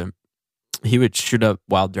he would shoot up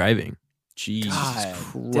while driving. Jesus God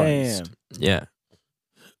Christ, damn. Yeah.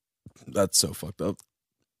 that's so fucked up.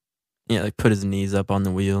 Yeah, like put his knees up on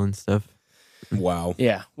the wheel and stuff. Wow.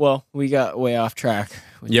 Yeah. Well, we got way off track.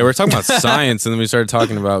 Yeah, we're talking about science, and then we started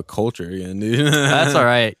talking about culture again, dude. That's all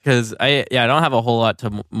right, because I don't have a whole lot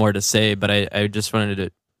more to say, but I just wanted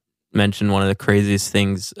to mention one of the craziest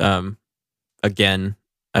things. Again,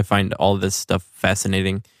 I find all this stuff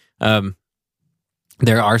fascinating.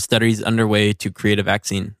 There are studies underway to create a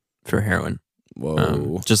vaccine for heroin,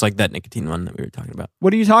 Whoa. just like that nicotine one that we were talking about.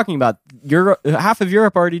 What are you talking about? Half of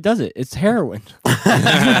Europe already does it. It's heroin.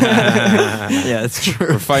 Yeah, it's true.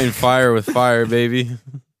 We're fighting fire with fire, baby.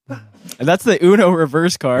 And that's the Uno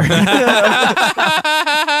reverse card. Hell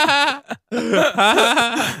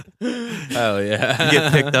yeah. You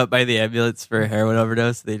get picked up by the ambulance for a heroin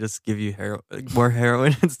overdose. They just give you more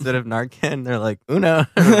heroin instead of Narcan. They're like, Uno.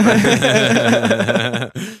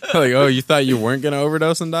 Like, oh, you thought you weren't gonna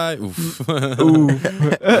overdose and die? Oof. Ooh.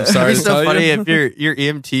 I'm sorry It's to so tell funny you. if your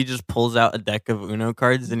EMT just pulls out a deck of Uno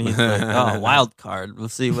cards and he's like, "Oh, wild card. We'll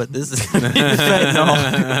see what this is."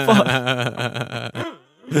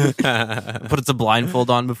 Puts a blindfold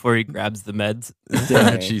on before he grabs the meds.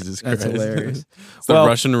 Dang, Jesus Christ, that's hilarious. It's the Well-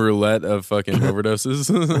 Russian roulette of fucking overdoses.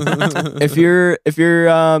 if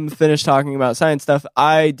you're finished talking about science stuff,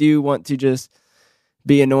 I do want to just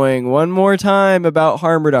be annoying one more time about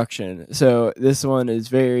harm reduction. So this one is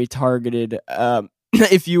very targeted.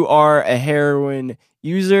 If you are a heroin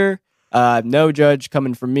user, no judge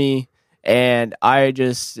coming from me. And I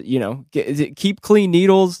just, keep clean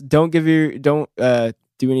needles. Don't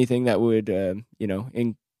do anything that would,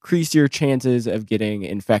 increase your chances of getting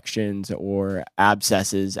infections or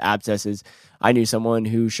abscesses. I knew someone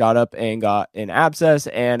who shot up and got an abscess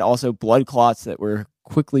and also blood clots that were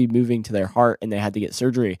quickly moving to their heart, and they had to get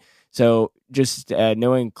surgery. So just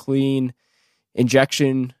knowing clean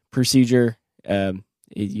injection procedure,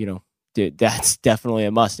 that's definitely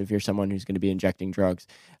a must if you're someone who's going to be injecting drugs.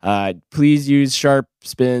 Please use sharp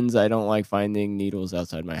spins. I don't like finding needles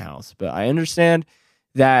outside my house, but I understand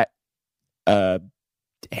that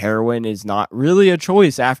heroin is not really a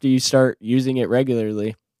choice after you start using it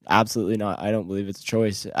regularly. Absolutely not. I don't believe it's a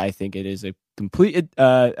choice. I think it is a complete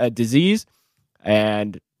a disease.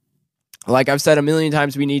 And like I've said a million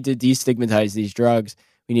times, we need to destigmatize these drugs.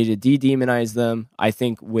 We need to de-demonize them. I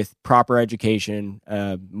think with proper education,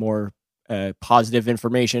 more positive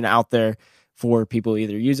information out there for people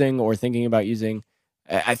either using or thinking about using.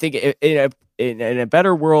 I think in a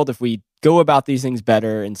better world, if we go about these things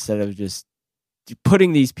better instead of just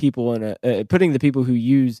putting these people putting the people who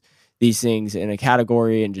use these things in a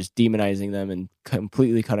category and just demonizing them and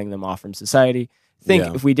completely cutting them off from society. I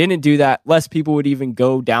think if we didn't do that, less people would even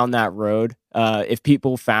go down that road. If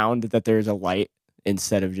people found that there's a light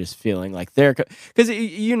instead of just feeling like because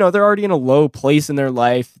they're already in a low place in their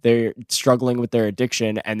life, they're struggling with their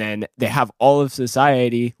addiction, and then they have all of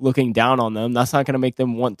society looking down on them. That's not going to make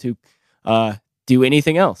them want to do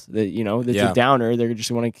anything else. That's a downer. They're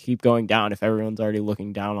just want to keep going down if everyone's already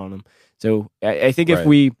looking down on them. So I think if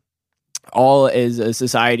we all as a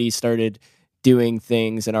society started doing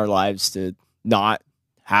things in our lives to not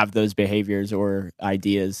have those behaviors or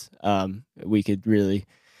ideas, we could really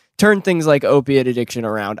turn things like opiate addiction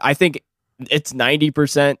around. I think it's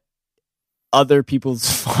 90% other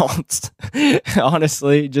people's fault.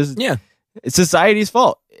 Honestly, it's society's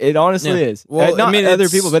fault. It honestly is. Well, not other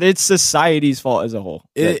people, but it's society's fault as a whole.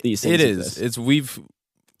 It is. It's we've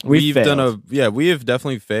done we have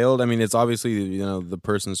definitely failed. I mean, it's obviously the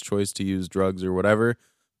person's choice to use drugs or whatever.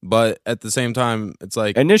 But at the same time, it's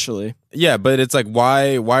like initially, but it's like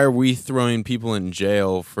why are we throwing people in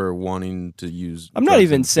jail for wanting to use? I'm not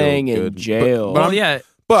even saying in jail.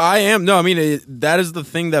 But I am. No, I mean that is the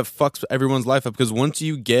thing that fucks everyone's life up, because once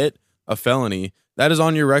you get a felony, that is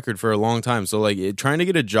on your record for a long time. So like trying to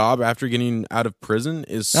get a job after getting out of prison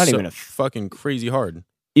is not even fucking crazy hard.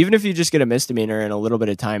 Even if you just get a misdemeanor and a little bit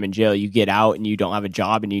of time in jail, you get out and you don't have a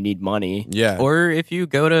job and you need money. Yeah. Or if you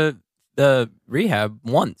go to the rehab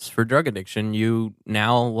once for drug addiction, you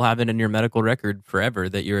now will have it in your medical record forever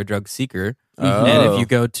that you're a drug seeker. Oh. And if you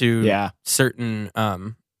go to certain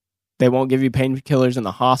they won't give you painkillers in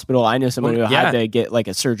the hospital. I know someone who had to get like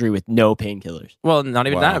a surgery with no painkillers. Well, not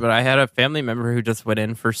even that, but I had a family member who just went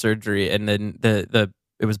in for surgery, and then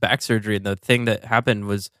it was back surgery, and the thing that happened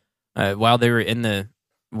was while they were in the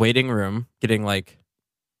waiting room getting like,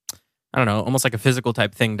 I don't know, almost like a physical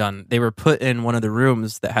type thing done, they were put in one of the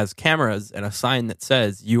rooms that has cameras and a sign that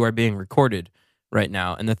says you are being recorded right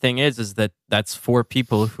now. And the thing is that that's for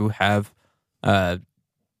people who have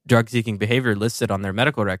drug-seeking behavior listed on their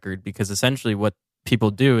medical record, because essentially what people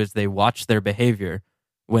do is they watch their behavior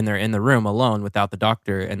when they're in the room alone without the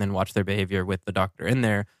doctor, and then watch their behavior with the doctor in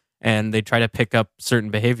there, and they try to pick up certain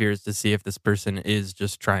behaviors to see if this person is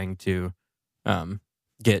just trying to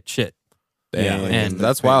get shit. And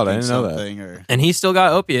that's wild. I didn't know that. And he still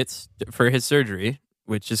got opiates for his surgery,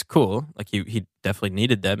 which is cool. Like he definitely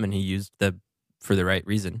needed them, and he used them for the right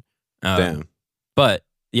reason. Damn. But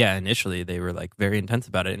yeah, initially they were like very intense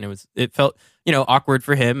about it, and it felt awkward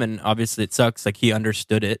for him, and obviously it sucks. Like he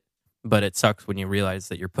understood it, but it sucks when you realize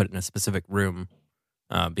that you're put in a specific room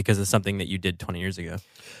because of something that you did 20 years ago.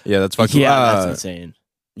 Yeah, that's fucked. Yeah, that's insane.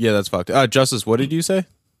 Yeah, that's fucked. Justice, what did you say?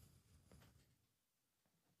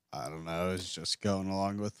 I don't know. I was just going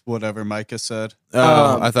along with whatever Micah said.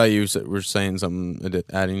 I thought you were saying something,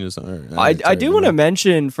 adding to something. I do want to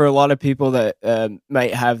mention for a lot of people that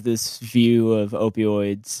might have this view of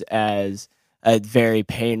opioids as a very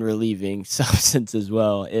pain relieving substance as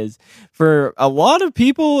well. Is for a lot of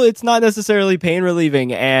people, it's not necessarily pain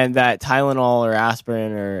relieving, and that Tylenol or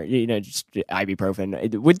aspirin or just ibuprofen,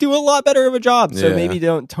 it would do a lot better of a job. So Yeah. maybe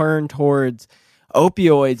don't turn towards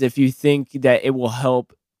opioids if you think that it will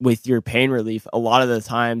help with your pain relief. A lot of the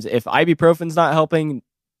times, if ibuprofen's not helping,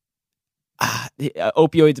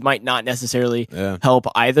 opioids might not necessarily Yeah. help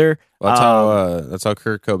either. Well, that's how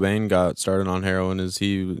Kurt Cobain got started on heroin. Is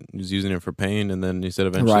he was using it for pain, and then he said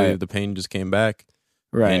eventually Right. the pain just came back,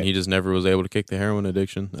 Right. and he just never was able to kick the heroin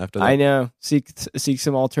addiction after that. I know. Seek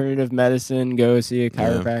some alternative medicine. Go see a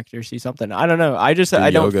chiropractor. See something. I don't know. I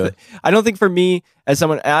don't. yoga. I don't think for me as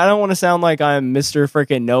someone, I don't want to sound like I'm Mr.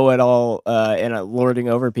 Freaking Know It All and lording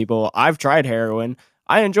over people. I've tried heroin.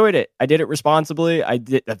 I enjoyed it. I did it responsibly.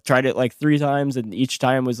 I've tried it like 3 times, and each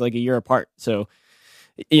time was like a year apart. So,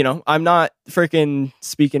 I'm not freaking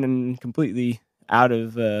speaking completely out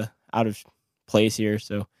of place here.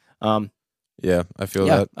 So, Yeah, I feel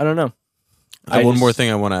yeah, that. I don't know. I have one just more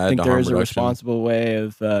thing I want to add I think to there harm is a reduction. responsible way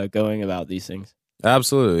of going about these things.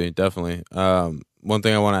 Absolutely, definitely. One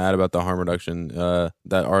thing I want to add about the harm reduction,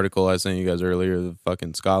 that article I sent you guys earlier, the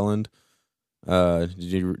fucking Scotland.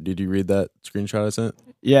 Did you read that screenshot I sent?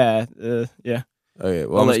 Yeah, yeah. Okay,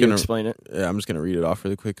 well I'll I'm let just you gonna explain it. I'm just gonna read it off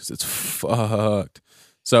really quick because it's fucked.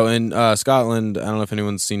 So in Scotland, I don't know if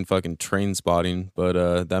anyone's seen fucking Train Spotting,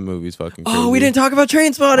 but that movie's fucking crazy. Oh, we didn't talk about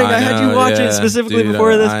Train Spotting. I had you watch it specifically dude,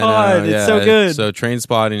 before this I pod. know, It's yeah. so good. So Train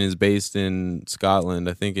Spotting is based in Scotland.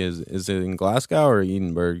 I think is it in Glasgow or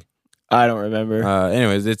Edinburgh? I don't remember.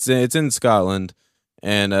 Anyways, it's in Scotland,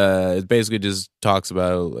 and it basically just talks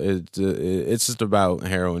about it. It's just about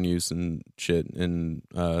heroin use and shit, and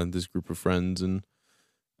this group of friends, and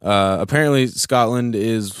apparently Scotland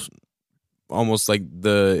is almost like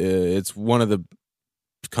it's one of the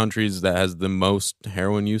countries that has the most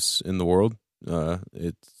heroin use in the world.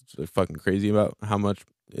 It's fucking crazy about how much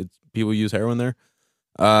people use heroin there.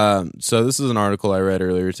 So this is an article I read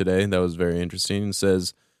earlier today that was very interesting. It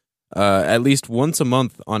says at least once a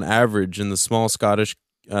month on average in the small Scottish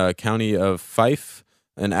county of Fife,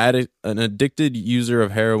 an addicted user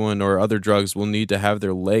of heroin or other drugs will need to have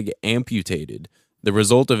their leg amputated, the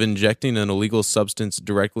result of injecting an illegal substance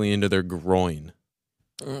directly into their groin.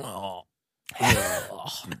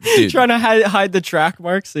 Dude, Trying to hide the track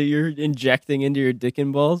marks that you're injecting into your dick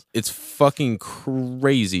and balls. it's fucking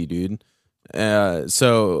crazy, dude. And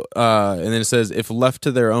then it says, if left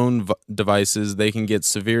to their own devices, they can get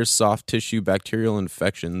severe soft tissue bacterial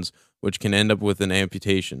infections, which can end up with an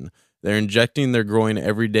amputation. They're injecting their groin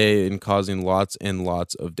every day and causing lots and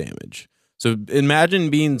lots of damage. So imagine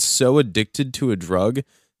being so addicted to a drug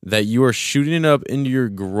that you are shooting it up into your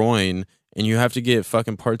groin and you have to get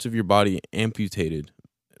fucking parts of your body amputated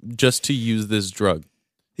just to use this drug.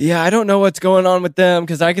 Yeah, I don't know what's going on with them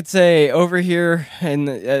because I could say over here in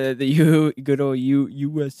the good old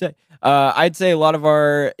USA, I'd say a lot of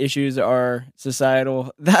our issues are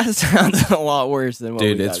societal. That sounds a lot worse than what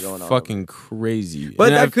Dude, we it's got going on. fucking crazy. But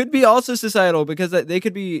And that I've- could be also societal because they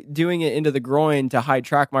could be doing it into the groin to hide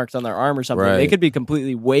track marks on their arm or something. Right. They could be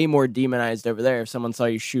completely way more demonized over there if someone saw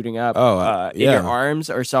you shooting up in yeah. your arms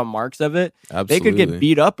or saw marks of it. Absolutely. They could get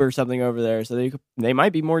beat up or something over there, so they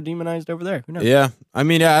might be more demonized over there. Who knows? Yeah, I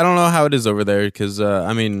mean, I don't know how it is over there because, If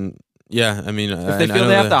they feel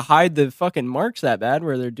they have to hide the fucking marks that bad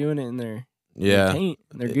where they're doing it in their taint,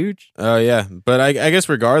 in their gooch. Oh yeah, but I guess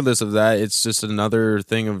regardless of that, it's just another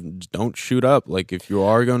thing of don't shoot up. Like if you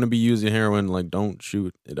are going to be using heroin, like don't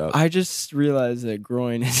shoot it up. I just realized that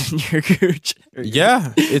groin is in your gooch. Or your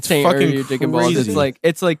Yeah, it's taint or fucking your dick and balls. crazy.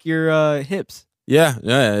 It's like your hips.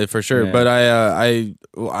 Yeah, for sure. Yeah. But I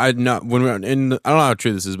not when we're in. I don't know how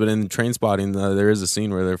true this is, but in Train Spotting, there is a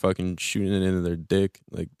scene where they're fucking shooting it into their dick,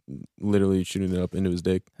 like literally shooting it up into his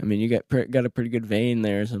dick. I mean, you got a pretty good vein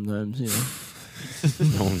there sometimes, you know.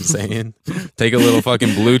 You know what I'm saying? Take a little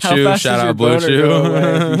fucking Blue How Chew. fast Shout does your out Blue boner go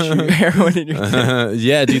away if you Chew. shoot heroin in your dick?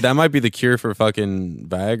 Yeah, dude, that might be the cure for fucking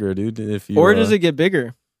Viagra, dude. If you Or does it get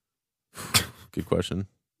bigger? Good question.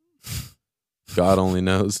 God only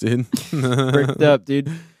knows, dude. Bricked up, dude.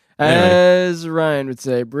 Anyway. As Ryan would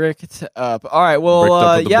say, bricked up. All right, Bricked well,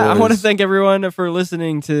 up with the I want to boys. thank everyone for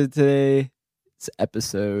listening to today's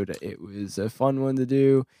episode. It was a fun one to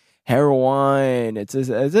do. Heroine. It's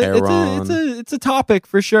a topic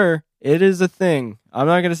for sure. It is a thing. I'm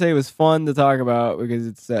not gonna say it was fun to talk about because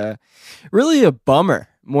it's really a bummer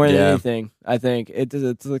more than Yeah. anything. I think it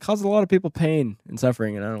causes a lot of people pain and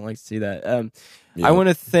suffering, and I don't like to see that. Yeah. I want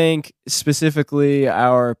to thank specifically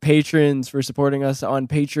our patrons for supporting us on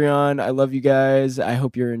Patreon. I love you guys. I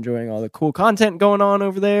hope you're enjoying all the cool content going on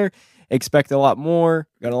over there. Expect a lot more.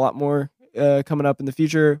 Got a lot more coming up in the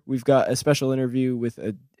future. We've got a special interview with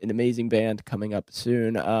an amazing band coming up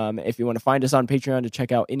soon. If you want to find us on Patreon to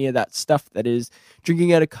check out any of that stuff that is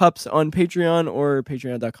Drinking Out of Cups on Patreon or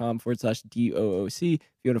patreon.com/DOOC. If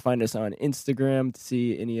you want to find us on Instagram to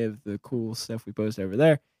see any of the cool stuff we post over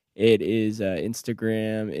there, it is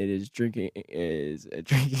Instagram. It is drinking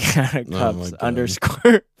out of cups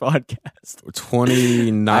 _ podcast.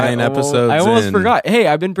 29 episodes. I almost in. forgot. Hey,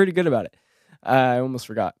 I've been pretty good about it. I almost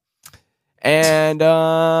forgot. And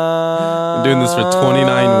been doing this for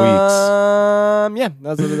 29 weeks. Yeah,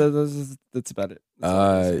 that's about it.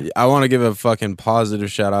 I want to give a fucking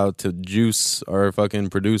positive shout out to Juice, our fucking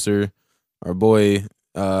producer, our boy,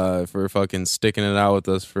 for fucking sticking it out with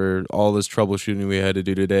us for all this troubleshooting we had to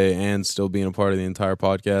do today and still being a part of the entire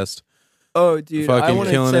podcast. Oh, dude, I Fucking want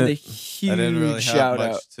to killing send it. a huge I didn't really have shout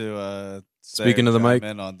much out. to say Speaking of the mic.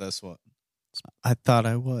 in on this one. I thought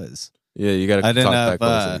I was. Yeah, you gotta I didn't talk have,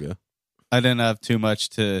 that closer. Go. I didn't have too much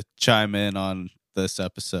to chime in on this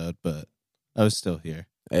episode, but I was still here.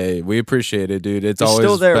 Hey, we appreciate it, dude. It's You're always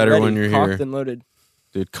still there, better ready, when you're cocked here. and loaded.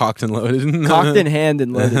 Dude, cocked and loaded. Cocked in hand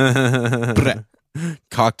and loaded.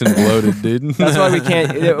 Cocked and bloated, dude. That's why we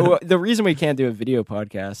can't. The reason we can't do a video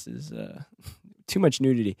podcast is too much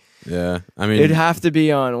nudity. Yeah, I mean, It'd have to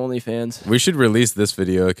be on OnlyFans. we should release this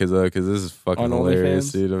video because this is fucking On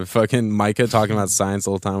hilarious, OnlyFans? dude. Fucking Micah talking about science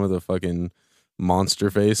the whole time with a fucking monster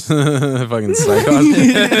face, fucking psycho.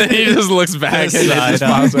 He just looks back and it just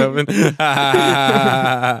pops open.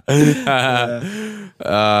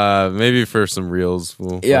 Maybe for some reels.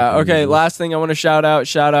 Yeah, okay. Last thing I want to shout out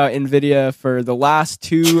NVIDIA for the last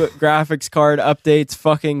 2 graphics card updates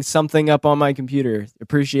fucking something up on my computer.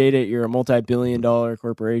 Appreciate it. You're a multi-billion-dollar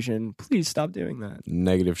corporation. Please stop doing that.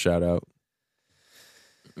 Negative shout out.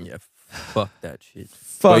 Yeah, fuck that shit.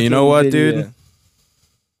 But you know what, NVIDIA. dude?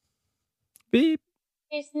 Beep.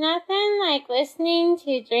 There's nothing like listening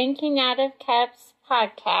to Drinking Out of Cups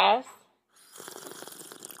podcast.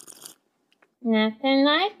 Nothing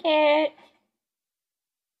like it.